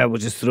 Yeah, we'll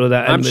just throw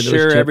that in. I'm with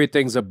sure those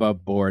everything's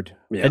above board.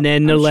 Yeah. And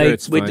then they're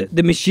with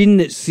the machine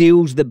that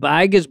seals the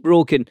bag is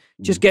broken.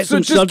 Just get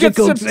some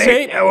surgical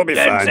tape. It will be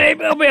fine.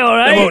 It'll be all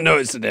right. They won't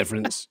notice the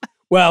difference.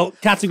 Well,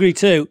 category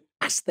 2.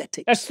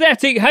 Aesthetic.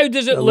 How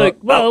does it look?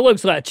 Well, it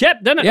looks like a chip,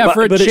 doesn't it? Yeah,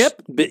 for a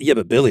chip. But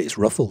Billy, it's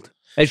ruffled.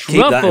 It's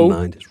Keep ruffled, that in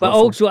mind. It's but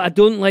ruffled. also I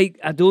don't like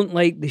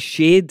the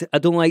shade. I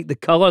don't like the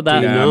color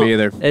that. No, me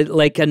either.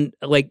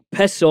 Like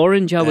piss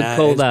orange, I would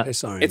call that.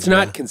 Piss orange, It's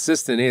not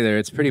consistent either.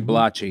 It's pretty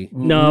blotchy.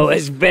 No,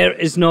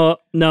 it's not.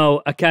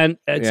 No, I can't.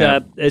 It's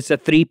a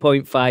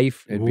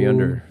 3.5. It'd be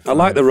under. I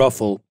like the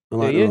ruffle.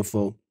 I'll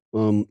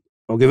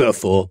give it a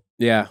 4.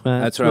 Yeah,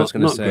 that's what I was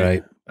going to not say.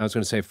 Great. I was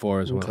going to say 4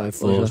 as well. Okay,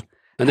 4.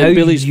 And then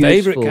Billy's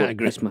favourite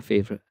category. That's my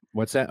favourite.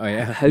 What's that? Oh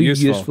yeah, How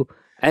useful.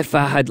 If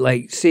I had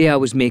say I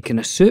was making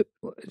a soup,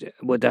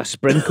 would I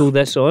sprinkle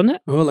this on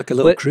it? Oh, like a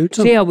little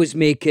crouton. Say I was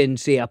making,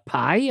 a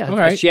pie,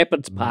 a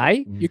shepherd's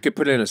pie. You could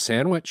put it in a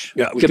sandwich.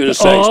 Yeah, I was going to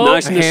say it's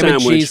nice in a ham and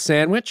sandwich. cheese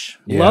sandwich.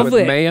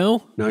 Lovely. With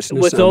mayo. Nice in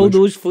a with sandwich. all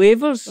those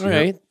flavors. All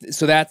right.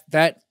 So that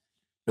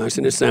nice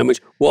in a sandwich.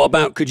 What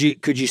about could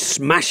you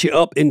smash it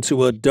up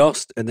into a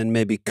dust and then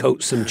maybe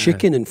coat some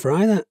chicken and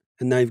fry that?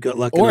 And now you've got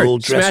like an all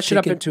dressed smash it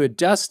up chicken. into a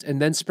dust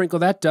and then sprinkle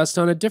that dust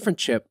on a different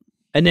chip.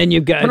 And then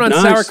you've got put on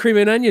sour cream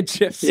and onion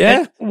chips.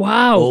 Yeah.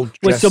 Wow. All With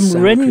dressed some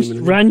sour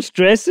ranch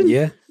dressing.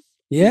 Yeah.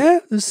 Yeah.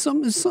 There's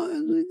some stuff.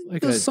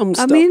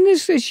 I mean,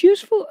 it's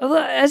useful.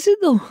 Is it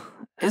though?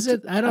 Is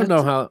it? I don't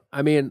know how.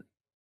 I mean,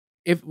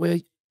 if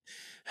you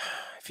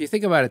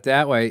think about it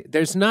that way,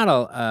 there's not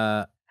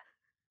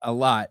a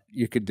lot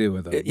you could do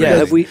with it. Yeah, really.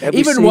 have we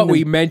even seen what them?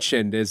 we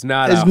mentioned is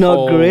not It's a not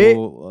whole great.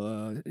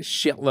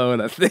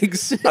 Shitload of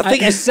things. I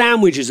think a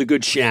sandwich is a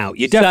good shout.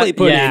 You definitely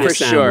put it in a for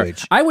sandwich.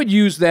 Sure. I would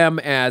use them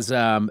as.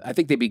 I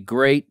think they'd be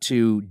great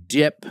to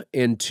dip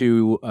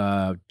into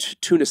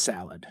tuna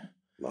salad.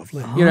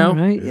 Lovely. You know,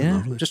 right? Yeah.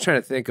 Lovely. Just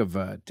trying to think of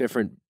a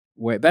different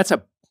way. That's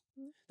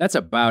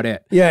about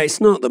it. Yeah,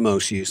 it's not the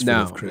most useful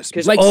No. of Christmas.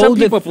 Because Like all some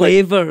the people put-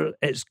 flavor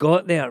it's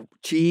got there,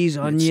 cheese,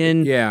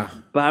 onion, Yeah.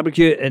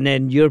 barbecue, and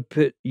then you're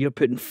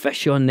putting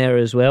fish on there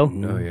as well.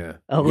 Oh yeah.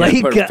 I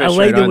like put it. I fish like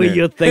right the on way there.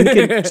 you're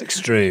thinking. It's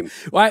extreme.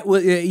 Well,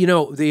 you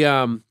know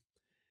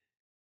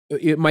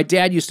my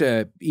dad used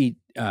to eat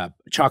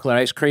chocolate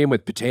ice cream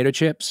with potato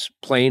chips,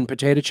 plain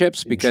potato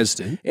chips, because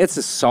Interesting. it's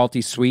a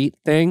salty sweet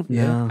thing.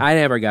 Yeah. I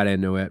never got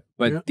into it,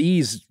 but Yeah.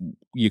 these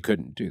you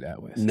couldn't do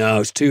that with.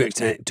 No, it's too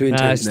intense.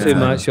 It's too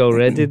much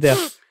already there.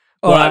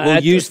 All right, well, I-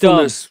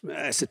 usefulness.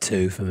 It's a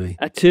 2 for me.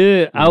 A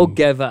 2. I'll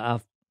give it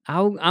I'm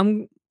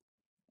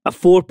a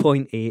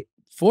 4.8.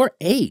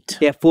 4.8.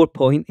 Yeah,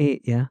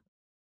 4.8. Yeah.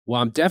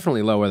 Well, I'm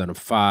definitely lower than a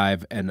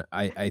 5, and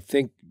I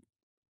think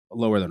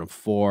lower than a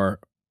 4.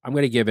 I'm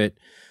gonna give it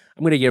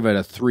a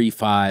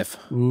 3.5.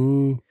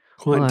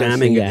 Quite Well,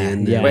 damning yeah, at the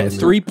end. yeah. there, Wait, isn't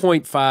it?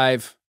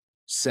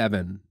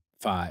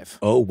 3.575.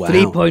 Oh wow.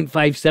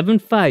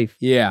 3.575.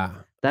 Yeah,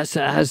 That's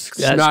it's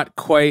not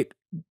quite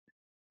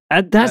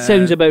that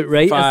sounds about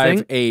right. I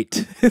think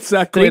 5.8. It's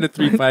not quite a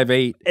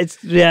 3.58. it's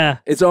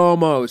It's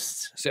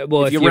almost. So,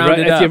 well, If if you round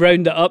it up. you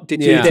round it up to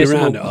two Yeah. If you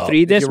decimal, round it up. 3 If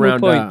you decimal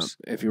round points. up,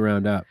 if you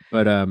round up,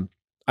 but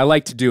I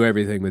like to do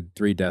everything with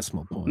 3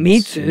 decimal points.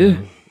 Me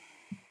too.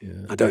 Yeah.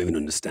 I don't even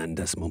understand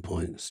decimal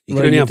points. You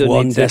Well, can only you have don't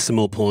one need to.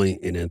 decimal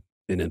point in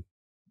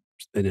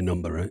a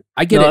number, right?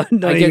 I get No, it.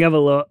 no, I you get can have a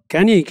lot.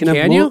 Can you? You can have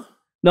Can more? you?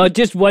 No,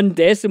 just one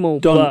decimal.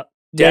 Done. But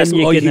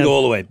decimal. then You can have- go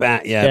all the way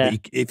back, yeah. But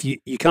if you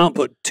can't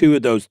put two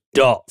of those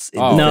dots in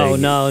the No,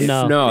 thing. no,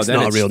 no. No, It's then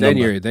not a it's, real then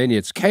number. then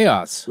it's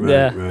chaos. Right,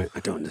 Yeah. right. I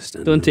don't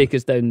understand. Don't take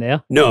us down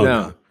there.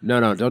 No.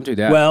 No, don't do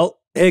that. Well,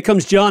 here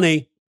comes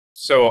Johnny.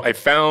 So I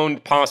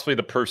found possibly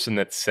the person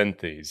that sent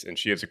these, and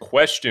she has a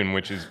question,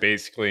 which is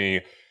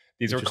basically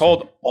these are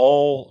called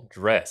all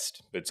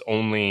dressed, but it's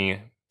only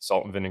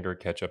salt and vinegar,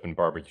 ketchup, and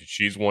barbecue.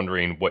 She's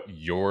wondering what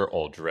your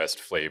all dressed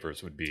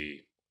flavors would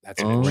be.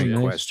 That's a Oh, great nice.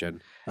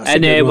 question. That's a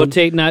And good we're one.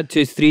 taking that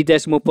to 3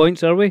 decimal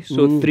points, are we?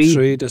 So Mm, three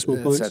 3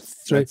 decimal points.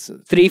 That's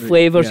three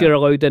flavors yeah. you're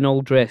allowed in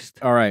all dressed.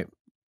 All right.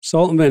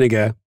 Salt and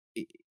vinegar,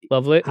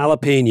 Lovely.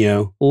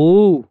 jalapeno,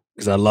 Oh,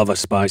 because I love a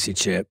spicy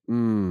chip.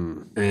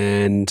 Mm.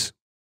 And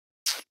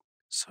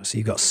so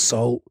you've got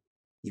salt,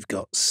 you've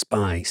got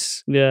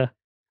spice. yeah.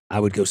 I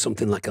would go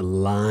something like a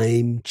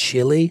lime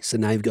chili. So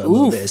now you've got a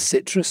little Oof. bit of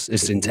citrus.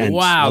 It's intense. I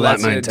Wow, like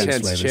that's my an intense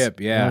intense flavors. chip.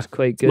 Yeah, That's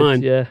quite It's good.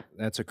 mine. Yeah.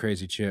 that's a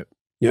crazy chip.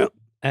 Yeah.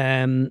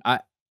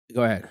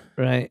 Go ahead.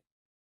 Right.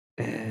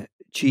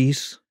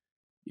 Cheese.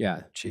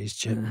 Yeah. Cheese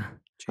chip.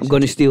 I'm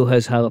going to steal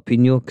his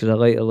jalapeno because I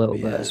like a little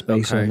bit Yeah, of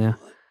spice okay. on there.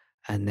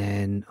 And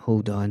then,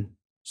 hold on.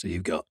 So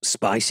you've got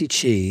spicy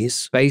cheese.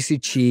 Spicy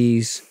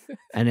cheese.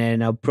 And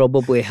then I'll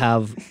probably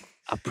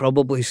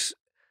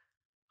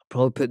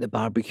put the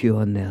barbecue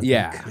on there. I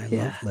Yeah. think. Okay,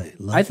 Yeah. lovely.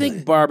 I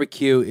think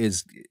barbecue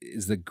is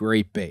the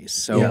great base.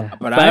 So, Yeah.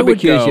 but I would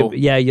Barbecue's go.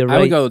 you're I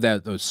would right. go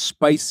with those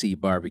spicy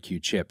barbecue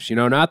chips. You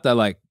know, not the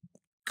like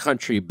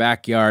country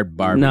backyard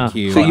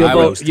barbecue. No. So you've I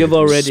al- would- you've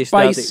already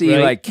started, spicy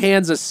right? like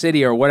Kansas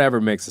City or whatever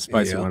makes a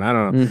spicy Yeah. one. I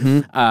don't know.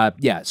 Mm-hmm.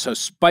 Yeah, so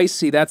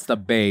spicy, that's the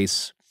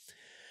base.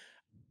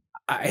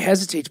 I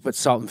hesitate to put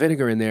salt and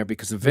vinegar in there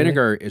because the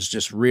vinegar is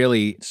just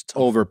really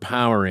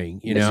overpowering,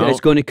 you know?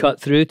 It's going to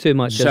cut through too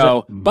much,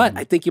 So, but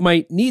I think you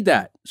might need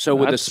that. So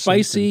with That's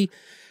the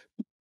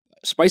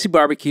spicy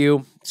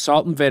barbecue,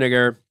 salt and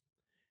vinegar,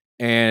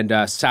 and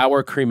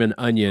sour cream and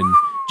onion,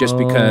 just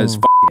because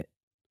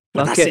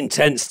But Fuck that's it.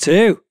 intense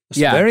too. It's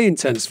Yeah. very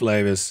intense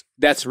flavors.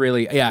 that's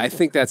really I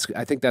think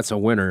that's a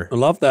winner. I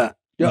love that.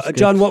 That's good.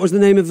 John, what was the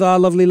name of our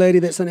lovely lady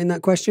that sent in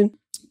that question?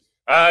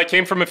 It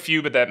came from a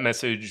few, but that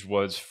message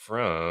was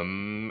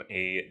from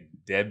a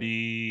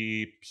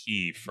Debbie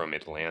P from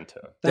Atlanta.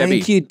 Debbie.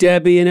 Thank you,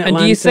 Debbie in Atlanta.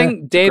 And do you think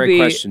Great Debbie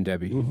question,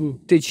 Debbie. Mm-hmm.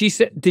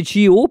 did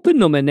she open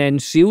them and then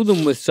seal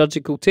them with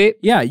surgical tape?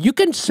 Yeah, you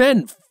can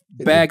send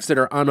bags that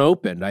are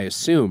unopened, I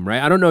assume,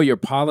 right? I don't know your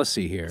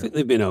policy here. I think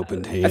they've been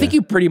opened here. I think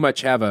you pretty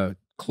much have a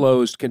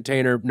closed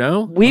container.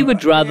 No? We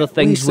would rather We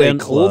things say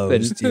weren't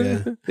closed, open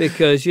Yeah.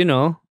 because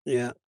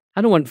Yeah. I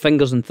don't want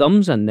fingers and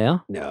thumbs in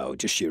there. No,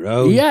 just your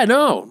own. Yeah,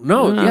 no. You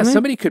know what I Yeah, mean?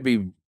 somebody could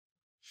be.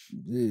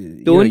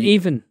 Don't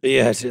even.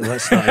 Yeah, let's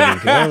not even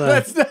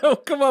go there.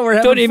 Come on, we're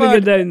having Don't even fun.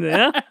 go down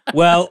there.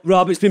 Well,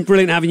 Rob, it's been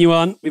brilliant having you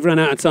on. We've run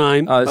out of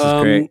time. Oh, this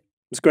is great.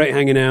 It's great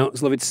hanging out.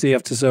 It's lovely to see you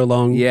after so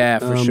long. Yeah,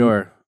 for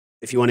sure.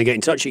 If you want to get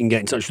in touch, you can get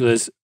in touch with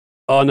us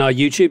on our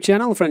YouTube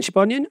channel, Friendship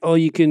Onion, or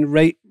you can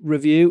rate,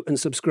 review, and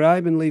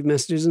subscribe and leave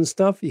messages and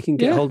stuff. You can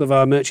get Yeah. hold of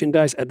our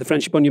merchandise at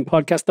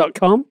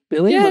thefriendshiponionpodcast.com.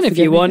 Billy, Yeah, am I and if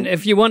you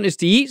forgetting want us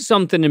to eat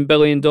something in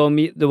Billy and Dom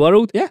Eat the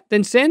World, Yeah.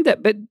 then send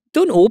it. But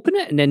don't open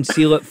it and then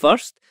seal it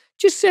first.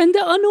 Just send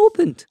it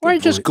unopened. Or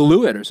just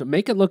glue it or something.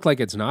 Make it look like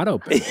it's not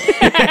open.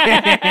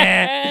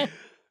 anything?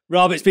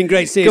 Rob, it's been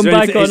great to see you. Come Is there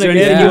back anything, is on there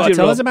again, anything you want would to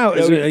tell you, us about?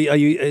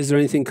 Is there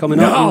anything coming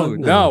no, up?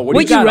 no. What do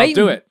What you got? writing?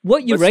 I'll do it.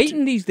 What you Let's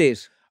writing these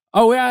days?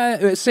 Oh,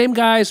 yeah. Same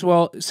guys.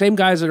 Well, same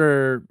guys that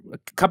are a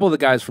couple of the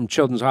guys from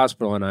Children's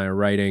Hospital and I are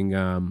writing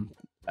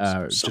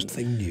just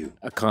Something new.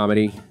 a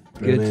comedy.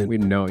 Brilliant. We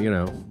know,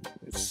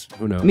 it's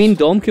who knows. Me and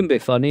Dom can be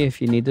funny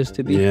if you need us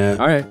to be. Yeah.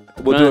 All right.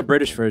 We'll do Right. a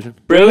British version.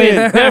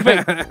 Brilliant.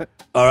 Perfect.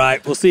 All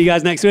right. We'll see you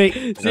guys next week.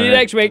 See you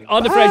next week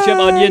on the Friendship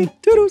Onion.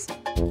 Toodles.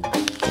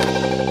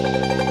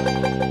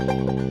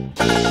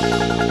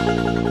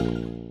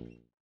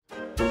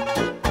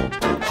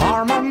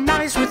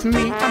 Harmonize with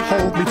me and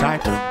hold me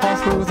tight all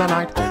through the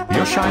night.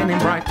 You're shining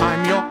bright,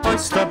 I'm your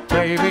oyster,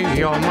 baby,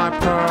 you're my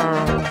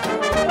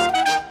pearl.